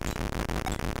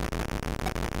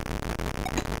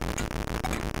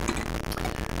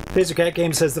 Lasercat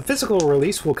Game says the physical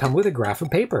release will come with a graph of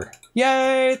paper.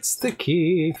 Yay, it's the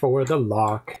key for the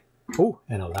lock. Oh,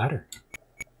 and a ladder.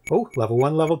 Oh, level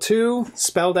 1, level 2,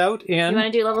 spelled out in... You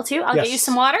want to do level 2? I'll get you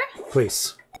some water.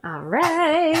 Please. All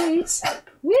right.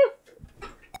 Woo!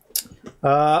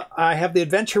 I have the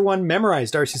Adventure one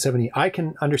memorized, RC70. I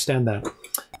can understand that.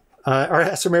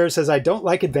 R.S. Ramirez says, I don't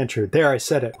like Adventure. There, I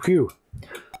said it. Phew.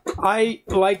 I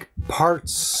like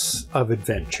parts of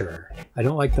Adventure. I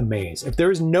don't like the maze. If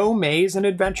there is no maze in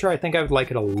Adventure, I think I would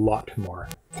like it a lot more.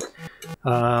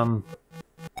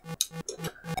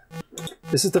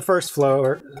 This is the first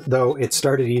floor, though it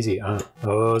started easy. Oh, it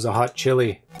was a hot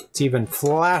chili. It's even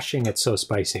flashing. It's so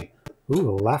spicy.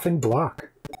 Ooh, a laughing block.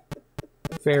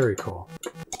 Very cool.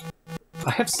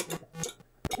 I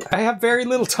have very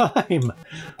little time.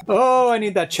 Oh, I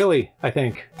need that chili, I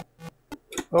think.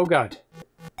 Oh, God.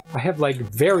 I have, like,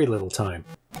 very little time.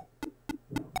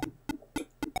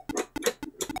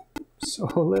 So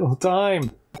little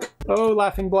time. Oh,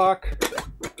 laughing block.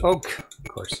 Oh, of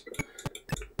course.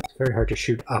 It's very hard to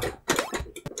shoot up.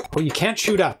 Oh, you can't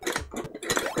shoot up.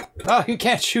 Oh, you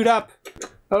can't shoot up.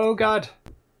 Oh, God.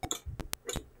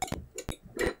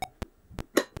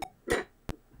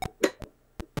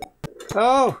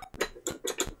 Oh!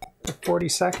 40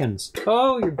 seconds.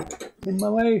 Oh, you're in my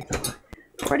way.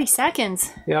 40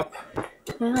 seconds. Yep.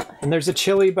 Yeah. And there's a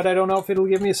chili, but I don't know if it'll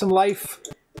give me some life.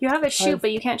 You have a shoot,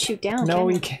 but you can't shoot down. No,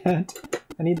 can you can't.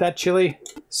 I need that chili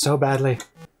so badly.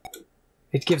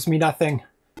 It gives me nothing.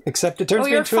 Except it turns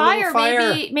me into a little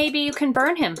fire. Maybe you can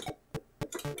burn him.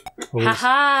 Oh,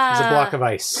 Haha. he's a block of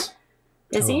ice.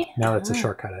 Is he? Now that's a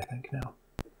shortcut, I think, now.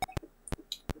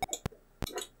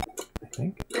 I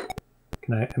think.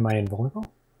 Am I invulnerable?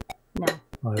 No.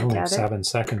 Well, I only have 7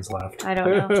 seconds left. I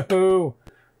don't know.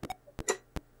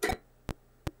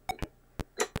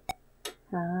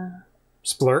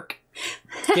 Splurk.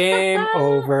 Game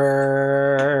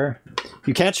over.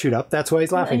 You can't shoot up. That's why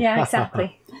he's laughing. Yeah,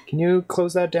 exactly. Can you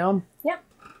close that down? Yep.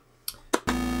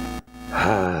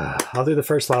 I'll do the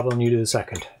first level and you do the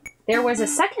second. There was a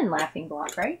second laughing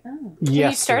block, right? Oh. Yes. Can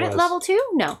you start at level 2?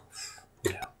 No.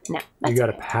 No. You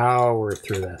gotta power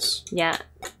through this. Yeah.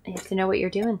 You have to know what you're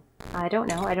doing. I don't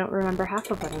know. I don't remember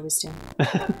half of what I was doing.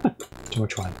 Too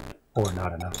much wine. Or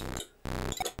not enough.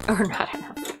 Or not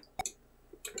enough.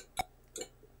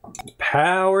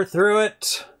 Power through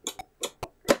it.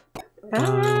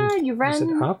 You run. Is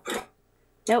it up?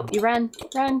 Nope, you run.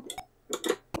 Run.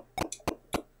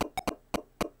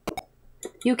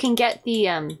 You can get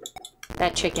the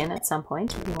that chicken at some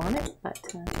point if you want it, but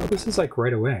Oh, this is like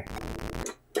right away.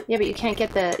 yeah, but you can't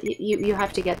get the you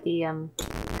have to get the you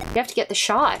have to get the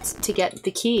shot to get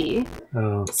the key.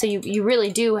 Oh. So you really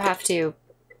do have to.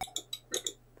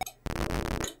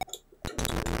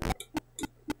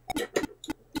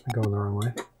 I'm going the wrong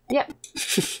way. Yep.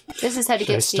 This is how to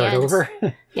get to the end. Over?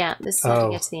 Yeah, this is how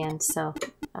to get to the end. So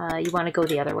you want to go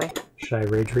the other way. Should I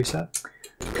rage reset?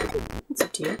 It's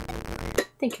up to you. I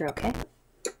think you're okay.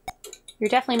 You're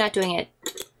definitely not doing it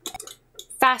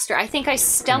faster. I think I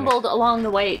stumbled along the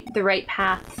right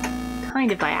path,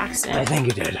 kind of by accident. I think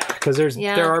you did, because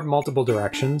there are multiple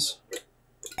directions.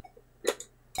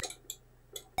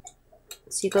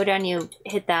 So you go down, you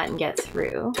hit that, and get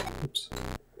through. Oops.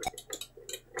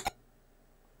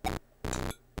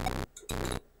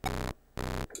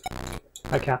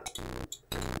 Hi, cat.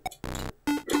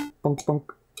 Bunk,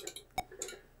 bunk.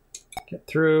 Get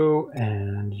through,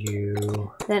 and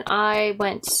you... Then I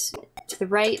went to the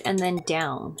right and then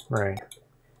down. Right.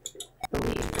 I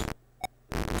believe.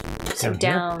 So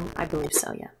Down I believe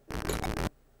so, yeah.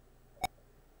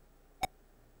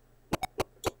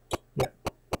 Yep.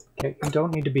 Okay, you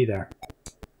don't need to be there.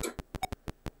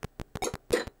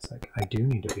 It's like, I do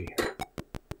need to be here.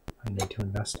 I need to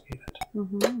investigate it.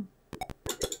 Mm-hmm.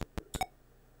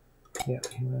 Yeah,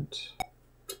 he went...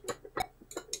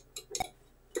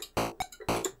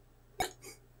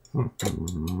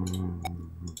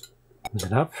 Is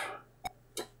it up?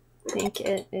 I think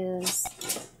it is...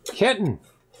 Kitten!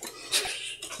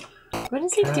 What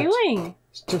is he doing?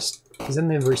 He's in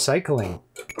the recycling.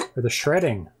 Or the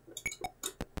shredding.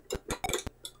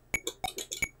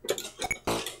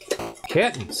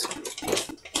 Kittens!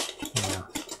 Yeah.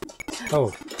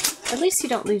 Oh. At least you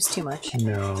don't lose too much.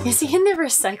 No. Is he in the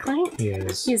recycling? He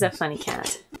is. He's a funny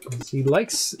cat. He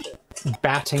likes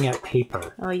batting at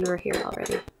paper. Oh, you were here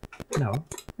already. No.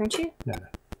 Weren't you? No.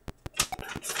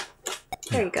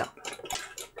 There you go.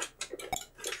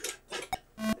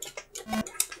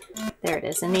 There it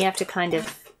is. And you have to kind of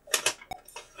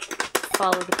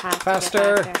follow the path.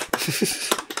 Faster!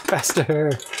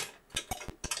 Faster!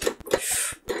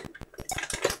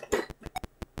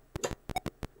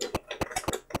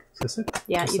 Is this it?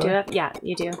 Yeah, you do have. Yeah,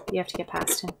 you do. You have to get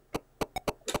past him.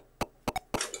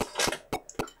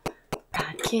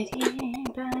 Bad kitty,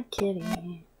 bad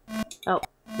kitty. Oh,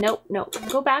 nope, nope.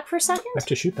 Go back for a second. I have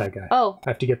to shoot that guy. Oh. I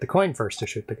have to get the coin first to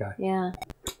shoot the guy. Yeah.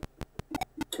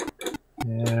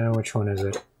 Yeah, which one is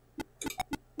it?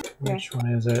 Which one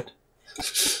is it?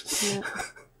 Yeah.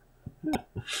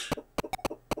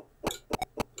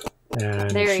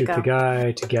 And there you shoot go. the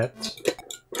guy to get...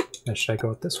 Should I go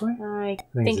it this way? I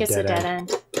think it's a dead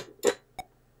end.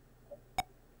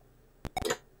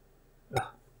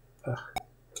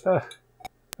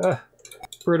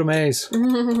 Brutal maze.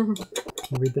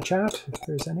 Read the chat if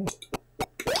there's any.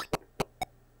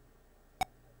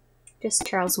 Just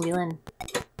Charles Whelan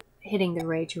hitting the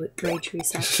rage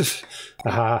reset.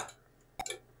 Aha.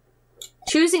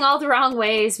 Choosing all the wrong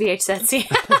ways, VHZC.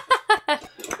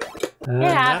 It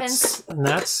happens. And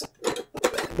that's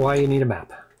why you need a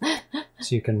map.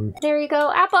 So you can... There you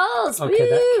go. Apples! Okay,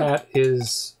 Woo! that cat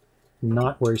is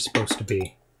not where he's supposed to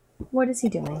be. What is he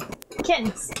doing?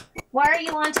 Kittens, why are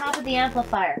you on top of the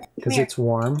amplifier? Because it's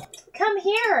warm. Come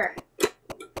here.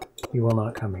 You will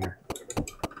not come here.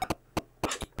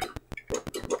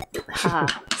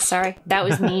 Ha, sorry. That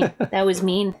was mean. That was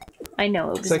mean. I know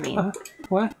it was It's like, mean.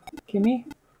 what? Gimme?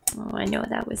 Oh, I know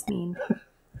that was mean.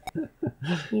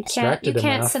 You Distracted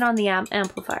can't enough. sit on the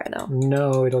amplifier though.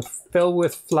 No, it'll fill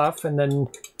with fluff and then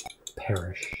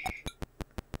perish.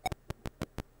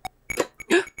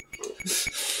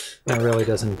 That really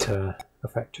doesn't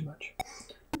affect too much.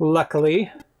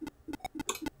 Luckily.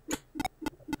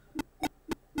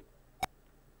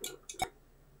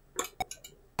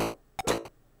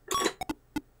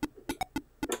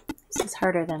 This is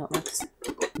harder than it looks.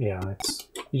 Yeah, it's...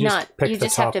 You just pick the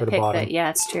top or the bottom. Yeah,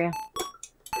 it's true.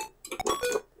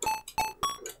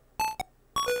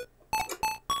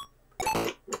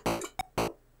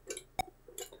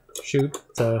 Shoot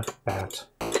the bat.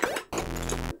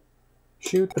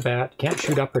 Shoot the bat. Can't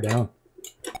shoot up or down.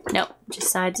 No, just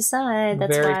side to side.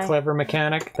 That's Very why. clever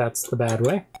mechanic. That's the bad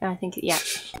way. I think, yeah.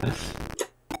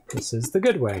 This is the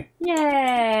good way.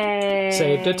 Yay!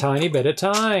 Saved a tiny bit of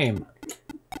time.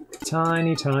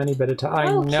 Tiny bit of time.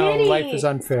 Oh, I know, kitty! life is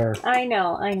unfair. I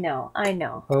know, I know, I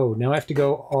know. Oh, now I have to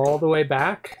go all the way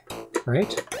back,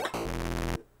 right?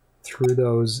 Through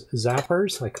those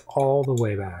zappers, like all the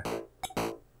way back.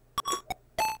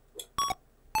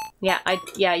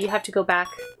 Yeah, you have to go back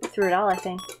through it all, I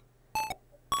think.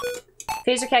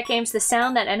 Phasercat Games, the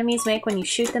sound that enemies make when you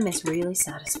shoot them is really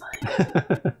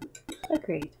satisfying.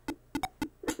 Agreed.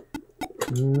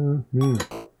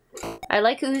 I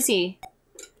like Oozy.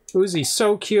 Oozy's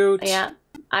so cute. Yeah.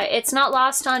 It's not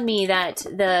lost on me that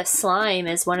the slime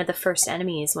is one of the first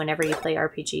enemies whenever you play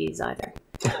RPGs either.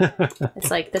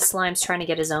 It's like the slime's trying to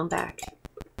get his own back.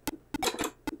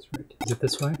 That's right. Is it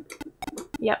this way?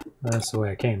 Yep. That's the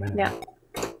way I came in. Yeah.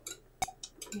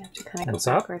 You have to kind of It's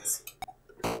go up? backwards.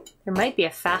 There might be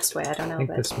a fast way, I don't know. I think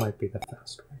but this might be the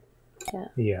fast way. Yeah.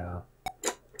 Yeah.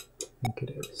 I think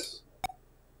it is.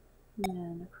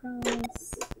 And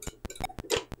across.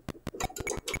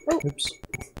 Oops.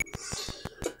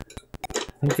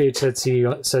 I think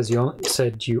VHZC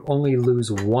said you only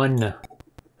lose 1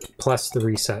 plus the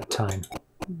reset time.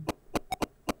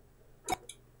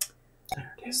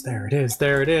 There it is,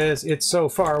 there it is. It's so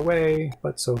far away,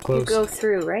 but so close. You go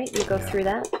through, right? You go through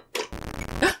that.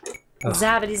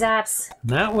 Zabbity zaps.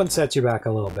 That one sets you back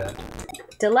a little bit.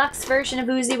 Deluxe version of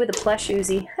Oozy with a plush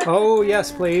Oozy. Oh,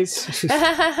 yes, please.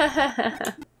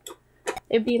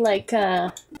 It'd be like,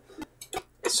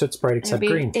 Soot Sprite except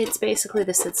green. It's basically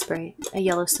the Soot Sprite. A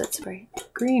yellow Soot Sprite.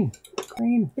 Green.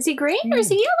 Green. Is he green or is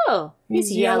he yellow?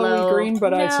 He's yellow and green,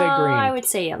 but I'd say green. I would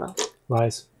say yellow.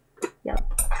 Lies. Yellow.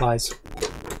 Lies.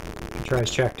 Tries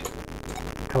checked.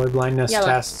 Color blindness Yellow.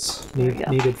 tests There we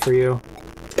go. needed for you.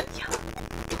 Yellow.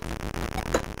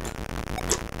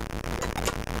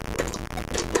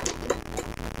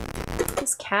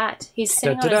 This cat. He's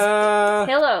sitting on his Da-da-da!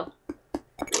 pillow.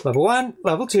 Level 1,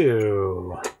 level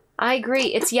 2. I agree.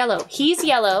 It's yellow. He's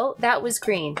yellow. That was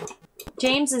green.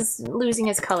 James is losing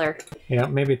his color. Yeah,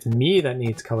 maybe it's me that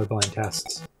needs colorblind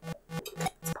tests.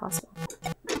 It's possible.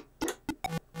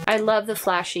 I love the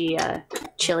flashy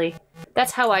chili.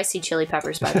 That's how I see chili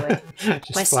peppers, by the way.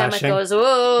 Just My flashing. stomach goes,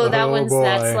 whoa, that Oh, one's, boy.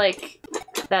 that's like,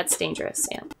 that's dangerous,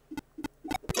 yeah.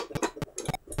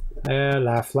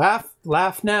 Laugh, laugh,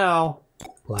 laugh now.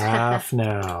 Laugh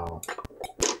now.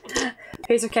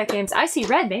 Phasercat Games. I see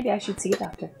red. Maybe I should see a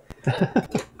doctor.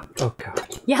 Oh, God.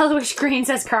 Yellowish green,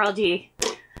 says Carl G.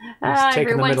 taking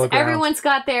the middle ground. Everyone's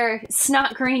got their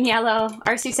snot green yellow.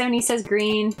 RC70 says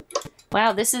green.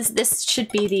 Wow, this should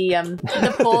be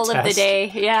the poll of the test.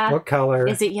 day. Yeah. What color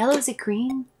Is it yellow? Is it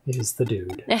green? is the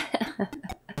dude? Is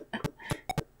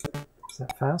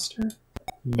that faster?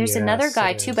 There's another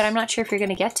guy too, but I'm not sure if you're going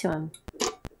to get to him.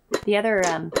 The other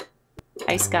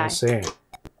ice guy. We'll see.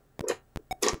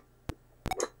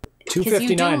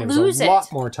 2:59. do It was lose a it.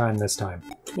 lot more time this time.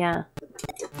 Yeah.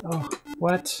 Oh,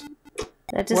 what?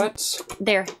 That doesn't. What?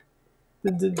 There.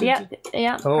 Yeah.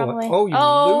 Yeah. Oh, Probably. oh, you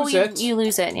lose it. You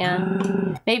lose it.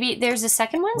 Yeah. Maybe there's a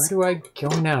second one. Where do I go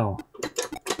now?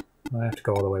 I have to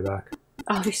go all the way back.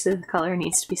 Obviously, the color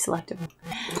needs to be selectable.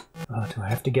 Oh, do I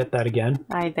have to get that again?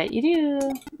 I bet you do.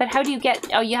 But how do you get...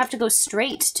 Oh, you have to go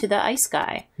straight to the ice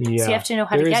guy. Yeah. So you have to know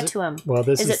how to get to him. Well,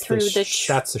 this Is is it through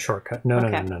that's the shortcut. No,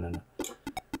 Okay. no.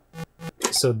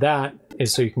 So that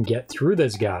is so you can get through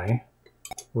this guy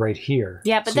right here.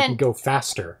 Yeah, but so then... you can go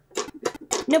faster.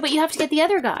 No, but you have to get the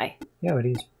other guy. Yeah, but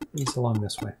he's along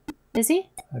this way. Is he?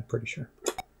 I'm pretty sure.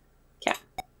 Okay.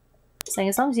 Saying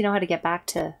as long as you know how to get back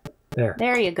to There.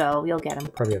 There you go. You'll get him.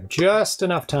 Probably have just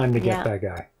enough time to get that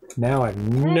guy. Now I have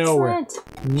no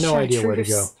idea where to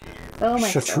go. Oh my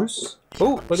god. Chartreuse.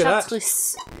 Oh, look at that.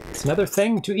 It's another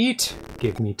thing to eat.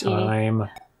 Give me time.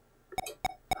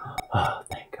 Oh,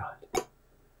 thank God.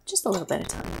 Just a little bit of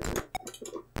time.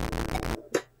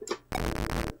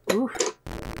 Ooh.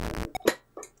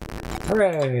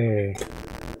 Hooray.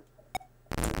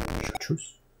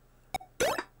 Chartreuse.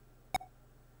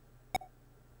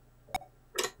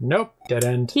 Nope, dead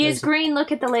end. He is green.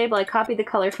 Look at the label. I copied the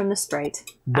color from the Sprite.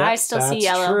 I still see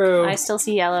yellow. True. I still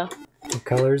see yellow. What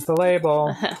color's the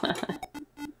label?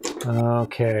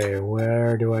 Okay,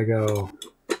 where do I go?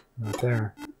 Not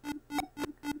there.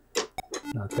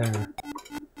 Not there.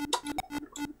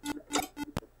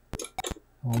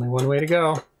 Only one way to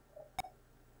go.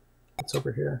 What's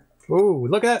over here? Ooh,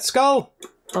 look at that skull!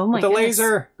 Oh my god. With the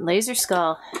laser! Laser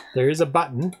skull. There is a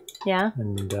button. Yeah.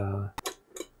 And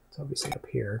it's obviously up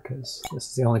here, because this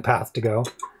is the only path to go.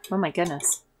 Oh my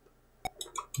goodness.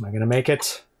 Am I going to make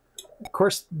it? Of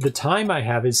course, the time I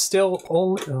have is still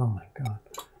only... Oh my god.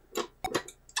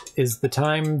 Is the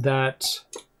time that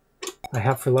I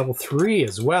have for level 3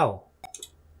 as well.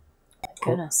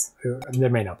 Goodness. Oh, there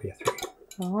may not be a 3.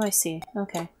 Oh, I see.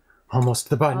 Okay. Almost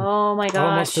to the button. Oh my gosh.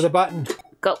 Almost to the button.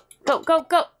 Go, go, go,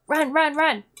 go. Run, run,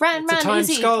 run. Run, it's run,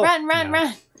 Oozy. Skull. Run, run,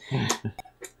 run.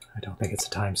 I don't think it's a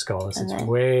time skull. This is then,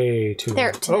 way too...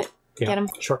 There, yeah. Get him.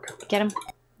 Shortcut. Get him.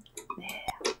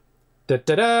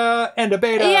 Da-da-da! And a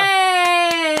beta!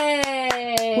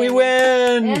 Yay! We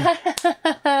win!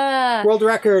 World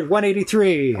record,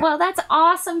 183. Well, that's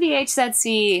awesome,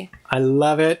 VHZC. I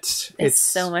love it. It's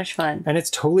so much fun. And it's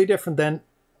totally different than...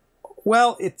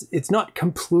 Well, it's not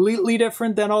completely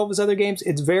different than all of his other games.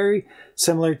 It's very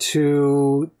similar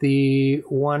to the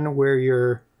one where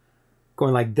you're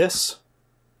going like this,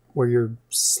 where you're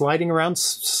sliding around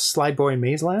Slide Boy and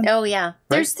Maze Land. Oh, yeah.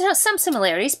 Right? There's some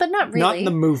similarities, but not really. Not in the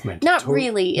movement. Not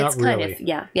really. It's not kind really. of,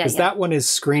 yeah. Because that one is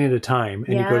screen at a time,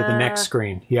 and you go to the next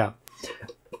screen. Yeah.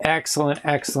 Excellent,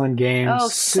 excellent game. Oh,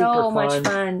 super so fun. much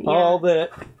fun. Yeah. All the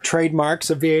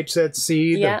trademarks of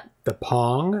VHZC, the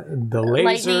Pong, the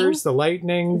lasers, the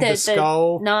lightning, the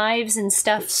skull. The knives and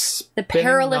stuff. The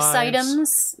perilous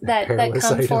items that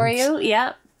come for you.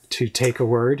 Yeah. To take a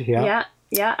word, yeah. Yeah,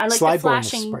 yeah. I like Slide the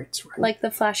flashing, sprites, right? like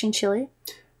the flashing chili.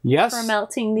 Yes. For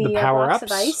melting the power-ups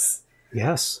blocks of ice.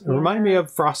 Yes. It reminded me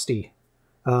of Frosty.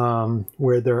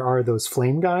 Where there are those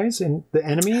flame guys and the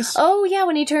enemies. Oh yeah,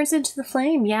 when he turns into the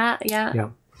flame. Yeah.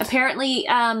 Apparently,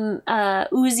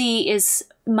 Oozy is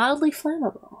mildly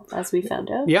flammable, as we found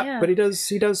out. Yeah, but he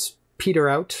does peter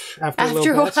out after a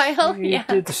little bit. while.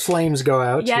 The flames go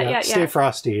out. Yeah. Stay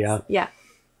frosty. Yeah. Yeah.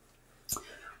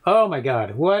 Oh my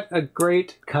god, what a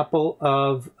great couple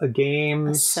of games.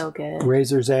 That's so good.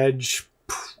 Razor's Edge.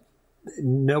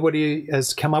 Nobody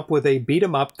has come up with a beat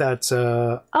 'em up that's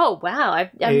oh wow,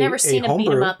 I've never seen a beat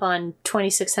 'em up on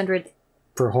 2600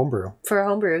 for homebrew. For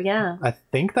homebrew, yeah. I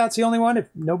think that's the only one. If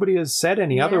nobody has said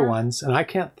any other ones, and I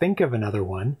can't think of another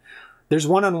one. There's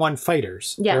one-on-one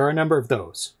fighters. Yeah. There are a number of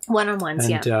those. One-on-ones,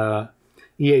 and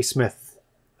EA Smith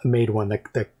made one,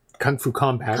 the Kung Fu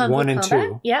Combat 1 and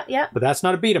 2. Yeah. But that's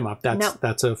not a beat 'em up.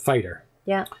 That's a fighter.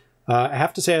 Yeah. I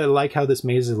have to say I like how this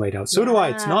maze is laid out. So do I.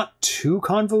 It's not too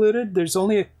convoluted. There's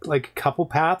only a couple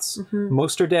paths.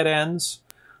 Most are dead ends.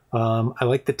 I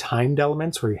like the timed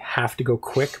elements where you have to go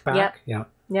quick back.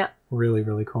 Yeah. Really,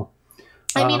 really cool.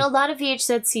 I mean, a lot of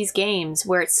VHZC's games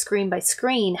where it's screen by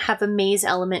screen have a maze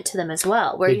element to them as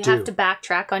well, where you have to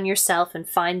backtrack on yourself and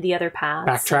find the other paths.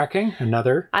 Backtracking,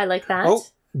 another. I like that. Oh,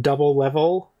 double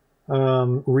level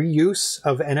reuse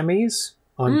of enemies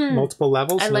on multiple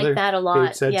levels. I like that a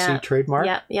lot. VHZC trademark.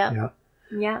 Yeah.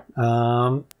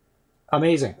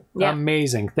 Amazing. Yeah.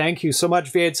 Amazing. Thank you so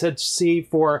much, VHZC,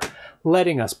 for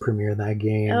letting us premiere that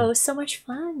game. Oh, so much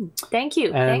fun. Thank you.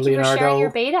 And Thank you Leonardo, for sharing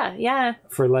your beta. Yeah.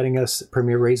 For letting us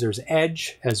premiere Razor's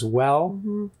Edge as well.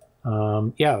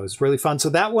 Yeah, it was really fun. So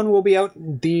that one will be out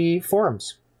in the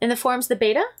forums. In the forums, the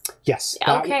beta? Yes.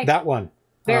 Okay. That one.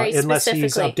 Very unless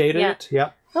he's updated it.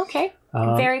 Yeah. Okay.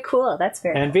 Very cool. That's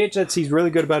very And cool. VHZC's really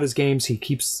good about his games. He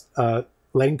keeps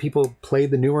letting people play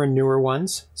the newer and newer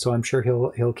ones. So I'm sure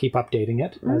he'll keep updating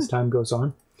it as time goes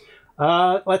on.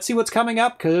 Let's see what's coming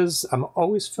up, because I'm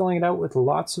always filling it out with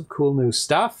lots of cool new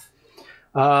stuff.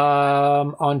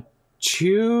 On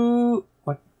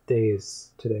what day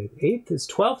is today? 8th is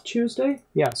 12th Tuesday?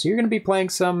 Yeah, so you're going to be playing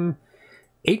some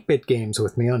 8-bit games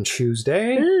with me on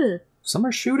Tuesday. Some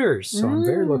are shooters, so I'm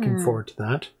very looking forward to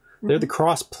that. They're the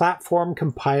cross-platform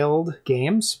compiled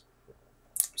games.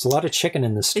 There's a lot of chicken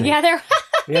in this stream. Yeah, there.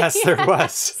 Yes, there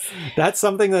was. That's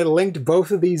something that linked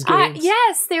both of these games.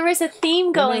 Yes, there was a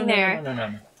theme going No.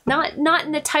 there. Not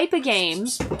in the type of game.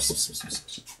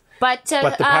 But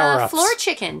the power-ups. Floor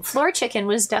Chicken. Floor Chicken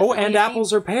was definitely. Oh, and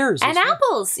apples or pears. And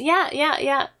apples. Yeah.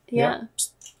 Yeah.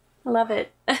 I love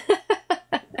it.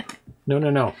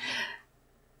 No.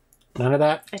 None of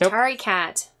that. Atari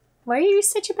cat. Why are you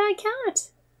such a bad cat?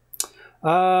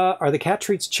 Are the cat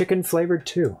treats chicken flavored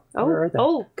too? Where are they?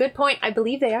 Oh, good point. I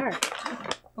believe they are.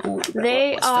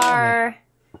 They are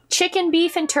chicken,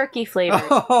 beef, and turkey flavored.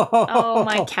 Oh,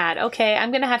 my cat. Okay,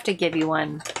 I'm going to have to give you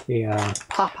one. Yeah.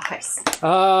 Popeyes.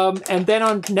 And then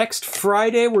on next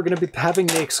Friday, we're going to be having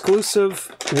the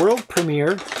exclusive world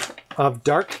premiere of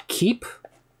Dark Keep,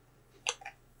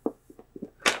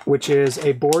 which is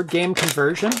a board game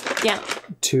conversion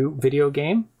to video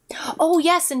game. Oh,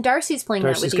 yes, and Darcy's playing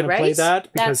that with you, right? Darcy's going to play that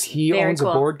because That's he owns a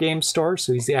board game store,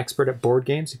 so he's the expert at board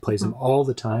games. He plays them all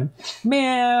the time.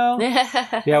 Meow.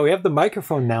 Yeah, we have the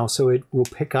microphone now, so it will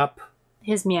pick up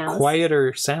his meows.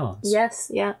 Quieter sounds.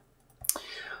 Yes, yeah.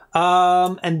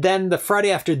 And then the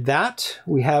Friday after that,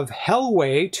 we have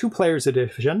Hellway 2 Players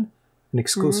Edition, an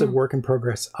exclusive work in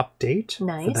progress update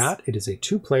for that. It is a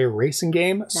 2-player racing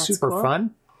game, That's super cool.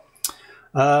 fun.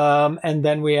 And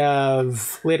then we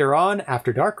have later on,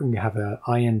 after dark, we have a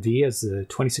INV as the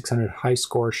 2600 high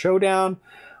score showdown.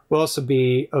 We'll also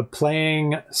be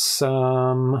playing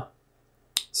some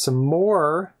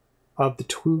more of the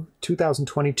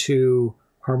 2022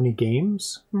 Harmony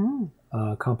Games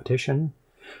competition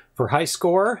for high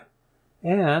score,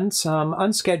 and some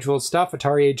unscheduled stuff.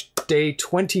 Atari Age Day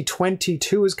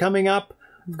 2022 is coming up.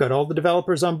 We've got all the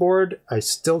developers on board. I'm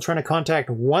still trying to contact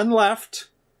one left,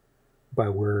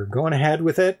 but we're going ahead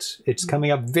with it. It's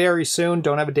coming up very soon.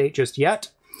 Don't have a date just yet.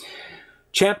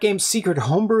 Champ Games Secret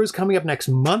Homebrew is coming up next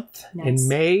month in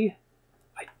May.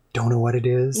 I don't know what it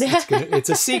is. It's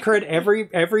a secret.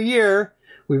 Every year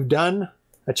we've done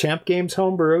a Champ Games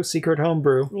Homebrew, Secret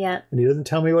Homebrew. Yeah. And he doesn't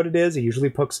tell me what it is. He usually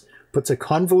puts a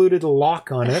convoluted lock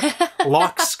on it,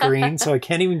 lock screen, so I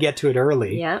can't even get to it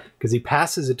early. Yeah. Because he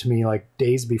passes it to me like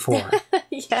days before.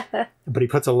 Yeah. But he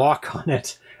puts a lock on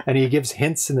it. And he gives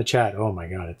hints in the chat. Oh my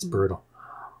god, it's brutal.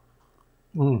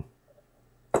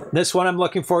 This one I'm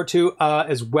looking forward to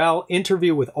as well.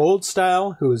 Interview with Old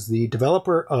Style, who is the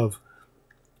developer of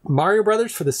Mario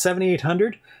Brothers for the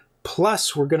 7800.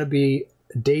 Plus, we're going to be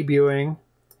debuting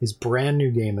his brand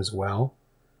new game as well.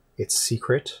 It's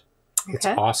secret. It's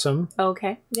awesome.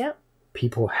 Okay. Yep.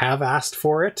 People have asked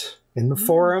for it in the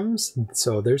forums.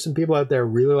 So there's some people out there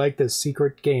who really like this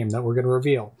secret game that we're going to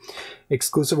reveal.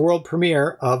 Exclusive world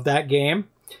premiere of that game.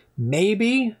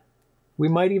 Maybe we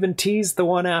might even tease the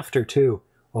one after too.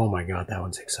 Oh my god, that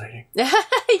one's exciting. You.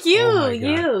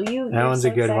 That one's a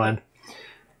good one.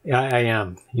 Yeah, I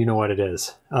am. You know what it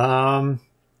is. Then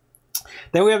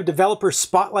we have a developer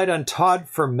spotlight on Todd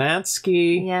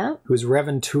Fermansky, who's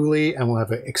Revan Tooley, and we'll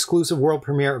have an exclusive world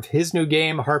premiere of his new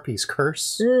game, Harpy's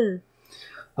Curse.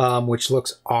 Which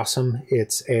looks awesome.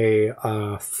 It's a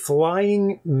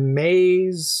flying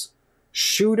maze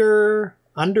shooter,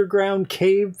 underground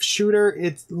cave shooter.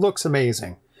 It looks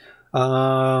amazing.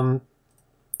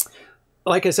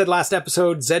 Like I said last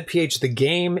episode, ZPH the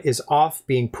game is off,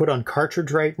 being put on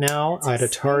cartridge right now at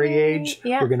Atari Age.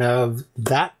 We're going to have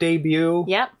that debut.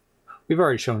 Yep. We've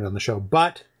already shown it on the show,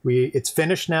 but it's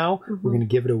finished now. We're going to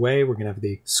give it away. We're going to have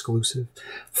the exclusive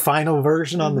final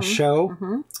version on the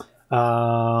show.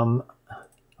 I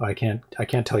can't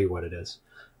tell you what it is.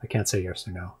 I can't say yes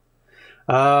or no.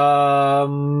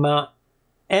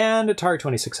 And Atari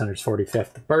 2600's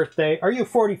 45th birthday. Are you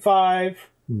 45?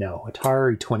 No,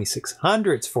 Atari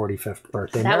 2600's 45th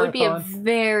birthday. That would be a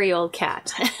very old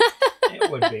cat. It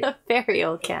would be. A very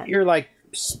old cat. You're like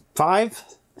 5,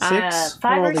 6?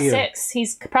 5 or 6.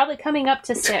 He's probably coming up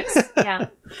to 6. Yeah.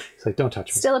 It's like, don't touch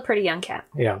me. Still a pretty young cat.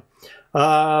 Yeah.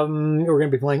 We're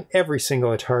going to be playing every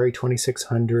single Atari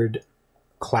 2600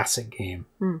 classic game.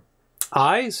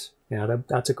 Eyes? Yeah,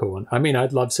 that's a cool one. I mean,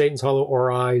 I'd love Satan's Hollow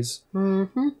or Eyes.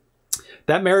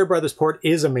 That Mario Brothers port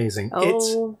is amazing.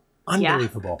 It's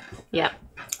unbelievable. Yeah.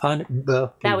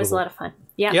 Unbelievable. That was a lot of fun.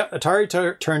 Yeah. Yep.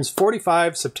 Atari turns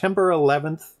 45 September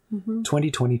 11th,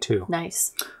 2022.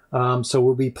 Nice. So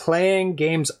we'll be playing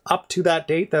games up to that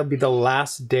date. That'll be the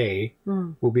last day.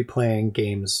 We'll be playing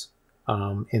games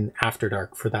in After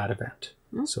Dark for that event.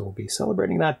 So we'll be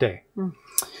celebrating that day.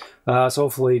 So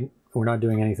hopefully we're not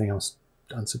doing anything else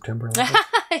on September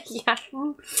 11th. Yeah.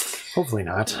 Hopefully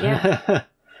not. Yeah.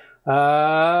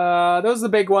 Those are the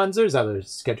big ones. There's other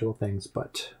scheduled things,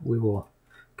 but we will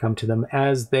come to them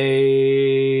as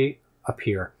they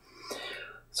appear.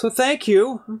 So thank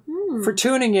you for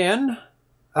tuning in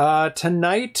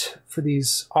Tonight, for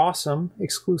these awesome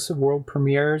exclusive world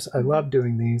premieres, I love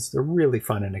doing these. They're really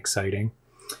fun and exciting.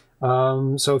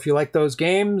 So if you like those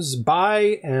games,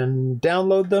 buy and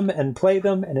download them and play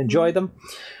them and enjoy them.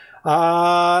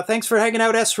 Thanks for hanging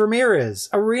out, S. Ramirez,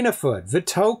 ArenaFoot,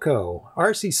 Vitoko,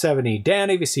 RC70, Dan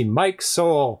AVC, Mike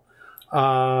Soul,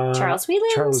 Charles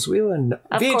Whelan,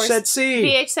 of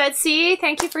VHZC. VHZC,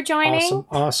 thank you for joining.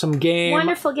 Awesome game.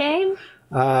 Wonderful game.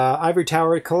 Ivory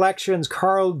Tower Collections,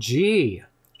 Carl G,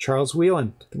 Charles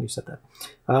Whelan, I think you said that.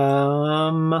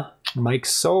 Mike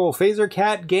Soul, Phaser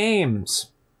Cat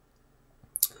Games.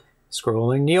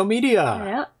 Scrolling Neo Media.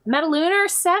 Yeah. Metalunar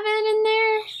 7 in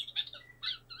there.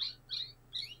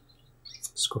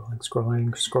 Scrolling.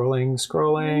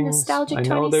 Nostalgic I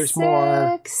know 26. there's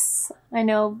more. I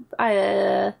know.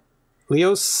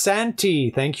 Leo Santi,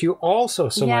 thank you also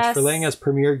so much for letting us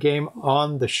premiere game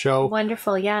on the show.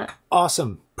 Wonderful, yeah.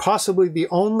 Awesome. Possibly the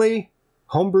only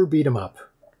homebrew beat 'em up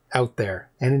out there,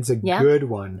 and it's a good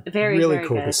one. Really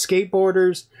cool. Good. The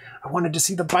skateboarders. I wanted to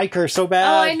see the biker so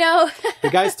bad. Oh, I know. The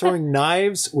guy's throwing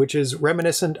knives, which is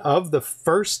reminiscent of the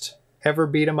first ever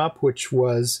beat 'em up, which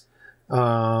was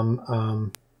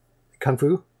Kung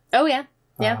Fu. Oh yeah,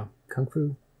 yeah. Kung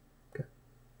Fu.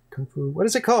 What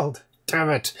is it called? Damn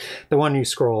it! The one you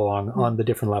scroll along on the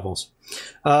different levels.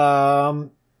 Let's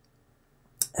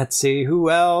see who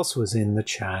else was in the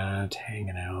chat,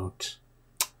 hanging out,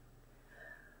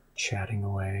 chatting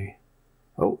away.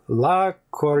 Oh, La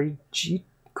Corujita.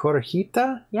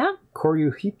 Yeah.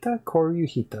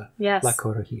 Corujita. Yes. La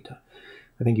Corujita.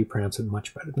 I think you pronounce it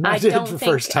much better than I did the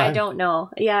first time. I don't know.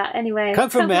 Yeah, anyway. Kung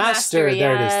Fu Master.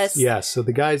 There yes. it is. Yes, so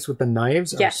the guys with the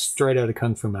knives are straight out of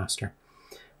Kung Fu Master,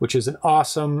 which is an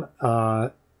awesome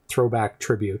throwback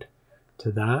tribute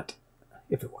to that,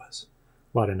 if it was.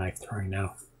 A lot of knife throwing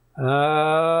now.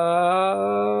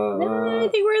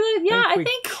 I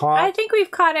think I think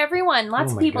we've caught everyone.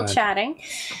 Lots of people chatting.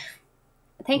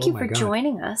 Thank you for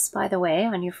joining us, by the way,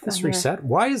 on your phone. Reset.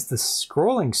 Why is the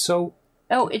scrolling so?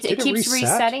 Oh, it keeps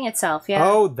resetting itself. Yeah.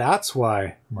 Oh, that's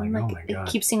why. Oh my god! It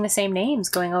keeps seeing the same names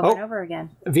going over and over again.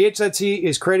 VHZC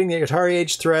is creating the Atari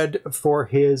Age thread for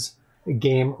his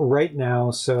game right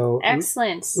now. So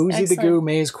excellent. Oozy the Goo,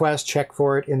 Maze Quest. Check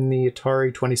for it in the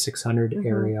Atari 2600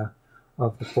 area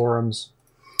of the forums.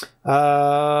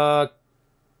 That's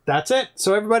it.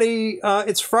 So everybody,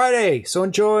 it's Friday, so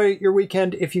enjoy your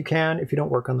weekend if you can, if you don't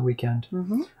work on the weekend.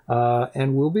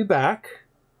 And we'll be back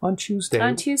on Tuesday.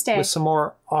 With some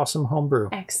more awesome homebrew.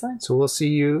 Excellent. So we'll see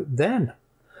you then.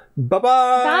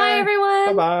 Bye-bye. Bye,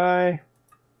 everyone. Bye-bye.